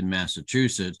developed in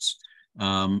Massachusetts,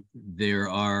 there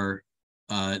are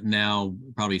now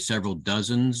probably several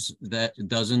dozen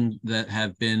that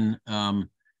have been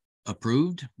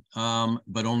approved,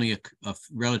 but only a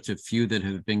relative few that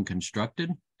have been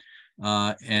constructed.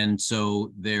 And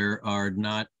so there are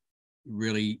not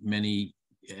really many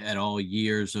at all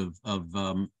years of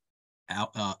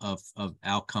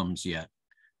outcomes yet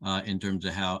in terms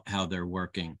of how they're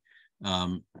working.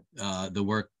 The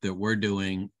work that we're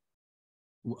doing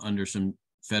under some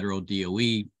federal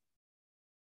DOE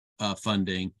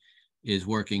funding is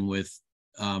working with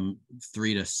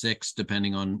 3 to 6,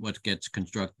 depending on what gets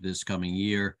constructed this coming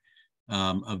year,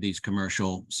 of these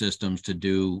commercial systems to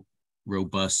do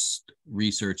robust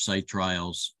research site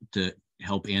trials to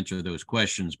help answer those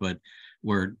questions. But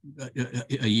we're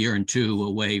a year and 2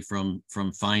 away from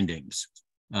findings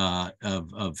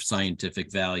of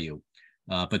scientific value.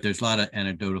 But there's a lot of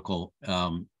anecdotal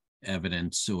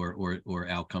evidence or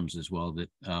outcomes as well that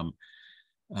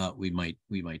we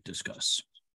might discuss.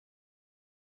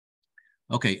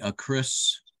 Okay,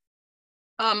 Chris.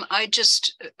 I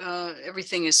just,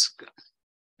 everything is,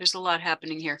 there's a lot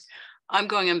happening here. I'm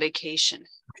going on vacation.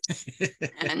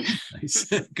 And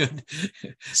nice. Good.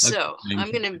 So okay.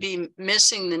 I'm going to be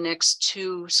missing the next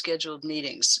 2 scheduled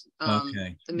meetings.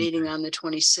 Okay. The meeting on the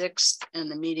 26th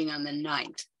and the meeting on the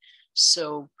 9th.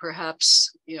 So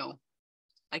perhaps, you know,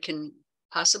 I can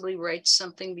possibly write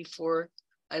something before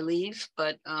I leave,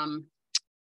 but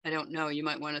I don't know. You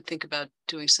might want to think about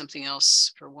doing something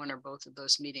else for one or both of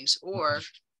those meetings, or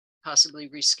possibly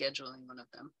rescheduling one of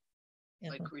them,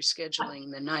 like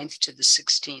rescheduling the 9th to the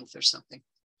 16th or something.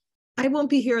 I won't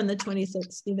be here on the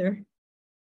 26th either.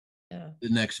 Yeah. The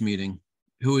next meeting.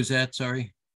 Who is that?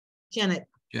 Sorry. Janet.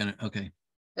 Janet. Okay.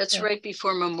 That's right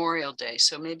before Memorial Day.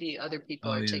 So maybe other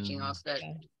people are taking off that.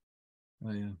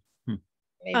 Oh, yeah.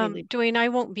 Dwayne, I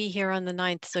won't be here on the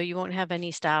 9th, so you won't have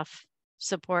any staff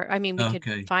support. I mean, we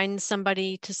could find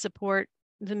somebody to support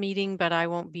the meeting, but I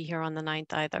won't be here on the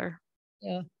 9th either.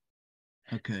 Yeah.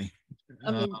 Okay.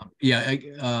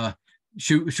 Yeah.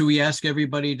 Should we ask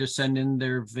everybody to send in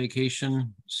their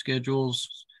vacation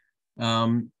schedules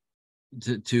to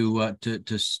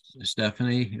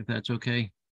Stephanie, if that's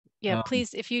okay? Yeah,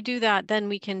 please, if you do that, then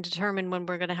we can determine when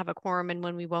we're going to have a quorum and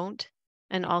when we won't,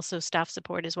 and also staff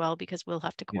support as well, because we'll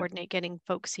have to coordinate getting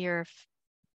folks here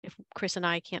if Chris and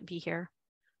I can't be here.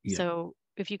 Yeah. So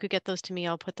if you could get those to me,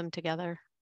 I'll put them together.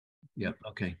 Yep.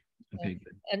 Okay. Okay,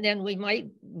 good. And then we might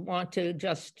want to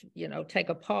just, you know, take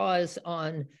a pause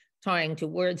on trying to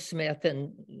wordsmith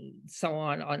and so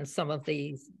on some of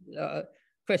these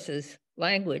Chris's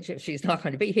language if she's not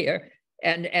going to be here,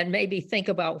 and maybe think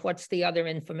about what's the other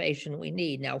information we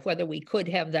need. Now, whether we could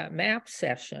have that map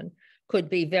session could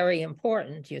be very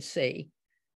important, you see,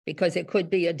 because it could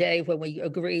be a day when we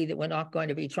agree that we're not going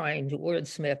to be trying to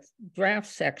wordsmith draft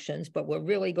sections, but we're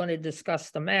really going to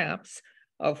discuss the maps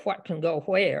of what can go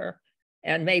where.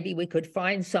 And maybe we could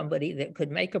find somebody that could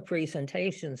make a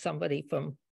presentation, somebody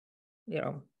from, you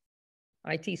know,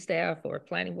 IT staff or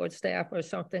planning board staff or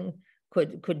something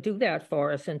could do that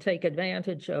for us and take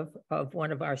advantage of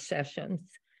one of our sessions.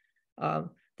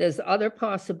 There's other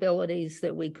possibilities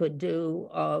that we could do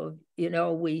of,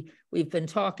 we've been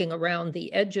talking around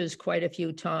the edges quite a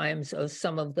few times of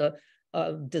some of the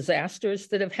disasters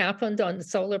that have happened on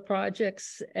solar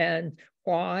projects and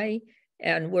why,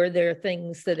 and were there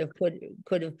things that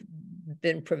could have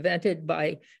been prevented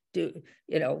by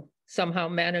somehow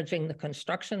managing the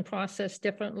construction process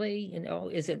differently.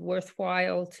 Is it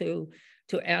worthwhile to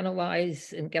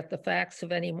analyze and get the facts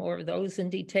of any more of those in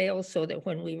detail, so that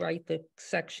when we write the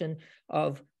section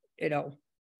of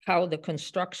how the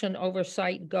construction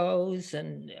oversight goes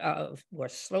and or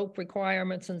slope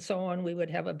requirements and so on, we would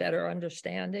have a better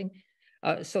understanding.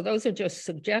 So those are just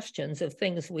suggestions of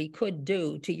things we could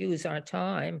do to use our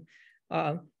time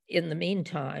in the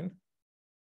meantime.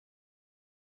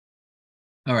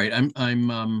 All right, I'm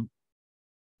a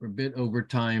bit over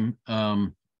time.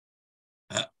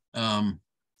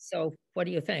 So what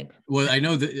do you think? Well, I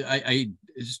know that I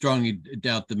strongly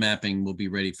doubt the mapping will be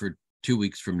ready for 2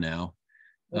 weeks from now.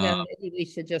 Well, then maybe we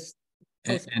should just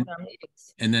postpone our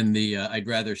meetings. And then I'd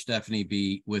rather Stephanie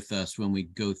be with us when we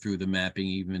go through the mapping,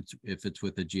 even if it's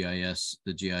with the GIS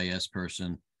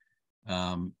person.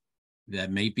 That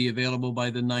may be available by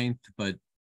the 9th, but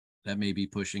that may be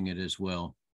pushing it as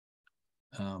well.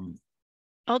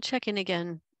 I'll check in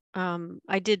again.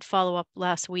 I did follow up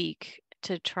last week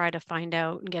to try to find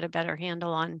out and get a better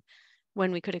handle on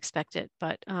when we could expect it,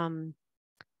 but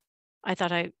I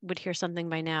thought I would hear something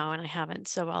by now and I haven't,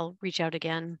 so I'll reach out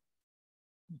again.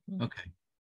 Okay.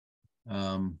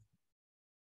 All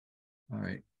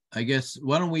right. I guess,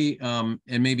 why don't we, and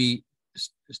maybe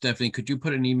Stephanie, could you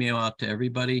put an email out to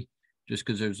everybody? Just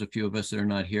because there's a few of us that are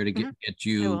not here to get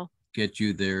you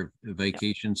their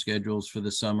vacation schedules for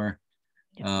the summer.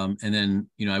 And then,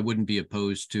 I wouldn't be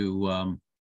opposed to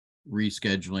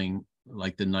rescheduling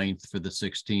like the 9th for the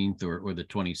 16th or the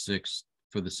 26th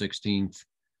for the 16th,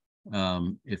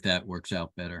 if that works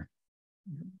out better.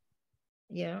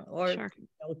 Yeah, or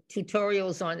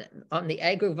tutorials on the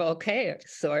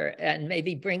agrivoltaics, and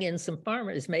maybe bring in some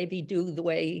farmers, maybe do the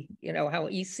way, how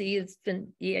ECAC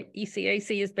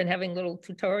has been having little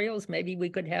tutorials. Maybe we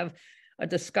could have a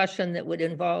discussion that would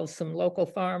involve some local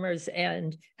farmers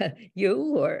and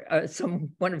you or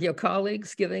one of your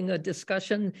colleagues giving a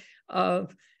discussion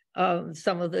of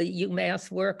some of the UMass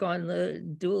work on the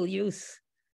dual use,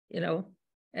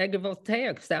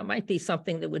 agrivoltaics. That might be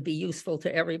something that would be useful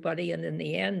to everybody, and in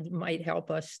the end might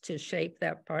help us to shape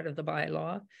that part of the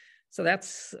bylaw. So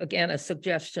that's, again, a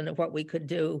suggestion of what we could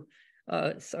do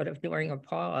sort of during a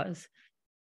pause.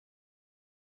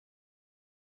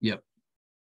 Yep.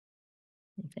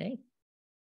 Okay.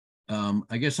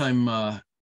 I guess I'm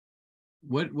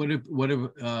what if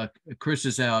Chris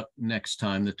is out next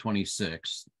time, the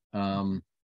 26th.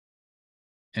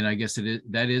 And I guess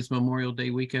that is Memorial Day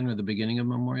weekend, or the beginning of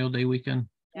Memorial Day weekend.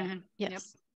 Mm-hmm.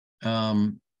 Yes.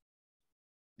 And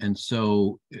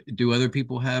so do other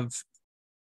people have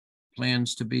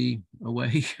plans to be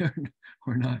away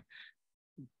or not?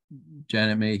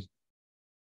 Janet may.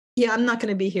 Yeah, I'm not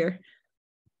going to be here.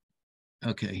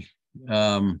 Okay.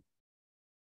 Yeah,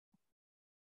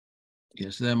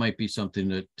 so that might be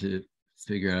something to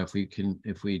figure out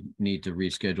if we need to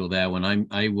reschedule that one.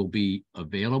 I will be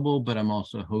available, but I'm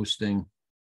also hosting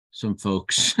some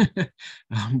folks that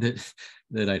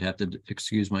I'd have to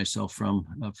excuse myself from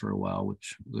for a while,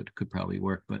 which could probably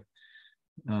work. But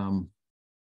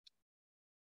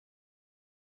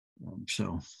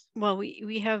so. Well,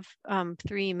 we have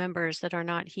 3 members that are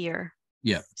not here.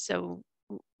 Yeah. So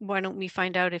why don't we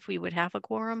find out if we would have a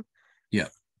quorum? Yeah.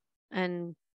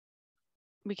 And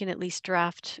we can at least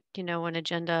draft, an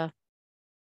agenda,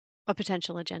 a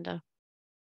potential agenda.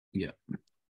 Yeah.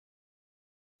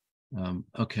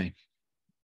 Okay.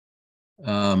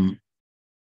 I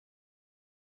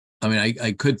mean,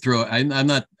 I could throw. I'm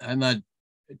not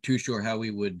too sure how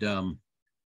we would. I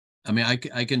mean,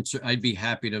 I'd be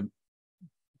happy to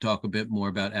talk a bit more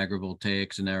about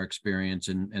agrivoltaics and our experience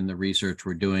and the research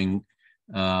we're doing,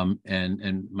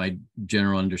 and my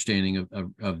general understanding of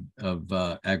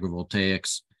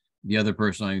agrivoltaics. The other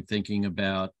person I'm thinking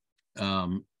about,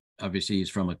 obviously he's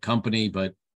from a company,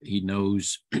 but he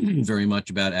knows very much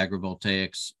about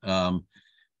agrivoltaics,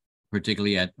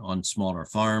 particularly on smaller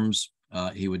farms.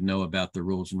 He would know about the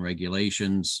rules and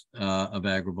regulations of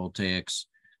agrivoltaics,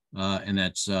 and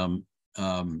that's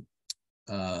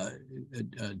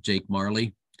Jake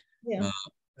Marley,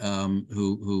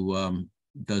 who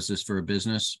does this for a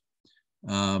business,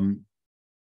 and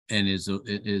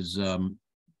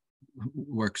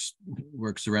works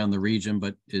around the region,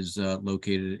 but is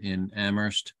located in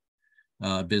Amherst,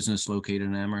 business located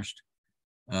in Amherst.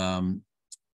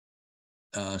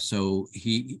 So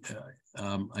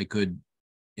I could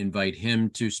invite him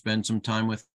to spend some time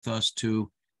with us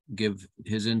to give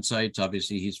his insights.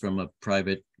 Obviously, he's from a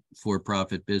private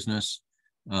for-profit business,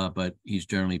 but he's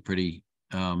generally pretty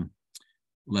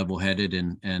level-headed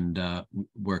and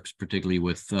works particularly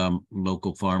with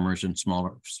local farmers and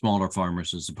smaller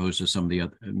farmers, as opposed to some of the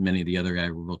many of the other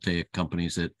agrivoltaic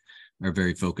companies that are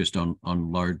very focused on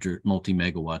larger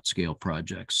multi-megawatt scale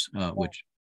projects, which.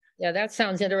 Yeah, that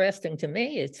sounds interesting to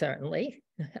me. It certainly.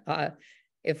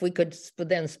 If we could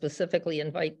then specifically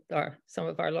invite some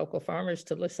of our local farmers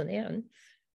to listen in.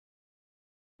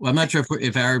 Well, I'm not sure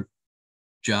if our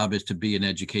job is to be an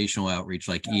educational outreach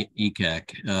like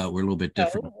ECAC. We're a little bit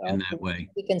different in that way.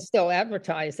 We can still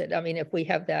advertise it. I mean, if we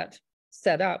have that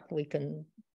set up, we can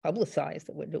publicize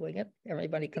that we're doing it.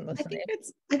 Everybody can listen in.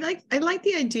 I like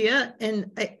the idea,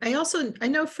 and I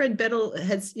know Fred Bettel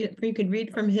has, you could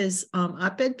read from his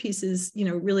op-ed pieces,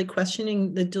 really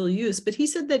questioning the dual use. But he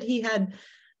said that he had,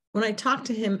 when I talked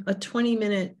to him, a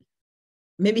 20-minute,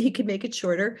 maybe he could make it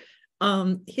shorter.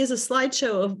 He has a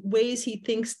slideshow of ways he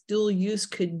thinks dual use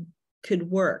could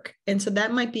work, and so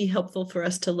that might be helpful for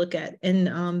us to look at. And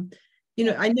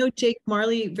I know Jake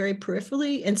Marley very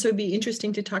peripherally, and so it'd be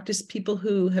interesting to talk to people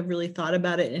who have really thought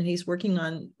about it, and he's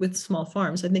working with small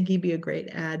farms. I think he'd be a great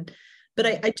ad. But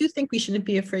I do think we shouldn't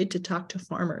be afraid to talk to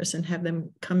farmers and have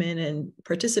them come in and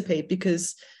participate,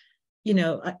 because,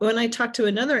 when I talked to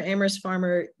another Amherst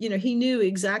farmer, he knew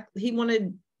exactly, he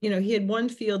wanted, he had one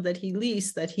field that he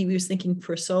leased that he was thinking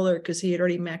for solar, because he had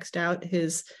already maxed out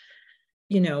his,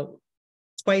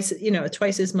 twice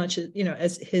as much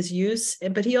as his use.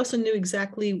 But he also knew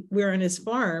exactly where on his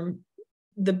farm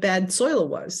the bad soil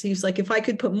was. He's like, if I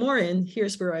could put more in,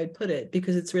 here's where I'd put it,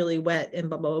 because it's really wet and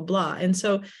blah, blah, blah, blah. And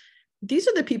so these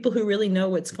are the people who really know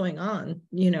what's going on,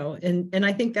 and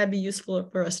I think that'd be useful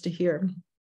for us to hear.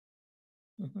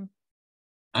 Mm-hmm.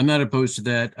 I'm not opposed to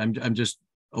that. I'm just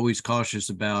always cautious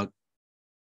about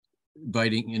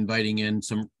inviting in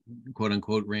some quote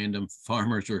unquote random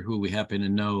farmers or who we happen to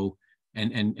know,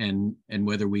 and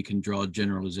whether we can draw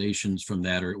generalizations from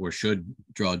that, or should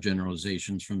draw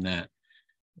generalizations from that.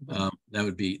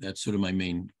 That's sort of my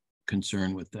main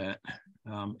concern with that.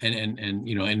 And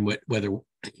whether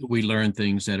we learn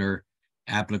things that are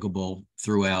applicable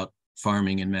throughout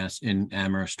farming in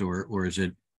Amherst, or is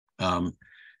it, how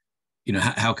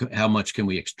much can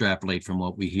we extrapolate from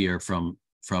what we hear from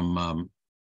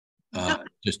how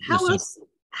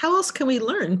else can we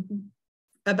learn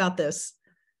about this?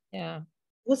 Yeah.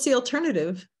 What's the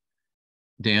alternative?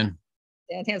 Dan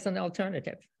has an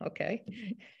alternative. Okay.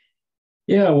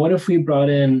 Yeah, what if we brought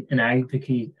in an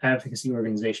advocacy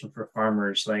organization for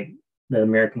farmers, like the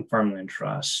American Farmland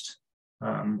Trust,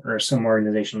 or some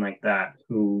organization like that,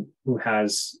 who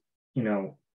has,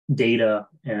 data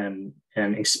and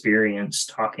experience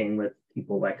talking with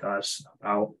people like us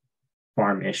about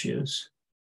farm issues.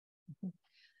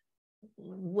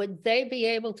 Would they be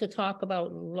able to talk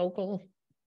about local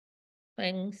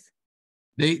things?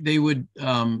 They would.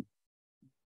 The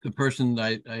person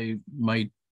I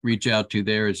might reach out to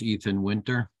there is Ethan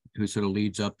Winter, who sort of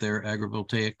leads up their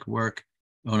agrivoltaic work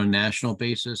on a national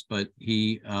basis, but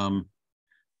he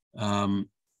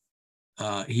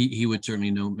would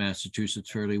certainly know Massachusetts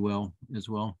fairly well as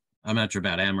well. I'm not sure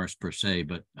about Amherst per se,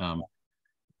 but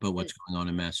what's going on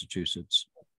in Massachusetts.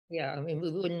 Yeah, I mean, we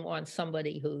wouldn't want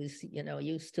somebody who's,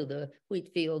 used to the wheat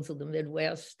fields of the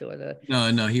Midwest or the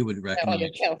no, he would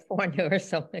recognize California or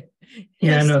something.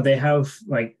 Yeah, no, they have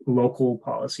like local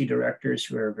policy directors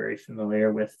who are very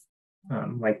familiar with,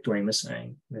 like Dwayne was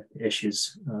saying, with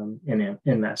issues in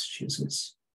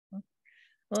Massachusetts.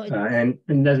 Well, and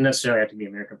it doesn't necessarily have to be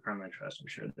American Farmland Trust. I'm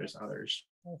sure there's others.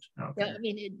 Yeah, I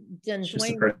mean,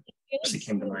 Dwayne, it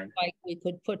came to mind. Like we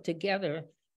could put together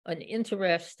an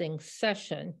interesting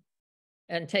session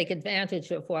and take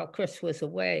advantage of while Chris was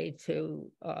away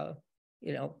to,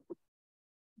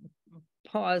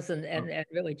 pause and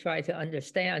really try to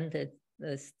understand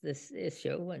this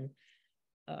issue. And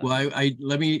well,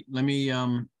 let me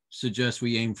suggest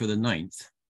we aim for the 9th,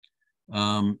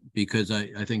 because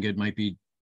I think it might be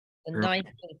the 9th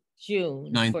of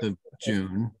June. 9th of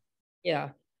June. Yeah.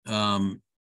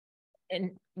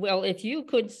 And well, if you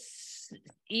could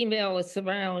email us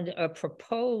around a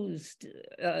proposed,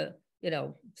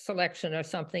 selection or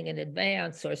something in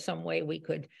advance, or some way we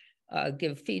could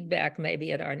give feedback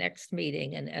maybe at our next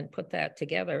meeting and put that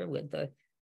together with the,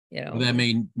 Well, that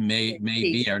may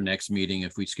be our next meeting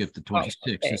if we skip the 26th.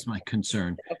 Oh, okay. Is my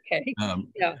concern. Okay.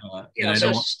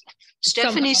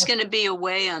 Stephanie's going to be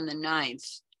away on the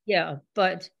 9th. Yeah,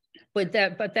 but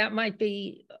that might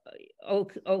be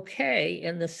okay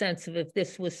in the sense of if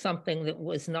this was something that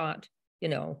was not,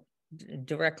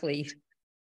 directly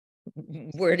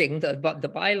wording the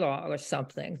bylaw or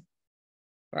something,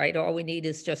 right? All we need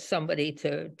is just somebody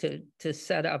to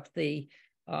set up the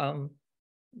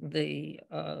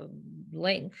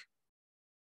link.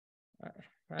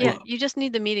 Yeah, you just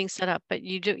need the meeting set up, but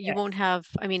you won't have,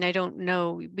 I mean, I don't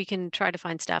know, we can try to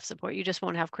find staff support. You just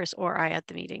won't have Chris or I at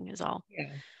the meeting is all. Yeah.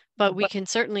 But we can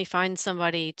certainly find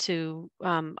somebody to,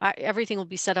 everything will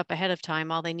be set up ahead of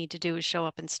time. All they need to do is show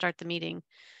up and start the meeting.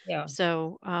 Yeah.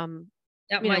 So,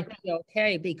 that might be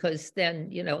okay, because then,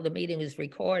 the meeting is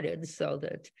recorded so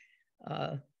that.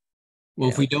 Well,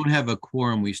 if we don't have a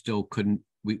quorum, we still couldn't.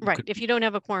 Right. If you don't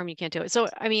have a quorum, you can't do it. So,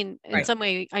 I mean, in some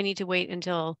way, I need to wait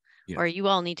until, or you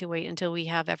all need to wait until we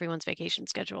have everyone's vacation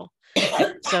schedule.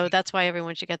 So that's why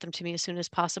everyone should get them to me as soon as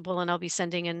possible. And I'll be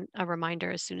sending in a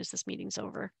reminder as soon as this meeting's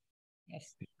over.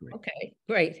 Yes. Okay,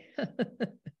 great.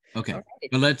 Okay. Right.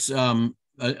 But let's,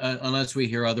 unless we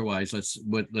hear otherwise,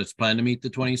 let's plan to meet the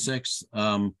 26th.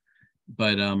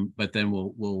 But then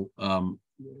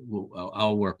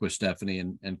I'll work with Stephanie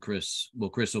and Chris.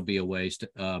 Well, Chris will be away,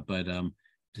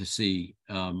 to see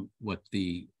what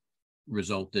the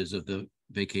result is of the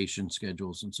vacation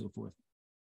schedules and so forth.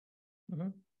 Mm-hmm.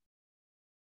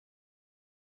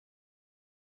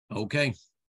 Okay.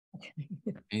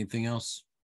 Anything else?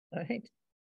 All right.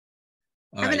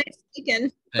 All Have right. a nice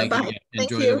weekend. Thank Bye-bye. you. Yeah,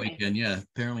 enjoy the weekend. Yeah,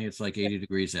 apparently it's like 80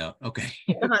 degrees out. Okay.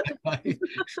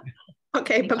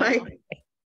 Okay, bye-bye.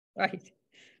 Right.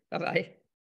 Bye-bye.